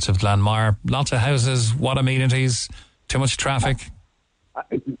outskirts of Glanmire. Lots of houses, what amenities, too much traffic?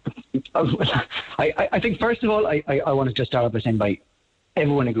 I think, first of all, I want to just start off by saying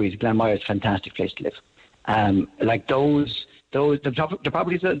everyone agrees Glanmire is a fantastic place to live. Like the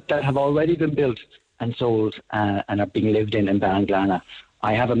properties that have already been built and sold and are being lived in Ballinglana,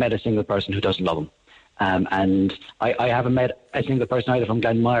 I haven't met a single person who doesn't love them. And I haven't met a single person either from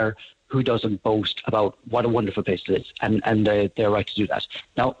Glanmire who doesn't boast about what a wonderful place it is, and they're right to do that.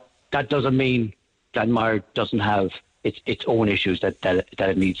 Now, that doesn't mean Glanmire doesn't have its own issues that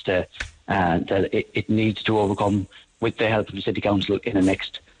it needs to it needs to overcome with the help of the City Council in the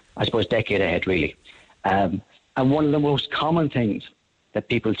next, I suppose, decade ahead, really. And one of the most common things that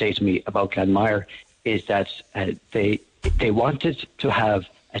people say to me about Glanmire is that they wanted to have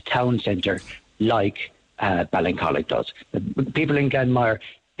a town centre like Ballincollig does. People in Glanmire,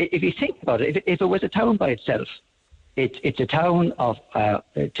 if you think about it, if it was a town by itself, it's a town of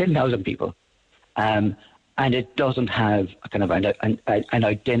 10,000 people, and it doesn't have a kind of an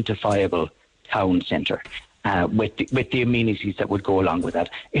identifiable town centre with the amenities that would go along with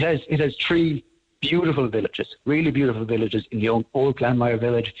that. It has 3 beautiful villages, really beautiful villages in the old Glanmire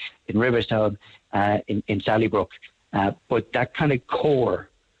village, in Riverstown, in Sallybrook. But that kind of core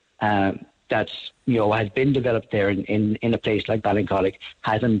that's has been developed there in a place like Ballincollig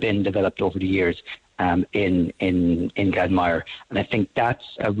hasn't been developed over the years in Glanmire, and I think that's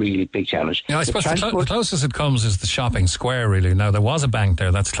a really big challenge. I suppose the closest it comes is the shopping square, really. Now, there was a bank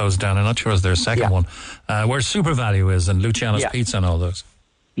there that's closed down. I'm not sure is there a second one, where Super Value is and Luciano's Pizza and all those.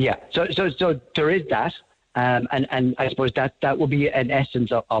 Yeah, so there is that, and I suppose that would be an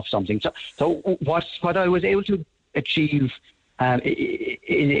essence of something. So what I was able to achieve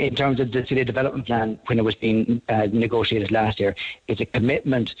in terms of the city development plan when it was being negotiated last year is a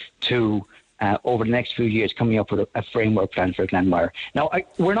commitment to over the next few years coming up with a framework plan for Glanmire. Now,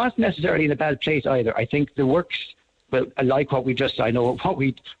 we're not necessarily in a bad place either. I think the works. Well, like what we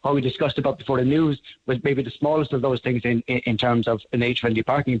discussed about before the news was maybe the smallest of those things in terms of an age-friendly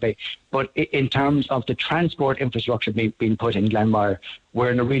parking bay. But in terms of the transport infrastructure being put in Glanmire,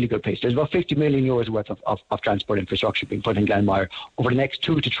 we're in a really good place. There's about 50 million euros worth of transport infrastructure being put in Glanmire over the next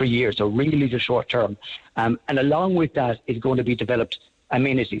 2 to 3 years, so really the short term. And along with that is going to be developed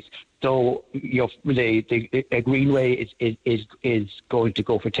amenities. So the Greenway is going to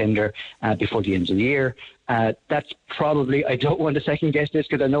go for tender before the end of the year. That's probably, I don't want to second guess this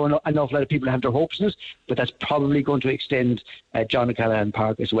because I know an awful lot of people have their hopes in it, but that's probably going to extend John O'Callaghan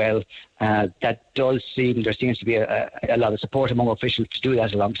Park as well. There seems to be a lot of support among officials to do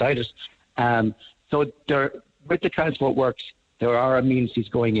that alongside it. So with the transport works, there are amenities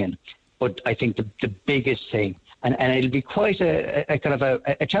going in. But I think the biggest thing, and it'll be quite a kind of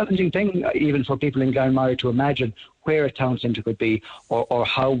a challenging thing even for people in Glanmire to imagine where a town centre could be, or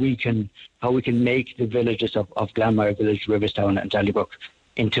how we can make the villages of Glanmire Village, Riverstown and Dallybrook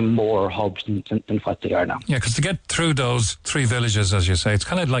into more hubs than what they are now. Yeah, because to get through those three villages, as you say, it's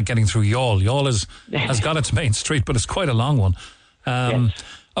kind of like getting through Youghal. Youghal has got its main street, but it's quite a long one. Yes.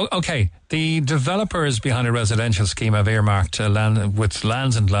 Okay, the developers behind a residential scheme have earmarked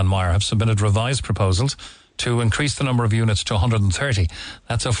lands in Glanmire have submitted revised proposals to increase the number of units to 130.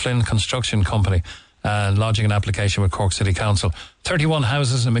 That's O'Flynn Construction Company lodging an application with Cork City Council. 31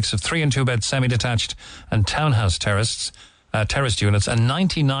 houses, a mix of 3 and 2 bed semi-detached and townhouse terraced units, and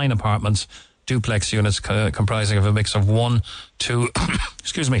 99 apartments, duplex units comprising of a mix of 1, 2,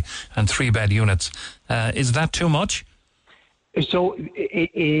 and 3 bed units. Is that too much? So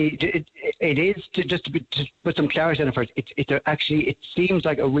it is to put some clarity on it first. It seems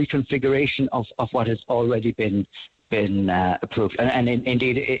like a reconfiguration of what has already been approved, and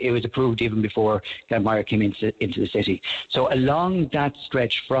indeed it was approved even before Glanmire came into the city. So along that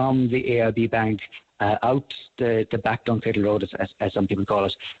stretch from the AIB Bank out the back Dunkettle Road, as some people call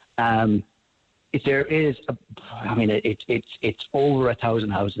it, there is it's over 1,000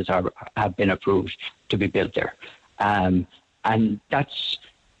 houses have been approved to be built there. And that's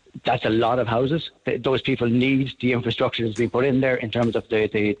a lot of houses. Those people need the infrastructure that's been put in there in terms of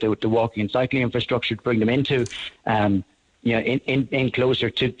the walking and cycling infrastructure to bring them into, in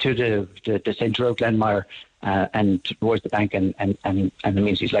closer to the centre of Glanmire and towards the bank and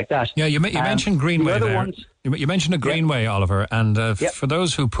amenities like that. Yeah, you mentioned Greenway there. You mentioned a Greenway, Oliver, and for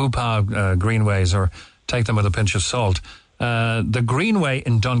those who poo-pah Greenways or take them with a pinch of salt, the Greenway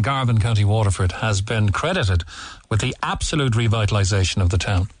in Dungarvan, County Waterford, has been credited with the absolute revitalisation of the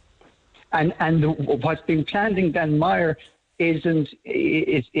town. And what's been planned in Glanmire is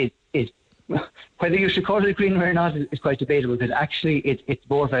whether you should call it a Greenway or not is quite debatable, because actually it's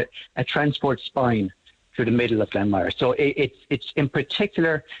more of a transport spine through the middle of Glanmire. So it's in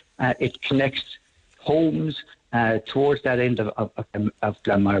particular it connects homes towards that end of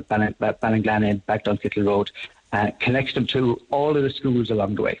Glanmire, Ballinglan end, back down Kittle Road. Connects them to all of the schools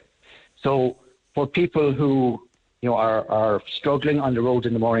along the way. So for people who are struggling on the road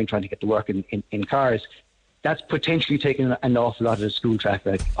in the morning trying to get to work in cars, that's potentially taking an awful lot of the school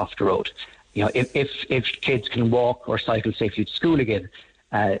traffic off the road. If kids can walk or cycle safely to school again,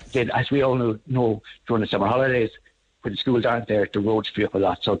 then as we all know during the summer holidays, when the schools aren't there, the roads free up a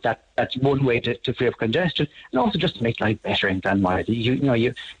lot. So that's one way to free up congestion, and also just to make life better in Glanmire.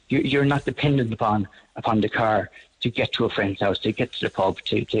 You're not dependent upon the car to get to a friend's house, to get to the pub,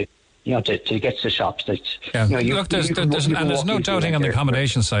 to get to the shops. Look, there's no doubting on the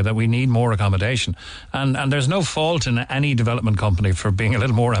accommodation side that we need more accommodation, and there's no fault in any development company for being a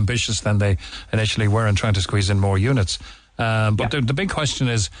little more ambitious than they initially were and trying to squeeze in more units. But the big question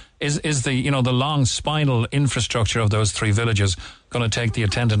is the long spinal infrastructure of those three villages going to take the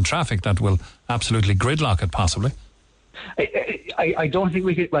attendant traffic that will absolutely gridlock it, possibly? I don't think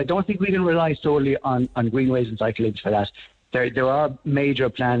we can rely solely on greenways and cycle lanes for that. There are major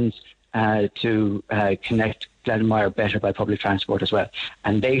plans to connect Glanmire better by public transport as well,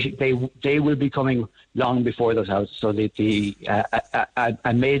 and they will be coming long before those houses. So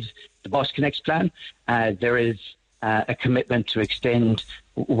I made the Bus Connects plan. There is a commitment to extend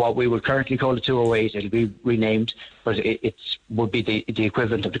what we would currently call the 208. It'll be renamed, but it would be the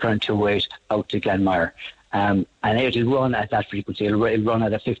equivalent of the current 208 out to Glanmire. And it'll run at that frequency. It'll run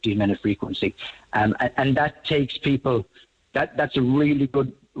at a 15-minute frequency. And that takes people, that's a really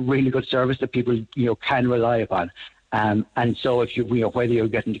good service that people can rely upon. And so if whether you're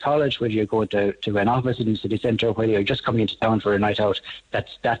getting to college, whether you're going to an office in the city centre, whether you're just coming into town for a night out,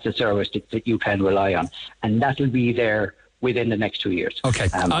 that's a service that you can rely on. And that'll be there within the next 2 years. Okay.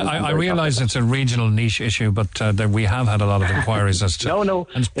 I realise it's a regional niche issue, but we have had a lot of inquiries as to... No.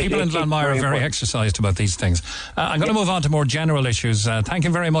 And people in Glanmire are very exercised about these things. I'm going to move on to more general issues. Thank you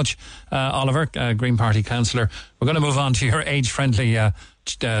very much, Oliver, Green Party councillor. We're going to move on to your age-friendly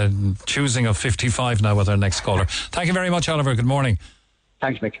choosing of 55 now with our next caller. Thank you very much, Oliver. Good morning.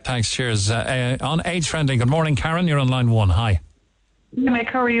 Thanks, Mick. Thanks, cheers. On age-friendly, good morning, Karen. You're on line 1. Hi. Mick,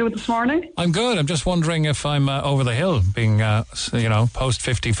 how are you this morning? I'm good. I'm just wondering if I'm over the hill being, post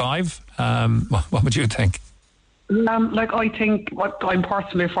 55. What would you think? Like, I think I'm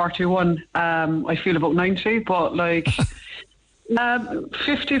personally 41. I feel about 90, but like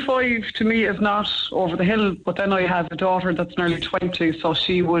 55 to me is not over the hill. But then I have a daughter that's nearly 20, so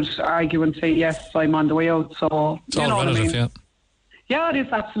she would argue and say, yes, I'm on the way out. So it's all relative, yeah. Yeah, it is,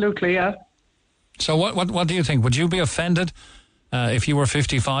 absolutely, yeah. So what do you think? Would you be offended if you were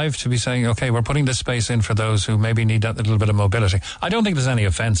 55 to be saying, okay, we're putting this space in for those who maybe need that little bit of mobility? I don't think there's any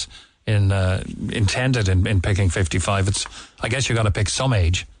offence intended in picking 55. I guess you got to pick some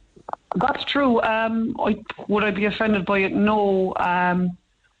age. That's true. Would I be offended by it? No. I'm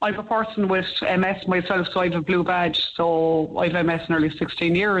a person with MS myself, so I have a blue badge. So I've MS nearly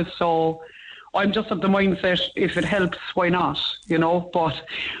 16 years. So I'm just of the mindset, if it helps, why not? But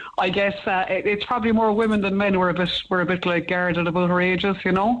I guess it's probably more women than men. We're a bit like guarded about our ages,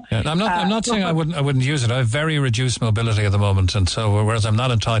 Yeah, I'm not saying I wouldn't use it. I have very reduced mobility at the moment, and so whereas I'm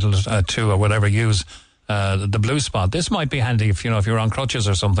not entitled to or whatever use the blue spot, this might be handy if you're on crutches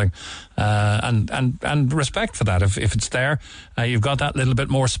or something, and respect for that. If it's there, you've got that little bit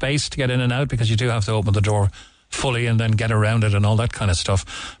more space to get in and out, because you do have to open the door fully and then get around it and all that kind of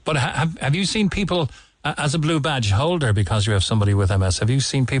stuff. But have you seen people, as a blue badge holder, because you have somebody with MS, have you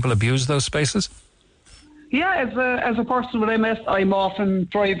seen people abuse those spaces? Yeah, as a person with MS, I'm often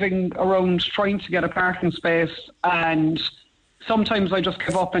driving around trying to get a parking space, and sometimes I just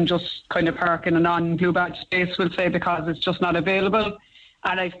give up and just kind of park in a non-blue badge space, we'll say, because it's just not available.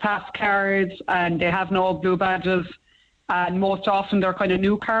 And I've passed cars and they have no blue badges, and most often they're kind of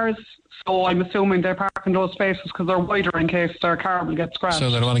new cars. So I'm assuming they're parking those spaces because they're wider in case their car will get scratched. So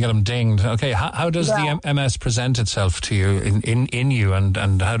they don't want to get them dinged. Okay, how does the MS present itself to you in you,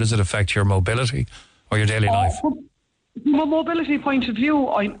 and how does it affect your mobility or your daily life? From a mobility point of view,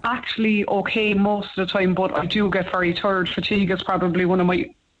 I'm actually okay most of the time, but I do get very tired. Fatigue is probably one of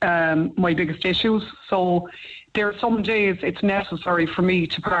my biggest issues. So there are some days it's necessary for me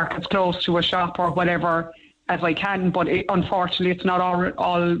to park as close to a shop or whatever as I can, but unfortunately it's not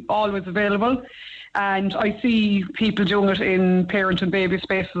always available. And I see people doing it in parent and baby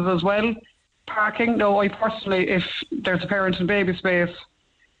spaces as well, parking. No, I personally, if there's a parent and baby space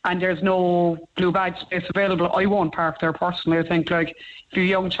and there's no blue badge space available, I won't park there personally. I think, like, if you're a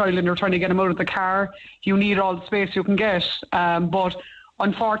young child and you're trying to get them out of the car, you need all the space you can get. But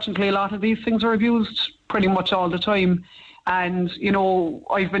unfortunately, a lot of these things are abused pretty much all the time. And,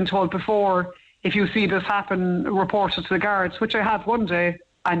 I've been told before, if you see this happen, report it to the guards, which I have one day,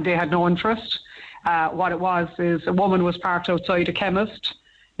 and they had no interest. What it was is a woman was parked outside a chemist.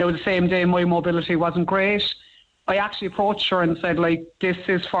 The same day my mobility wasn't great. I actually approached her and said, like, this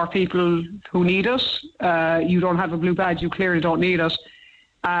is for people who need it. You don't have a blue badge, you clearly don't need it.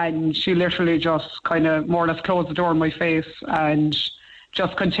 And she literally just kind of more or less closed the door in my face and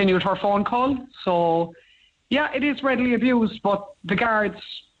just continued her phone call. So, yeah, it is readily abused, but the guards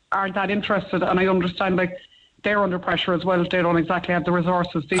aren't that interested, and I understand, like, they're under pressure as well. They don't exactly have the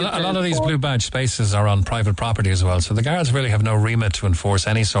resources. A lot of these blue badge spaces are on private property as well, so the guards really have no remit to enforce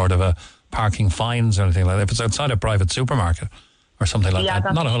any sort of a parking fines or anything like that. If it's outside a private supermarket or something like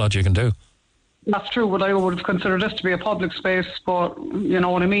that, not a whole lot you can do. That's true, but I would have considered this to be a public space, but you know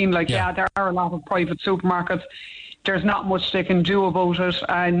what I mean? Like, yeah, there are a lot of private supermarkets. There's not much they can do about it,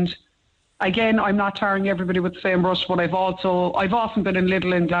 and again, I'm not tarring everybody with the same brush, but I've often been in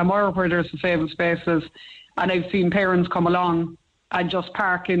Lidl and Glamore where there's disabled spaces, and I've seen parents come along and just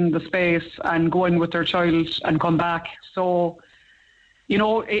park in the space and go in with their child and come back. So,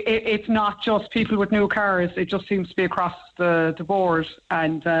 it's not just people with new cars. It just seems to be across the board.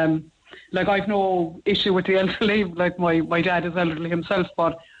 And, I've no issue with the elderly. Like, my dad is elderly himself,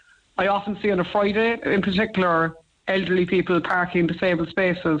 but I often see on a Friday, in particular, elderly people parking disabled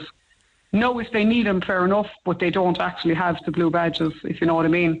spaces. No, if they need them, fair enough, but they don't actually have the blue badges, if you know what I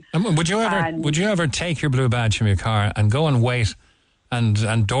mean. Would you ever take your blue badge from your car and go and wait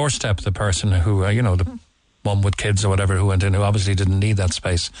and doorstep the person who, the mum with kids or whatever who went in, who obviously didn't need that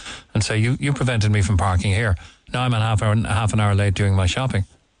space, and say, you prevented me from parking here. Now I'm half an hour late doing my shopping.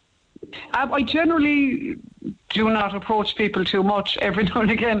 I generally do not approach people too much. Every now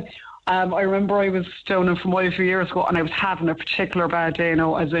and again, I remember I was down in Fermoy a few years ago, and I was having a particular bad day,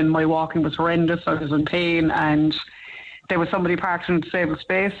 as in my walking was horrendous. I was in pain, and there was somebody parked in a disabled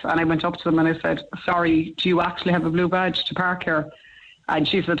space, and I went up to them and I said, sorry, do you actually have a blue badge to park here? And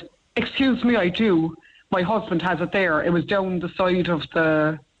she said, excuse me, I do. My husband has it there. It was down the side of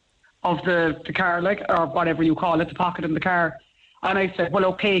the car, like, or whatever you call it, the pocket in the car. And I said, well,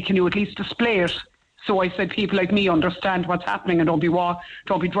 okay, can you at least display it? So I said, people like me understand what's happening and don't be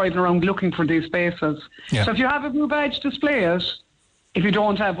driving around looking for these spaces. Yeah. So if you have a blue badge, display it. if you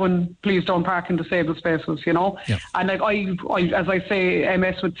don't have one, please don't park in disabled spaces, you know. Yeah. And like I, as I say,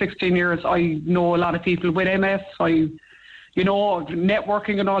 MS with 16 years, I know a lot of people with MS. You know,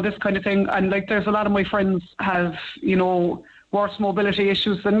 networking and all this kind of thing. And like, there's a lot of my friends have, you know, worse mobility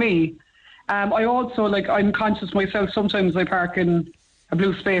issues than me. I also, like, I'm conscious myself. Sometimes I park in a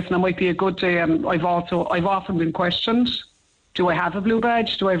blue space and it might be a good day. And I've often been questioned. Do I have a blue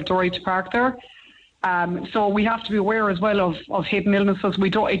badge? Do I have the right to park there? So we have to be aware as well of hidden illnesses.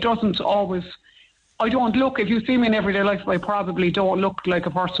 It doesn't always, I don't look, if you see me in everyday life, I probably don't look like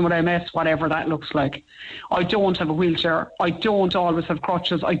a person with MS, whatever that looks like. I don't have a wheelchair. I don't always have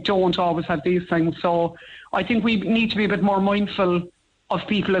crutches. I don't always have these things. So I think we need to be a bit more mindful of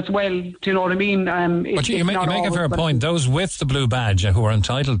people as well. Do you know what I mean? But you make a fair point. Those with the blue badge who are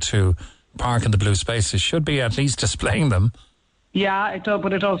entitled to park in the blue spaces should be at least displaying them. Yeah, it does,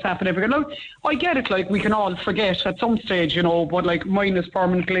 but it does happen every day. Look, I get it, like, we can all forget at some stage, you know, but like mine is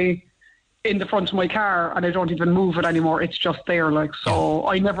permanently in the front of my car and I don't even move it anymore. It's just there, like, so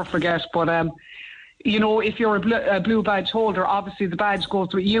I never forget. But, you know, if you're a blue badge holder, obviously the badge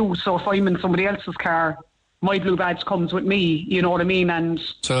goes with you. So if I'm in somebody else's car, my blue badge comes with me, you know what I mean? And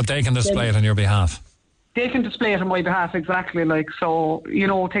so that they can display it on your behalf. They can display it on my behalf, exactly, like, so, you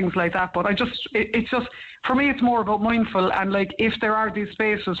know, things like that. But it's just, for me, it's more about mindful, and like, if there are these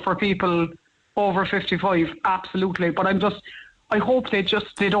spaces for people over 55, absolutely. But I hope they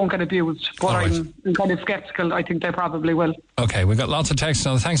don't get abused. But right. I'm kind of sceptical. I think they probably will. Okay, we've got lots of texts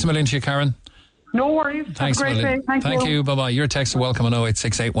now. Thanks a million to you, Karen. No worries. Thanks, have a great day. Thank you. Bye-bye. Your texts are welcome on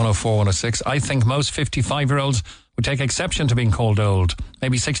 0868 104 106. I think most 55-year-olds would take exception to being called old.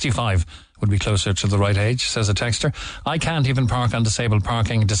 Maybe 65 would be closer to the right age, says a texter. I can't even park on disabled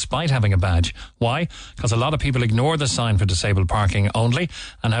parking despite having a badge. Why? Because a lot of people ignore the sign for disabled parking only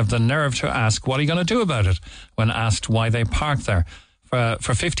and have the nerve to ask, what are you going to do about it, when asked why they park there. For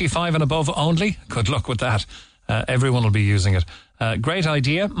 55 and above only, good luck with that. Everyone will be using it. Great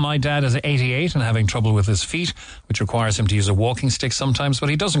idea. My dad is 88 and having trouble with his feet, which requires him to use a walking stick sometimes, but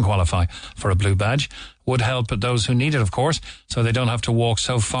he doesn't qualify for a blue badge. Would help those who need it, of course, so they don't have to walk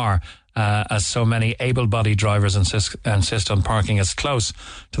so far, as so many able-bodied drivers insist on parking as close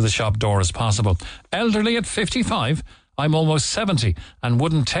to the shop door as possible. Elderly at 55, I'm almost 70 and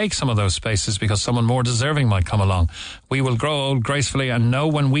wouldn't take some of those spaces because someone more deserving might come along. We will grow old gracefully and know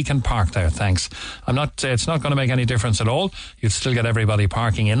when we can park there, thanks. It's not going to make any difference at all. You'd still get everybody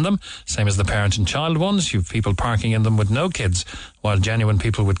parking in them, same as the parent and child ones. You've people parking in them with no kids, while genuine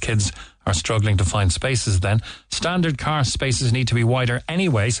people with kids are struggling to find spaces then. Standard car spaces need to be wider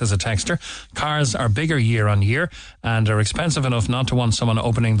anyway, says a texter. Cars are bigger year on year and are expensive enough not to want someone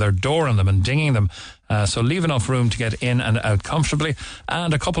opening their door on them and dinging them. So leave enough room to get in and out comfortably.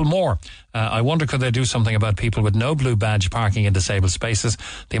 And a couple more. I wonder, could they do something about people with no blue badge parking in disabled spaces?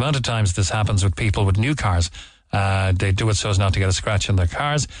 The amount of times this happens with people with new cars. They do it so as not to get a scratch in their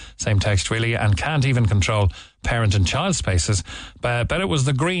cars. Same text really, and can't even control parent and child spaces. Bet it was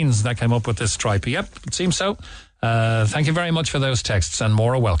the Greens that came up with this stripe. Yep, it seems so. Thank you very much for those texts, and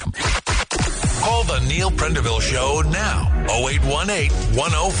more are welcome. Call the Neil Prendeville Show now. 0818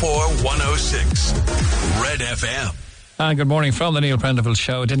 104 106. Red FM. Good morning from the Neil Prendeville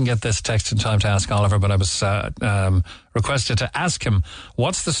Show. I didn't get this text in time to ask Oliver, but I was requested to ask him,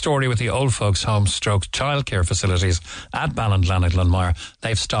 what's the story with the old folks' home stroke childcare facilities at Ballinlannig, Glenmire?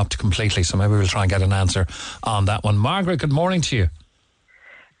 They've stopped completely, so maybe we'll try and get an answer on that one. Margaret, good morning to you.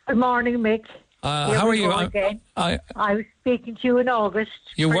 Good morning, Mick. How are you? I was speaking to you in August.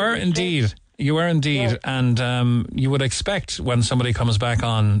 You were indeed. Yes. And you would expect when somebody comes back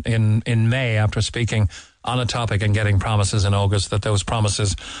on in May after speaking on a topic and getting promises in August that those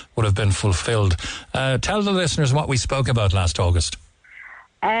promises would have been fulfilled. Tell the listeners what we spoke about last August.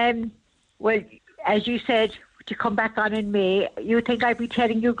 Well, as you said, to come back on in May, you think I'd be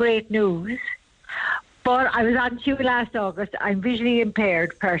telling you great news. But I was on to you last August. I'm a visually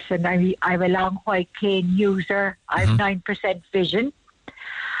impaired person. I'm a long white cane user. I have 9% vision.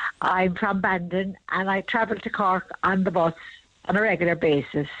 I'm from Bandon and I travel to Cork on the bus on a regular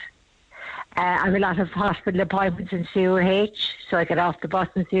basis. I have a lot of hospital appointments in COH, so I get off the bus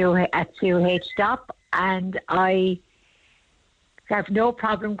at COH stop, and I have no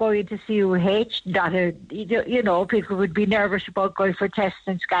problem going to COH. People would be nervous about going for tests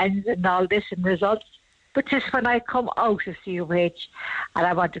and scans and all this and results. But just when I come out of COH and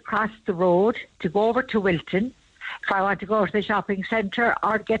I want to cross the road to go over to Wilton, if I want to go to the shopping centre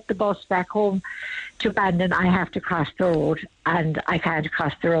or get the bus back home to Bandon, I have to cross the road, and I can't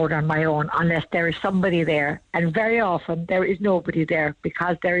cross the road on my own unless there is somebody there. And very often there is nobody there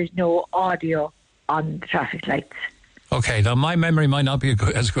because there is no audio on the traffic lights. Okay, now my memory might not be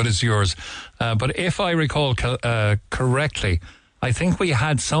as good as yours, but if I recall correctly, I think we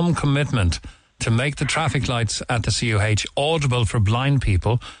had some commitment to make the traffic lights at the CUH audible for blind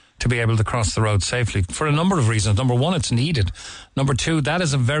people to be able to cross the road safely for a number of reasons. Number one, it's needed. Number two, that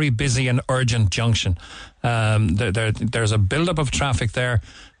is a very busy and urgent junction. There's a build-up of traffic there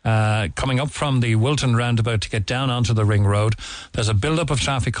coming up from the Wilton roundabout to get down onto the Ring Road. There's a build-up of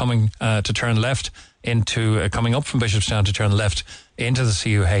traffic coming to turn left into coming up from Bishopstown to turn left into the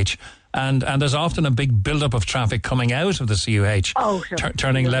CUH. And there's often a big build-up of traffic coming out of the CUH,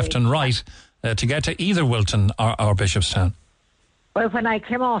 turning left and right to get to either Wilton or Bishopstown. Well, when I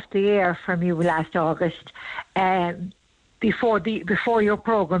came off the air from you last August, before your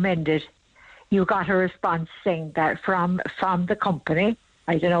programme ended, you got a response saying that from the company,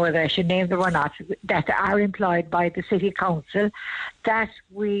 I don't know whether I should name them or not, that are employed by the City Council, that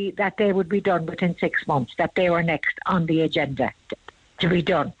they would be done within 6 months, that they were next on the agenda to be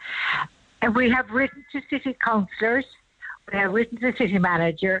done. And we have written to city councillors, we have written to the city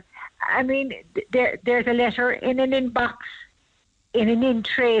manager. I mean, there's a letter in an inbox, in an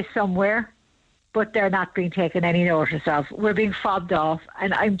in-tray somewhere, but they're not being taken any notice of. We're being fobbed off,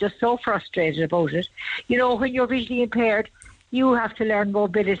 and I'm just so frustrated about it. You know, when you're visually impaired, you have to learn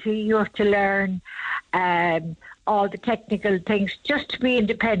mobility, you have to learn all the technical things just to be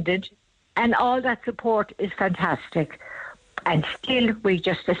independent, and all that support is fantastic. And still,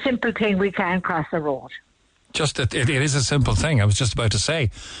 a simple thing, we can't cross the road. Just that it is a simple thing. I was just about to say.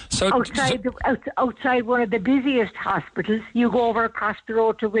 So outside one of the busiest hospitals, you go over across the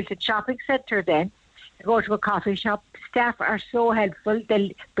road to Wilton Shopping Centre. Then you go to a coffee shop. Staff are so helpful. They'll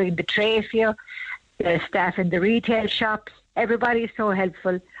bring the tray for you. The staff in the retail shops. Everybody is so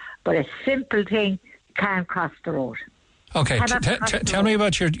helpful. But a simple thing, you can't cross the road. Okay, tell me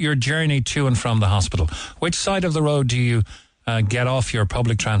about your journey to and from the hospital. Which side of the road do you get off your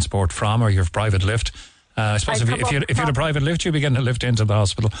public transport from, or your private lift? I suppose if you had a private lift, you'd be getting a lift into the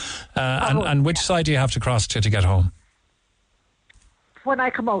hospital. And which side do you have to cross to get home? When I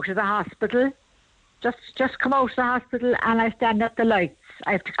come out of the hospital, just come out of the hospital and I stand at the lights.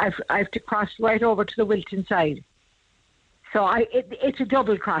 I have to cross right over to the Wilton side. So it's a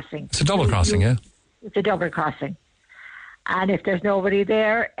double crossing. It's a double crossing, yeah. It's a double crossing. And if there's nobody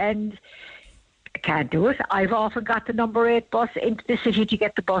there and I can't do it, I've often got the number 8 bus into the city to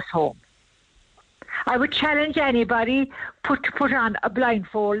get the bus home. I would challenge anybody put on a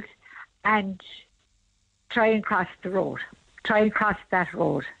blindfold and try and cross the road. Try and cross that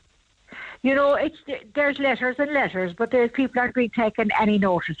road. You know, there's letters and letters, but there's people aren't being taken any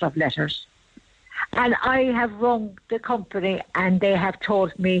notice of letters. And I have rung the company and they have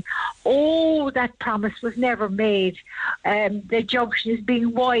told me, that promise was never made. The junction is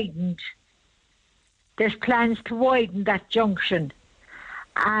being widened. There's plans to widen that junction.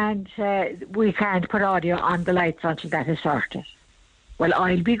 And we can't put audio on the lights until that is sorted. Well,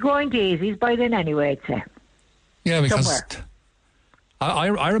 I'll be growing daisies by then anyway, I'd say. Yeah, because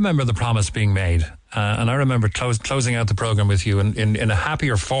I remember the promise being made, and I remember closing out the programme with you in a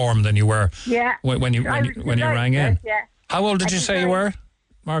happier form than you were when you rang in. Yeah. How old did you say you were,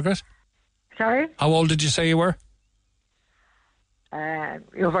 Margaret? Sorry? How old did you say you were?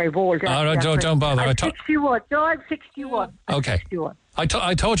 You're very bold. Don't bother. I'm 61. No, I'm 61. Okay. 61. I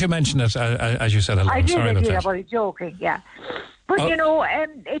told you mention it as you said hello. I did. Sorry about that. I was joking. Yeah, but you know,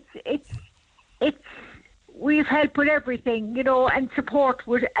 it's we've helped with everything, you know, and support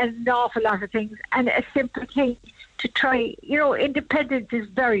with an awful lot of things, and a simple thing to try. You know, independence is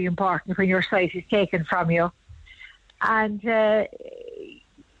very important when your sight is taken from you, and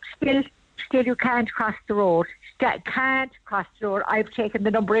still you can't cross the road. Can't cross the road. I've taken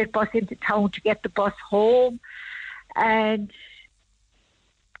the number 8 bus into town to get the bus home, and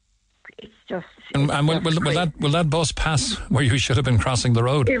it's just. And will that bus pass where you should have been crossing the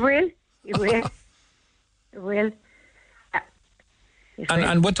road? It will. It will. It will.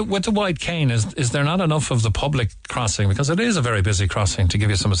 And with the white cane, is there not enough of the public crossing? Because it is a very busy crossing to give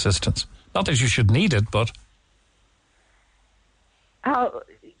you some assistance. Not that you should need it, but.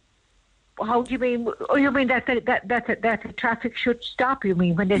 How do you mean? Oh, you mean that the traffic should stop? You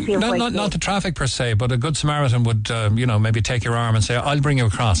mean when they say not the traffic per se, but a good Samaritan would, maybe take your arm and say, "I'll bring you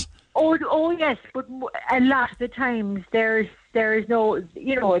across." Oh yes, but a lot of the times there is no,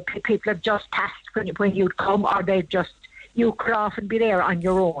 people have just passed when you'd come, or you could often be there on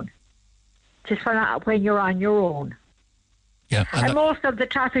your own, just when you're on your own. Yeah, and most of the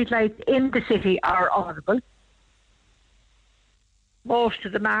traffic lights in the city are audible. Most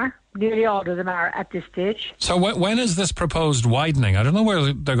of them are. Nearly all of them are at this stage. So when is this proposed widening? I don't know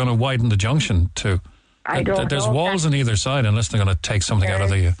where they're going to widen the junction to. I don't There's know. walls on either side, unless they're going to take something out of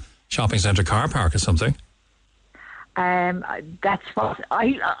the shopping centre car park or something. That's what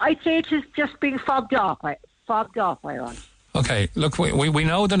I'd say. It is just being fobbed off. I want. Okay, look, we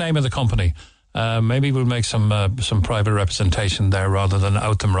know the name of the company. Maybe we'll make some private representation there rather than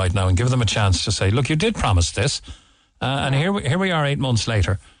out them right now and give them a chance to say, look, you did promise this, and here we are 8 months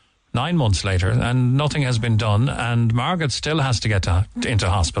later, 9 months later, and nothing has been done, and Margaret still has to get into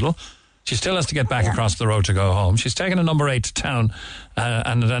hospital. She still has to get back across the road to go home. She's taken a number 8 to town,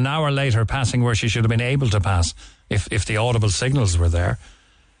 and an hour later passing where she should have been able to pass if the audible signals were there.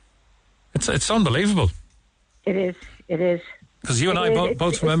 It's unbelievable. It is. Because you and I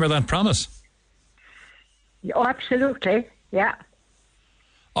both remember that promise. Oh, absolutely, yeah.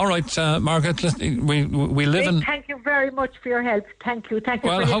 All right, Margaret, we live in... Thank you very much for your help. Thank you.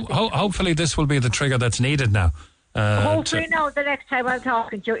 Well, hopefully this will be the trigger that's needed now. Hopefully now, the next time I'm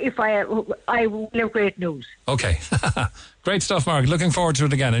talking to you, if I will have great news. Okay. Great stuff, Margaret. Looking forward to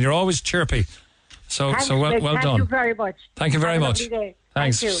it again. And you're always chirpy. So well done. Thank you very much. Thank you very much.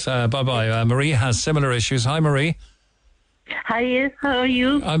 Thanks. Bye-bye. Marie has similar issues. Hi, Marie. Hi, how are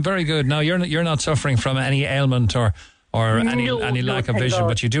you? I'm very good. Now, you're not suffering from any ailment or any lack of vision,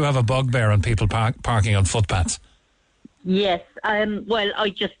 but you do have a bugbear on people parking on footpaths. Yes. Well, I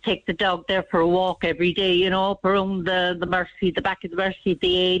just take the dog there for a walk every day, up around the Mercy, the back of the Mercy,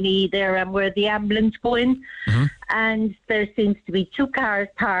 the A&E there, and where the ambulance go in. Mm-hmm. And there seems to be 2 cars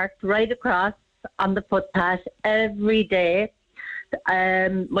parked right across on the footpath every day.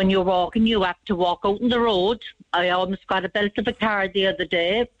 When you're walking, you have to walk out on the road. I almost got a belt of a car the other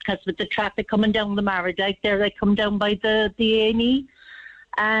day because with the traffic coming down the Mardyke there, I come down by the A&E,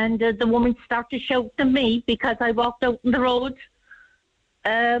 and the woman started to shout to me because I walked out on the road,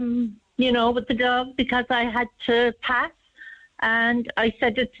 with the dog because I had to pass. And I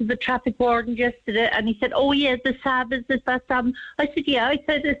said it to the traffic warden yesterday, and he said, "Oh yeah, the SAB, is this that SAB?" I said, "Yeah." I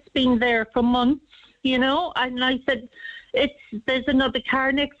said, "It's been there for months, and I said, there's another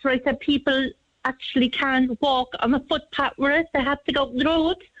car next to it. I said, people actually can't walk on a footpath with it. They have to go up the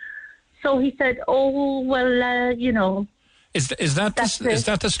road." So he said, "Oh, well, Is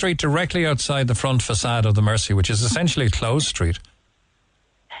that the street directly outside the front facade of the Mercy, which is essentially a closed street?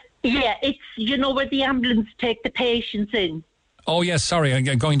 Yeah, it's, where the ambulance take the patients in. Oh, yes, sorry,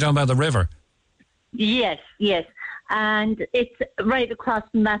 I'm going down by the river. Yes. And it's right across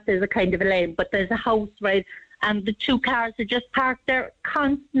from that, there's a kind of a lane, but there's a house, right? And the 2 cars are just parked there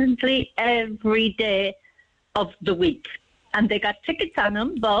constantly every day of the week. And they got tickets on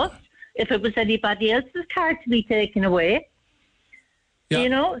them, but if it was anybody else's car to be taken away,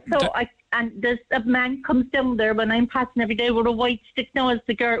 and there's a man comes down there when I'm passing every day with a white stick now, as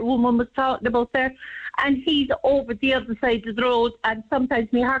the woman was talking about there, and he's over the other side of the road, and sometimes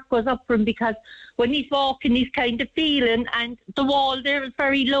my heart goes up for him because when he's walking, he's kind of feeling, and the wall there is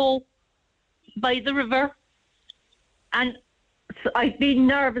very low by the river. And so I've been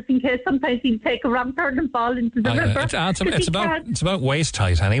nervous in case sometimes he'd take a wrong turn and fall into the river. It's about waist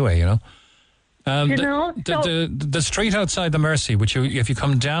height anyway, The street outside the Mercy, which if you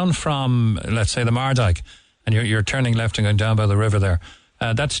come down from, let's say, the Mardyke, and you're turning left and going down by the river there,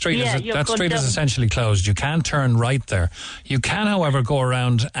 that street is essentially closed. You can't turn right there. You can, however, go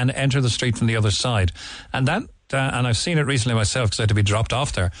around and enter the street from the other side, and and I've seen it recently myself because I had to be dropped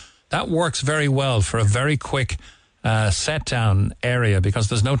off there. That works very well for a very quick set down area because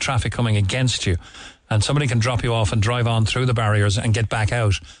there's no traffic coming against you, and somebody can drop you off and drive on through the barriers and get back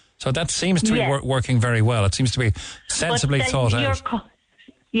out. So that seems to be working very well. It seems to be sensibly thought out.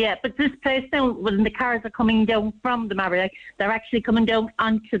 But this place now, when the cars are coming down from the Marriott, they're actually coming down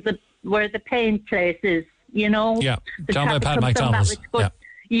onto where the paint place is, Yeah, down by Pat McDonald's.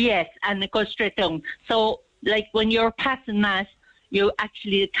 Yes, and it goes straight down. So, like, when you're passing that,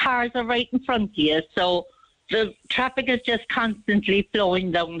 the cars are right in front of you, so the traffic is just constantly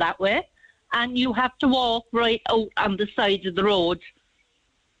flowing down that way, and you have to walk right out on the side of the road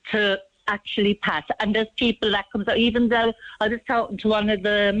to actually pass. And there's people that comes out, even though I was talking to one of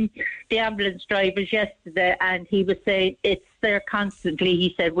the ambulance drivers yesterday, and he was saying it's there constantly.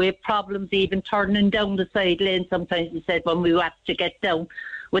 He said we have problems even turning down the side lane sometimes, he said, when we have to get down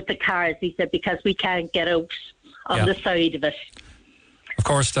with the cars, he said, because we can't get out on the side of it. Of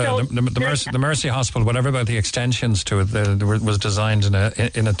course, the Mercy Hospital, whatever about the extensions to it, was designed in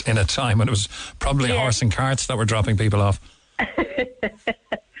a time when it was probably horse and carts that were dropping people off.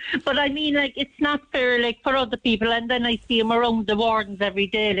 But I mean, like, it's not fair, like, for other people. And then I see them around the wardens every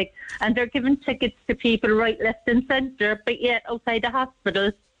day, like, and they're giving tickets to people right, left, and centre, but yet outside the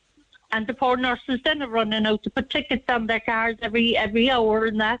hospital. And the poor nurses then are running out to put tickets on their cars every hour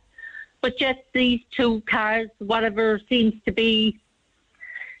and that. but yet these two cars, whatever seems to be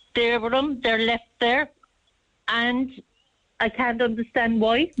there with them, they're left there. And I can't understand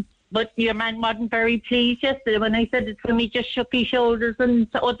why. But your man wasn't very pleased yesterday when I said it to him. He just shook his shoulders and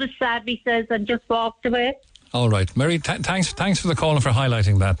the sad, he says, and just walked away. All right, Mary. Thanks for the call and for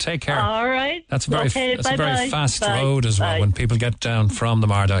highlighting that. Take care. All right. That's a very fast Bye. road as well when people get down from the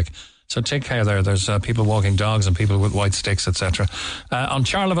Mardyke. So take care there. There's people walking dogs and people with white sticks, etc. On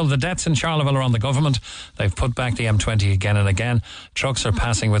Charleville, the deaths in Charleville are on the government. They've put back the M20 again and again. Trucks are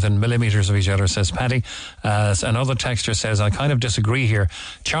passing within millimetres of each other, says Paddy. Another texter says, I kind of disagree here.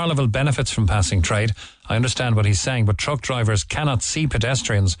 Charleville benefits from passing trade. I understand what he's saying, but truck drivers cannot see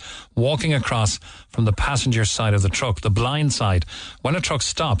pedestrians walking across from the passenger side of the truck, the blind side. When a truck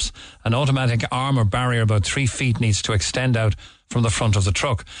stops, an automatic arm or barrier about 3 feet needs to extend out from the front of the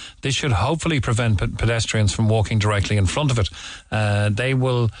truck. This should hopefully prevent pedestrians from walking directly in front of it. They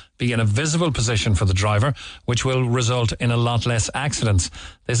will be in a visible position for the driver, which will result in a lot less accidents.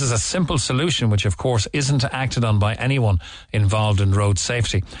 This is a simple solution, which of course isn't acted on by anyone involved in road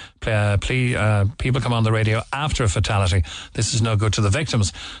safety. People come on the radio after a fatality. This is no good to the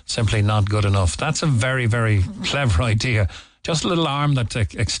victims. Simply not good enough. That's a very, very clever idea. Just a little arm that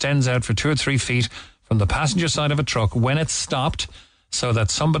extends out for 2 or 3 feet from the passenger side of a truck when it's stopped, so that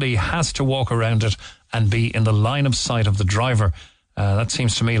somebody has to walk around it and be in the line of sight of the driver. That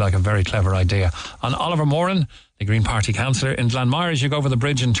seems to me like a very clever idea. On Oliver Moran, the Green Party councillor in Glanmire, as you go over the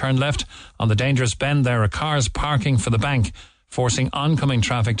bridge and turn left on the dangerous bend, there are cars parking for the bank, forcing oncoming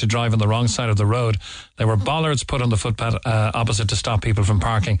traffic to drive on the wrong side of the road. There were bollards put on the footpath opposite to stop people from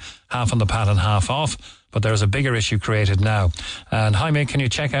parking, half on the path and half off. But there's a bigger issue created now. And Jaime, can you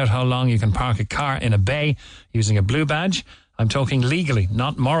check out how long you can park a car in a bay using a blue badge? I'm talking legally,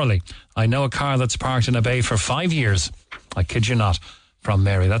 not morally. I know a car that's parked in a bay for 5 years. I kid you not. From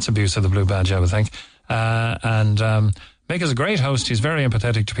Mary. That's abuse of the blue badge, I would think. Mick is a great host. He's very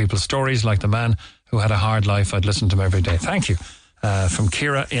empathetic to people's stories, like the man who had a hard life. I'd listen to him every day. Thank you. From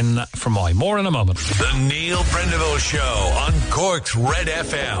Ciara in Fermoy. More in a moment. The Neil Prendeville Show on Cork's Red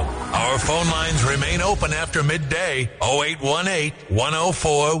FM. Our phone lines remain open after midday. 0818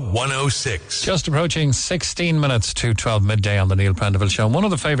 104 106. Just approaching 16 minutes to 12 midday on the Neil Prendeville Show. One of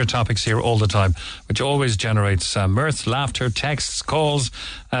the favourite topics here all the time, which always generates mirth, laughter, texts, calls,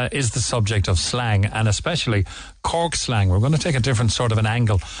 is the subject of slang, and especially Cork slang. We're going to take a different sort of an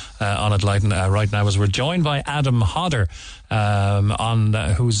angle on it right now, as we're joined by Adam Hodder,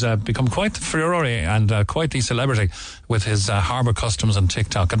 who's become quite the furore and quite the celebrity with his harbour customs on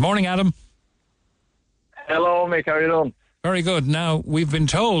TikTok. Good morning, Adam. Hello, Mick. How are you doing? Very good. Now, we've been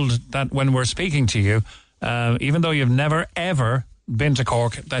told that when we're speaking to you, even though you've never, ever been to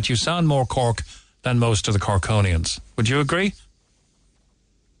Cork, that you sound more Cork than most of the Corkonians. Would you agree?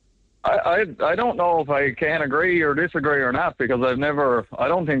 I don't know if I can agree or disagree or not, because I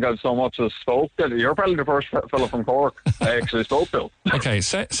don't think I've so much as spoke to you. You're probably the first fellow from Cork I actually spoke to. Okay,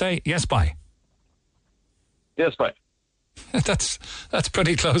 say yes, bye. Yes, bye. That's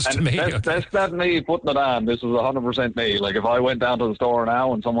pretty close to me. That's not me putting it on. This is 100% me. Like, if I went down to the store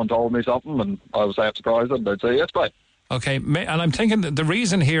now and someone told me something and I was half surprised, I'd say yes, bye. Okay, and I'm thinking that the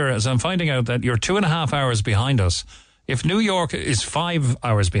reason here is I'm finding out that you're 2.5 hours behind us. If New York is 5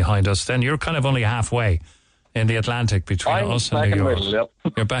 hours behind us, then you're kind of only halfway in the Atlantic between us and New York. Middle, yep.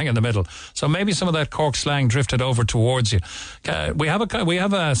 You're bang in the middle. So maybe some of that Cork slang drifted over towards you. We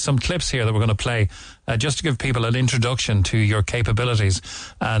have some clips here that we're going to play just to give people an introduction to your capabilities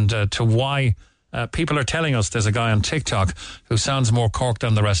and to why people are telling us there's a guy on TikTok who sounds more Cork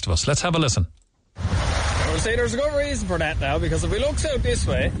than the rest of us. Let's have a listen. Well, see, there's a good reason for that now, because if we look out this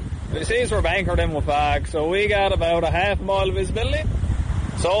way, it seems we're anchored in with fog, so we got about a half a mile of visibility.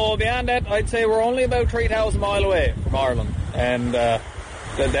 So beyond that, I'd say we're only about 3,000 miles away from Ireland, and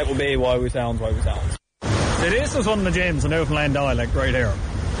that would be why we sound. See, this is one of the gems of Newfoundland dialect right here.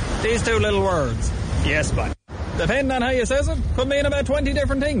 These two little words, yes, but depending on how you says it, could mean about 20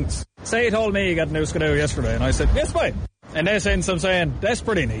 different things. Say he told me he got a new skidoo yesterday, and I said, yes, bye. In this sense, I'm saying, that's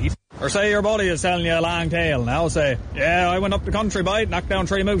pretty neat. Or say your buddy is telling you a long tale, and I'll say, yeah, I went up the country by, knocked down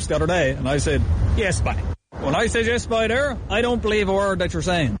 3 moose the other day, and I said, yes, bye. When I say yes, bye there, I don't believe a word that you're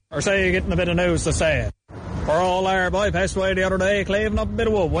saying. Or say you're getting a bit of news to say it. For all our boy passed away the other day, claving up a bit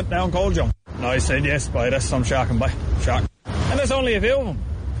of wood, went down cold jump. And I said, yes, bye, that's some shocking, bye. Shock. And there's only a few of them.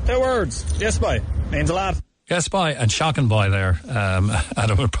 2 words, yes, bye, means a lot. Yes, bye, and shocking bye there,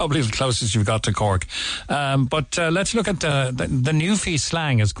 Adam, probably the closest you've got to Cork. But let's look at the Newfie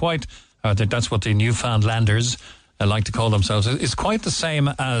slang is quite, that's what the Newfoundlanders like to call themselves. It's quite the same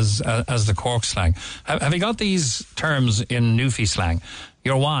as the Cork slang. Have you got these terms in Newfie slang?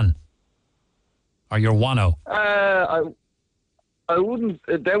 You're one. Or you're one-o? I wouldn't.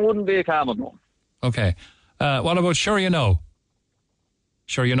 There wouldn't be a common one. Okay. What about sure you know?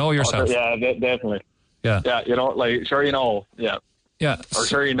 Sure you know yourself? Yeah, definitely. Yeah. Yeah, you know, like, sure you know. Yeah. Yeah. Or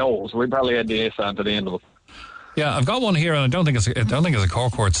sure you know. So we probably had the S on to the end of it. Yeah, I've got one here, and I don't think it's a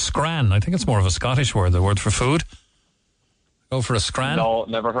Cork word. Scran. I think it's more of a Scottish word. The word for food. Go for a scran. No,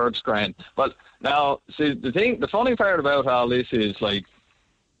 never heard scran. But now, see, the funny part about all this is, like,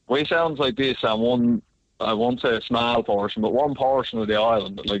 we sound like this on one, I won't say a small portion, but one portion of the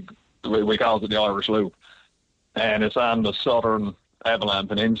island, like, we call it the Irish Loop. And it's on the southern Avalon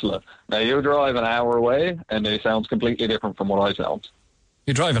Peninsula. Now, you drive an hour away, and it sounds completely different from what I sound.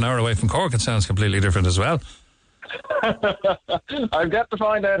 You drive an hour away from Cork, it sounds completely different as well. I've got to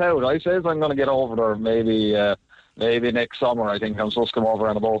find that out. I says I'm going to get over there maybe next summer. I think I'm supposed to come over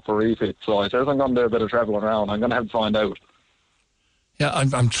on a boat for refit. So I says I'm going to do a bit of travelling around. I'm going to have to find out. Yeah,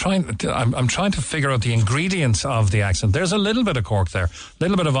 I'm trying to figure out the ingredients of the accent. There's a little bit of Cork there, a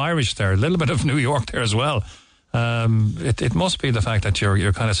little bit of Irish there, a little bit of New York there as well. It must be the fact that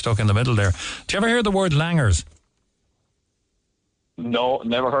you're kind of stuck in the middle there. Do you ever hear the word langers? No,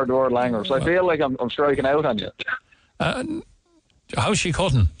 never heard the word langers. I feel like I'm striking out on you. How's she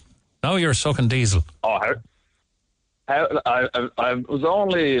cutting? Now you're sucking diesel. Oh, I was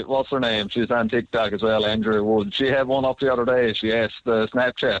only, what's her name? She's on TikTok as well, Andrew Wood. She had one up the other day. She asked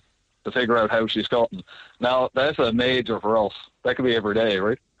Snapchat to figure out how she's cutting. Now, that's a major for us. That could be every day,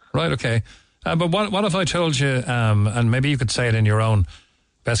 right? Right, okay. But what if I told you, and maybe you could say it in your own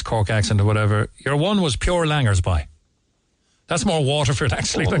best Cork accent or whatever, your one was pure langers by. That's more Waterford,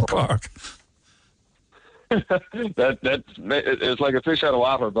 actually, than Cork. It's like a fish out of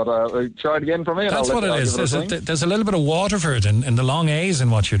water, but try it again for me. That's what it is. There's a little bit of Waterford in the long A's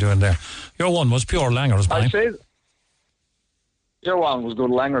in what you're doing there. Your one was pure langers, by. I'd say your one was good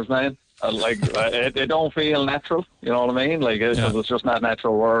langers, man. It don't feel natural, you know what I mean? Like, it's just not a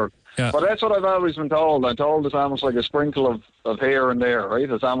natural word. Yeah. But that's what I've always been told. I'm told it's almost like a sprinkle of here and there, right?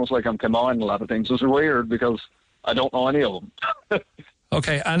 It's almost like I'm combining a lot of things. It's weird because I don't know any of them.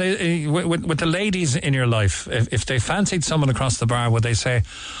 Okay, and with the ladies in your life, if they fancied someone across the bar, would they say,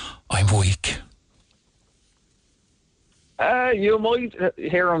 I'm weak? You might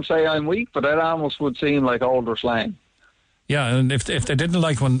hear them say I'm weak, but that almost would seem like older slang. Yeah, and if they didn't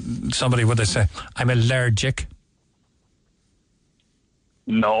like somebody, would they say, I'm allergic?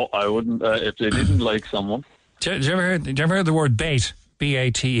 No, I wouldn't. If they didn't like someone. Did you ever hear the word bait?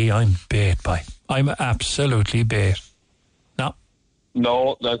 B-A-T-E. I'm bait, by. I'm absolutely bait. No?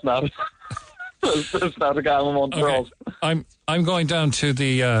 No, that's not. That's not a common one for us. I'm going down to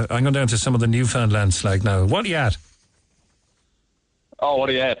I'm going down to some of the Newfoundland slang now. What are you at? Oh, what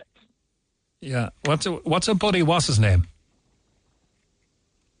are you at? Yeah. What's a buddy? What's his name?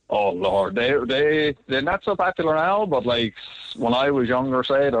 Oh Lord, they're not so popular now, but like when I was younger,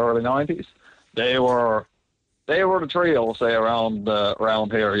 say the early 90s, they were the trio, say around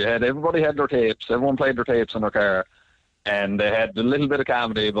here. Everybody had their tapes, everyone played their tapes in their car, and they had a little bit of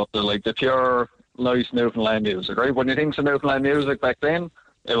comedy, but the pure nice Newfoundland music. Right? When you think of Newfoundland music back then,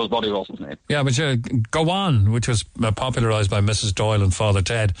 it was Buddy Russell's name. Yeah, but Go On, which was popularised by Mrs. Doyle and Father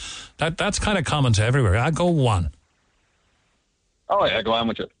Ted, that's kind of common to everywhere. I go on. Oh yeah, go on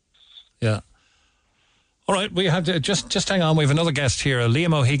with you. Yeah. All right, we have to just hang on. We have another guest here,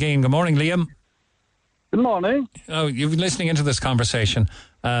 Liam O'Higgins. Good morning, Liam. Good morning. Oh, you've been listening into this conversation.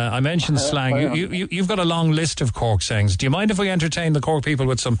 I mentioned slang. You've got a long list of Cork sayings. Do you mind if we entertain the Cork people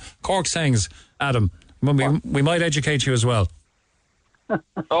with some Cork sayings, Adam? We might educate you as well.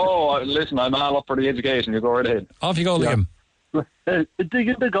 Oh, listen, I'm all up for the education. You go right ahead. Off you go, Liam.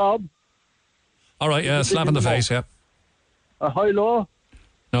 Digging the gob. All right, slap in the face, yeah. A high-low.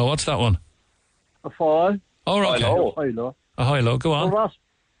 No, what's that one? A fall. Oh, okay. High-low. A high-low, go on.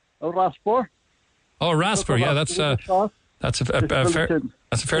 A rasper. Oh, rasper, yeah, that's a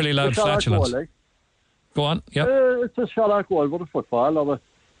fairly loud flatulence. Goal, Go on, yeah. It's a shot goal with a football or a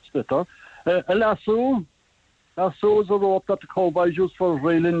splitter. A lasso. Lasso is a rope that the cowboys use for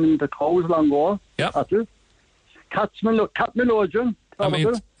reeling the cows along goal. Yeah. Catmelogian. I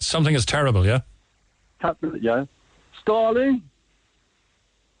mean, something is terrible, yeah? Yeah. Stalling.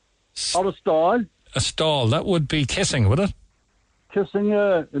 Or a stall. A stall, that would be kissing, would it? Kissing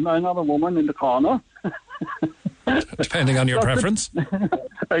a man or a woman in the corner. Depending on your preference.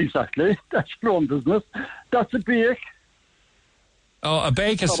 Exactly. That's your own business. That's a bake. Oh, a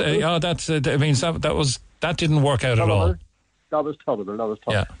bake is... that means that didn't work out at all. That was terrible.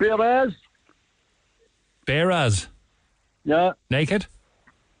 Yeah. Bare-as? Yeah. Naked?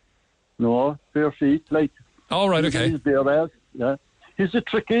 No, bare feet. Like. Oh, right, okay. He's bare-as, yeah. He's a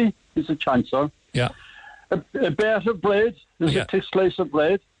tricky. He's a chancer. Yeah. A bit of bread is a thick slice of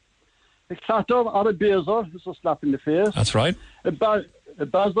bread. A clatter or a bezer is a slap in the face. That's right. A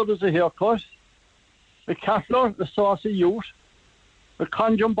bazzard is a haircut. A caffler, a saucy youth. A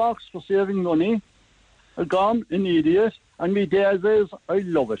conjure box for saving money. A gum, an idiot. And me daisies, I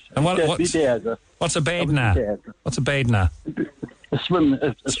love it. And what's a baidna? What's a baidna? A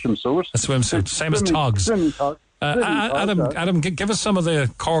swimsuit. A swimsuit. Same as togs. Adam, give us some of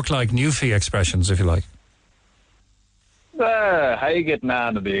the Cork-like Newfie expressions, if you like. How you getting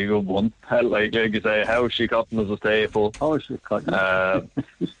on to be a good one. Like you say, how she cutting is a staple. How she cutting?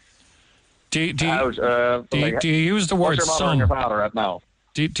 Do you use the word what's your mother some? and your father at now?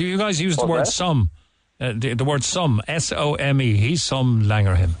 Do you guys use the What's word that? some? The word some, S-O-M-E. He's some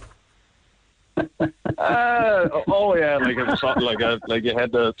langer him. Yeah, like it was something like you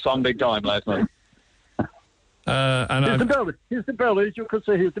had some big time last night. He's the bellies. You could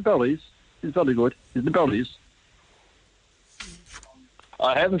say he's the bellies. He's very good. He's the bellies.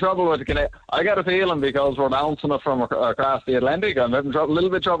 I having trouble with the connection. I got a feeling because we're bouncing it from across the Atlantic. I'm having a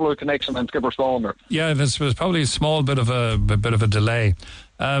little bit trouble with connection and Skipper Spawner. Yeah, there's probably a small bit of a delay.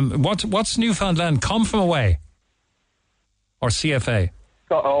 What's Newfoundland? Come from away, or CFA?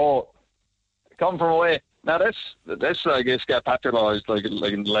 Oh, come from away. Now this I guess got popularised like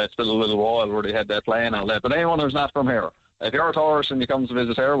in the last little while where they had that play and all that. But anyone who's not from here, if you're a tourist and you come to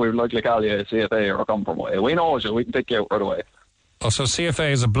visit here, we would likely call you a CFA or a come from away. We know you. We can pick you out right away. Oh, so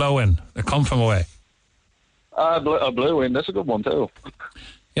CFA is a blow-in, a come from away. A blue in. That's a good one too.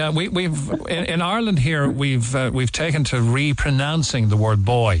 Yeah, we've in Ireland here we've taken to repronouncing the word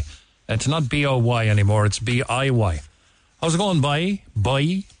boy. It's not B-O-Y anymore. It's B-I-Y. How's it going, boy?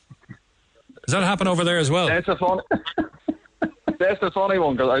 Boy? Does that happen over there as well? That's the funny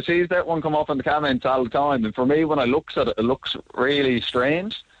one because I see that one come up in the comments all the time. And for me, when I looks at it, it looks really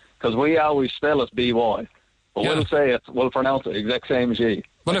strange because we always spell it B-Y. But we'll pronounce it exact same as you.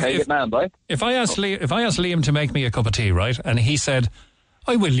 Well, if I ask Liam to make me a cup of tea, right, and he said,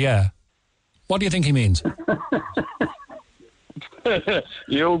 "I will, yeah," what do you think he means?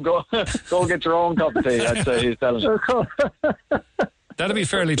 You go get your own cup of tea. I'd say he's telling you. That'd be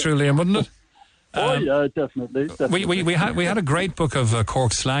fairly true, Liam, wouldn't it? Yeah, definitely. We had a great book of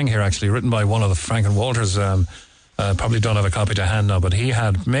Cork slang here, actually, written by one of the Franken Walters. Probably don't have a copy to hand now, but he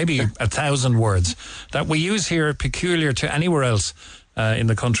had maybe 1,000 words that we use here, peculiar to anywhere else in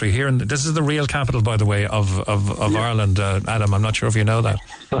the country. Here, and this is the real capital, by the way, of Ireland. Adam, I'm not sure if you know that.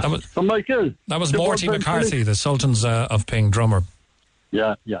 That was Morty McCarthy, the Sultans of Ping drummer.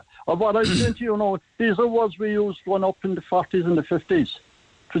 Yeah. Well, what I think, these are words we used one up in the 40s and the 50s.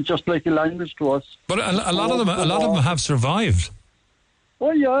 It was just like a language to us. But a lot of them have survived. Oh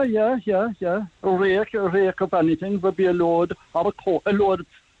yeah. A rake of anything would be a load of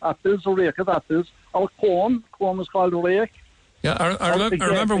apples, a rake of apples, or a comb. Comb is called a rake. Yeah, I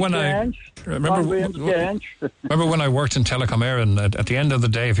remember when I worked in Telecom Air, and at the end of the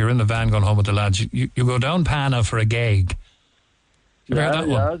day, if you're in the van going home with the lads, you go down Pana for a gig. You heard that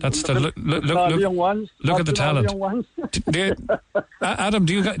one? That's the look at the talent. Adam,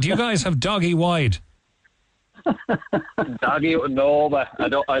 do you guys have doggy wide? Doggy, no, but I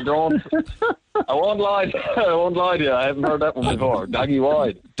don't. I won't lie to you. I haven't heard that one before. Doggy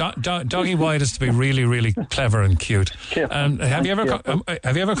wide. Doggy wide is to be really, really clever and cute. Have you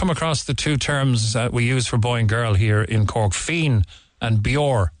ever come across the two terms we use for boy and girl here in Cork? Fiend and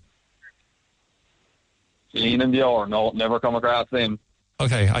Bior. Fiend and Bior. No, never come across them.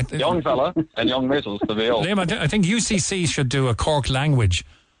 Okay, young fella and young missiles to be old. Liam, I think UCC should do a Cork language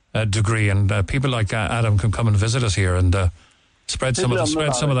degree, and people like Adam can come and visit us here and spread some of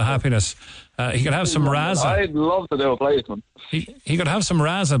the happiness. He could have some raza. I'd love to do a placement. He could have some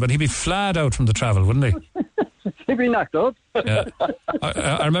raza, but he'd be flat out from the travel, wouldn't he? He'd be knocked up. Yeah.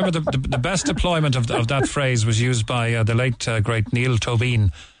 I remember the best deployment of that phrase was used by the late great Neil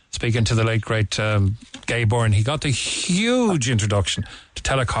Tobin, speaking to the late great Gay Byrne. He got the huge introduction to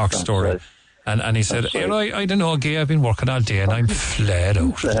tell a Cork story. Right. And he said, I don't know, Gay, I've been working all day and I'm flat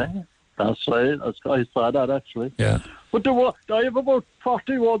out. That's right. I saw that, actually. Yeah. But I have about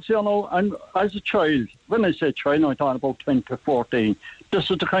 40 words here now, and as a child, when I say child, I'm talking about 10 to 14, this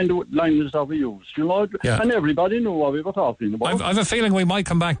is the kind of language that we use, Yeah. And everybody knew what we were talking about. I have a feeling we might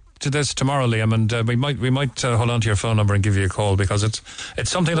come back to this tomorrow, Liam, and we might hold on to your phone number and give you a call, because it's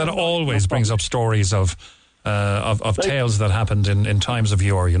something that always brings up stories of tales that happened in times of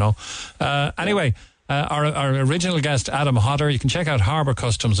yore, Anyway, our original guest, Adam Hodder. You can check out Harbour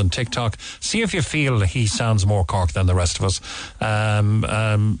Customs on TikTok. See if you feel he sounds more Cork than the rest of us.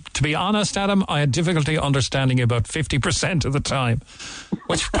 To be honest, Adam, I had difficulty understanding you about 50% of the time,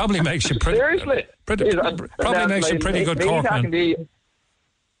 which probably makes you pretty... Seriously? Probably makes you pretty good Corkman.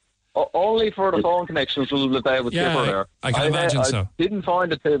 Only for the phone connections a little bit there with Skipper there. I can imagine so. I didn't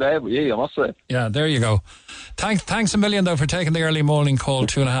find it too bad with you, I must say. Yeah, there you go. Thanks a million, though, for taking the early morning call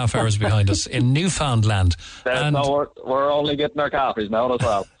 2.5 hours behind us in Newfoundland. We're only getting our coffees now as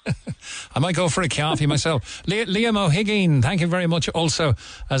well. I might go for a coffee myself. Liam O'Higgins, thank you very much also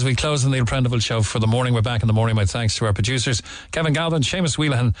as we close the Neil Prendeville show for the morning. We're back in the morning. My thanks to our producers, Kevin Galvin, Seamus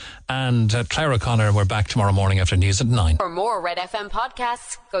Wheelahan and Claire O'Connor. We're back tomorrow morning after news at 9. For more Red FM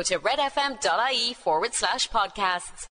podcasts, go to redfm.ie/podcasts.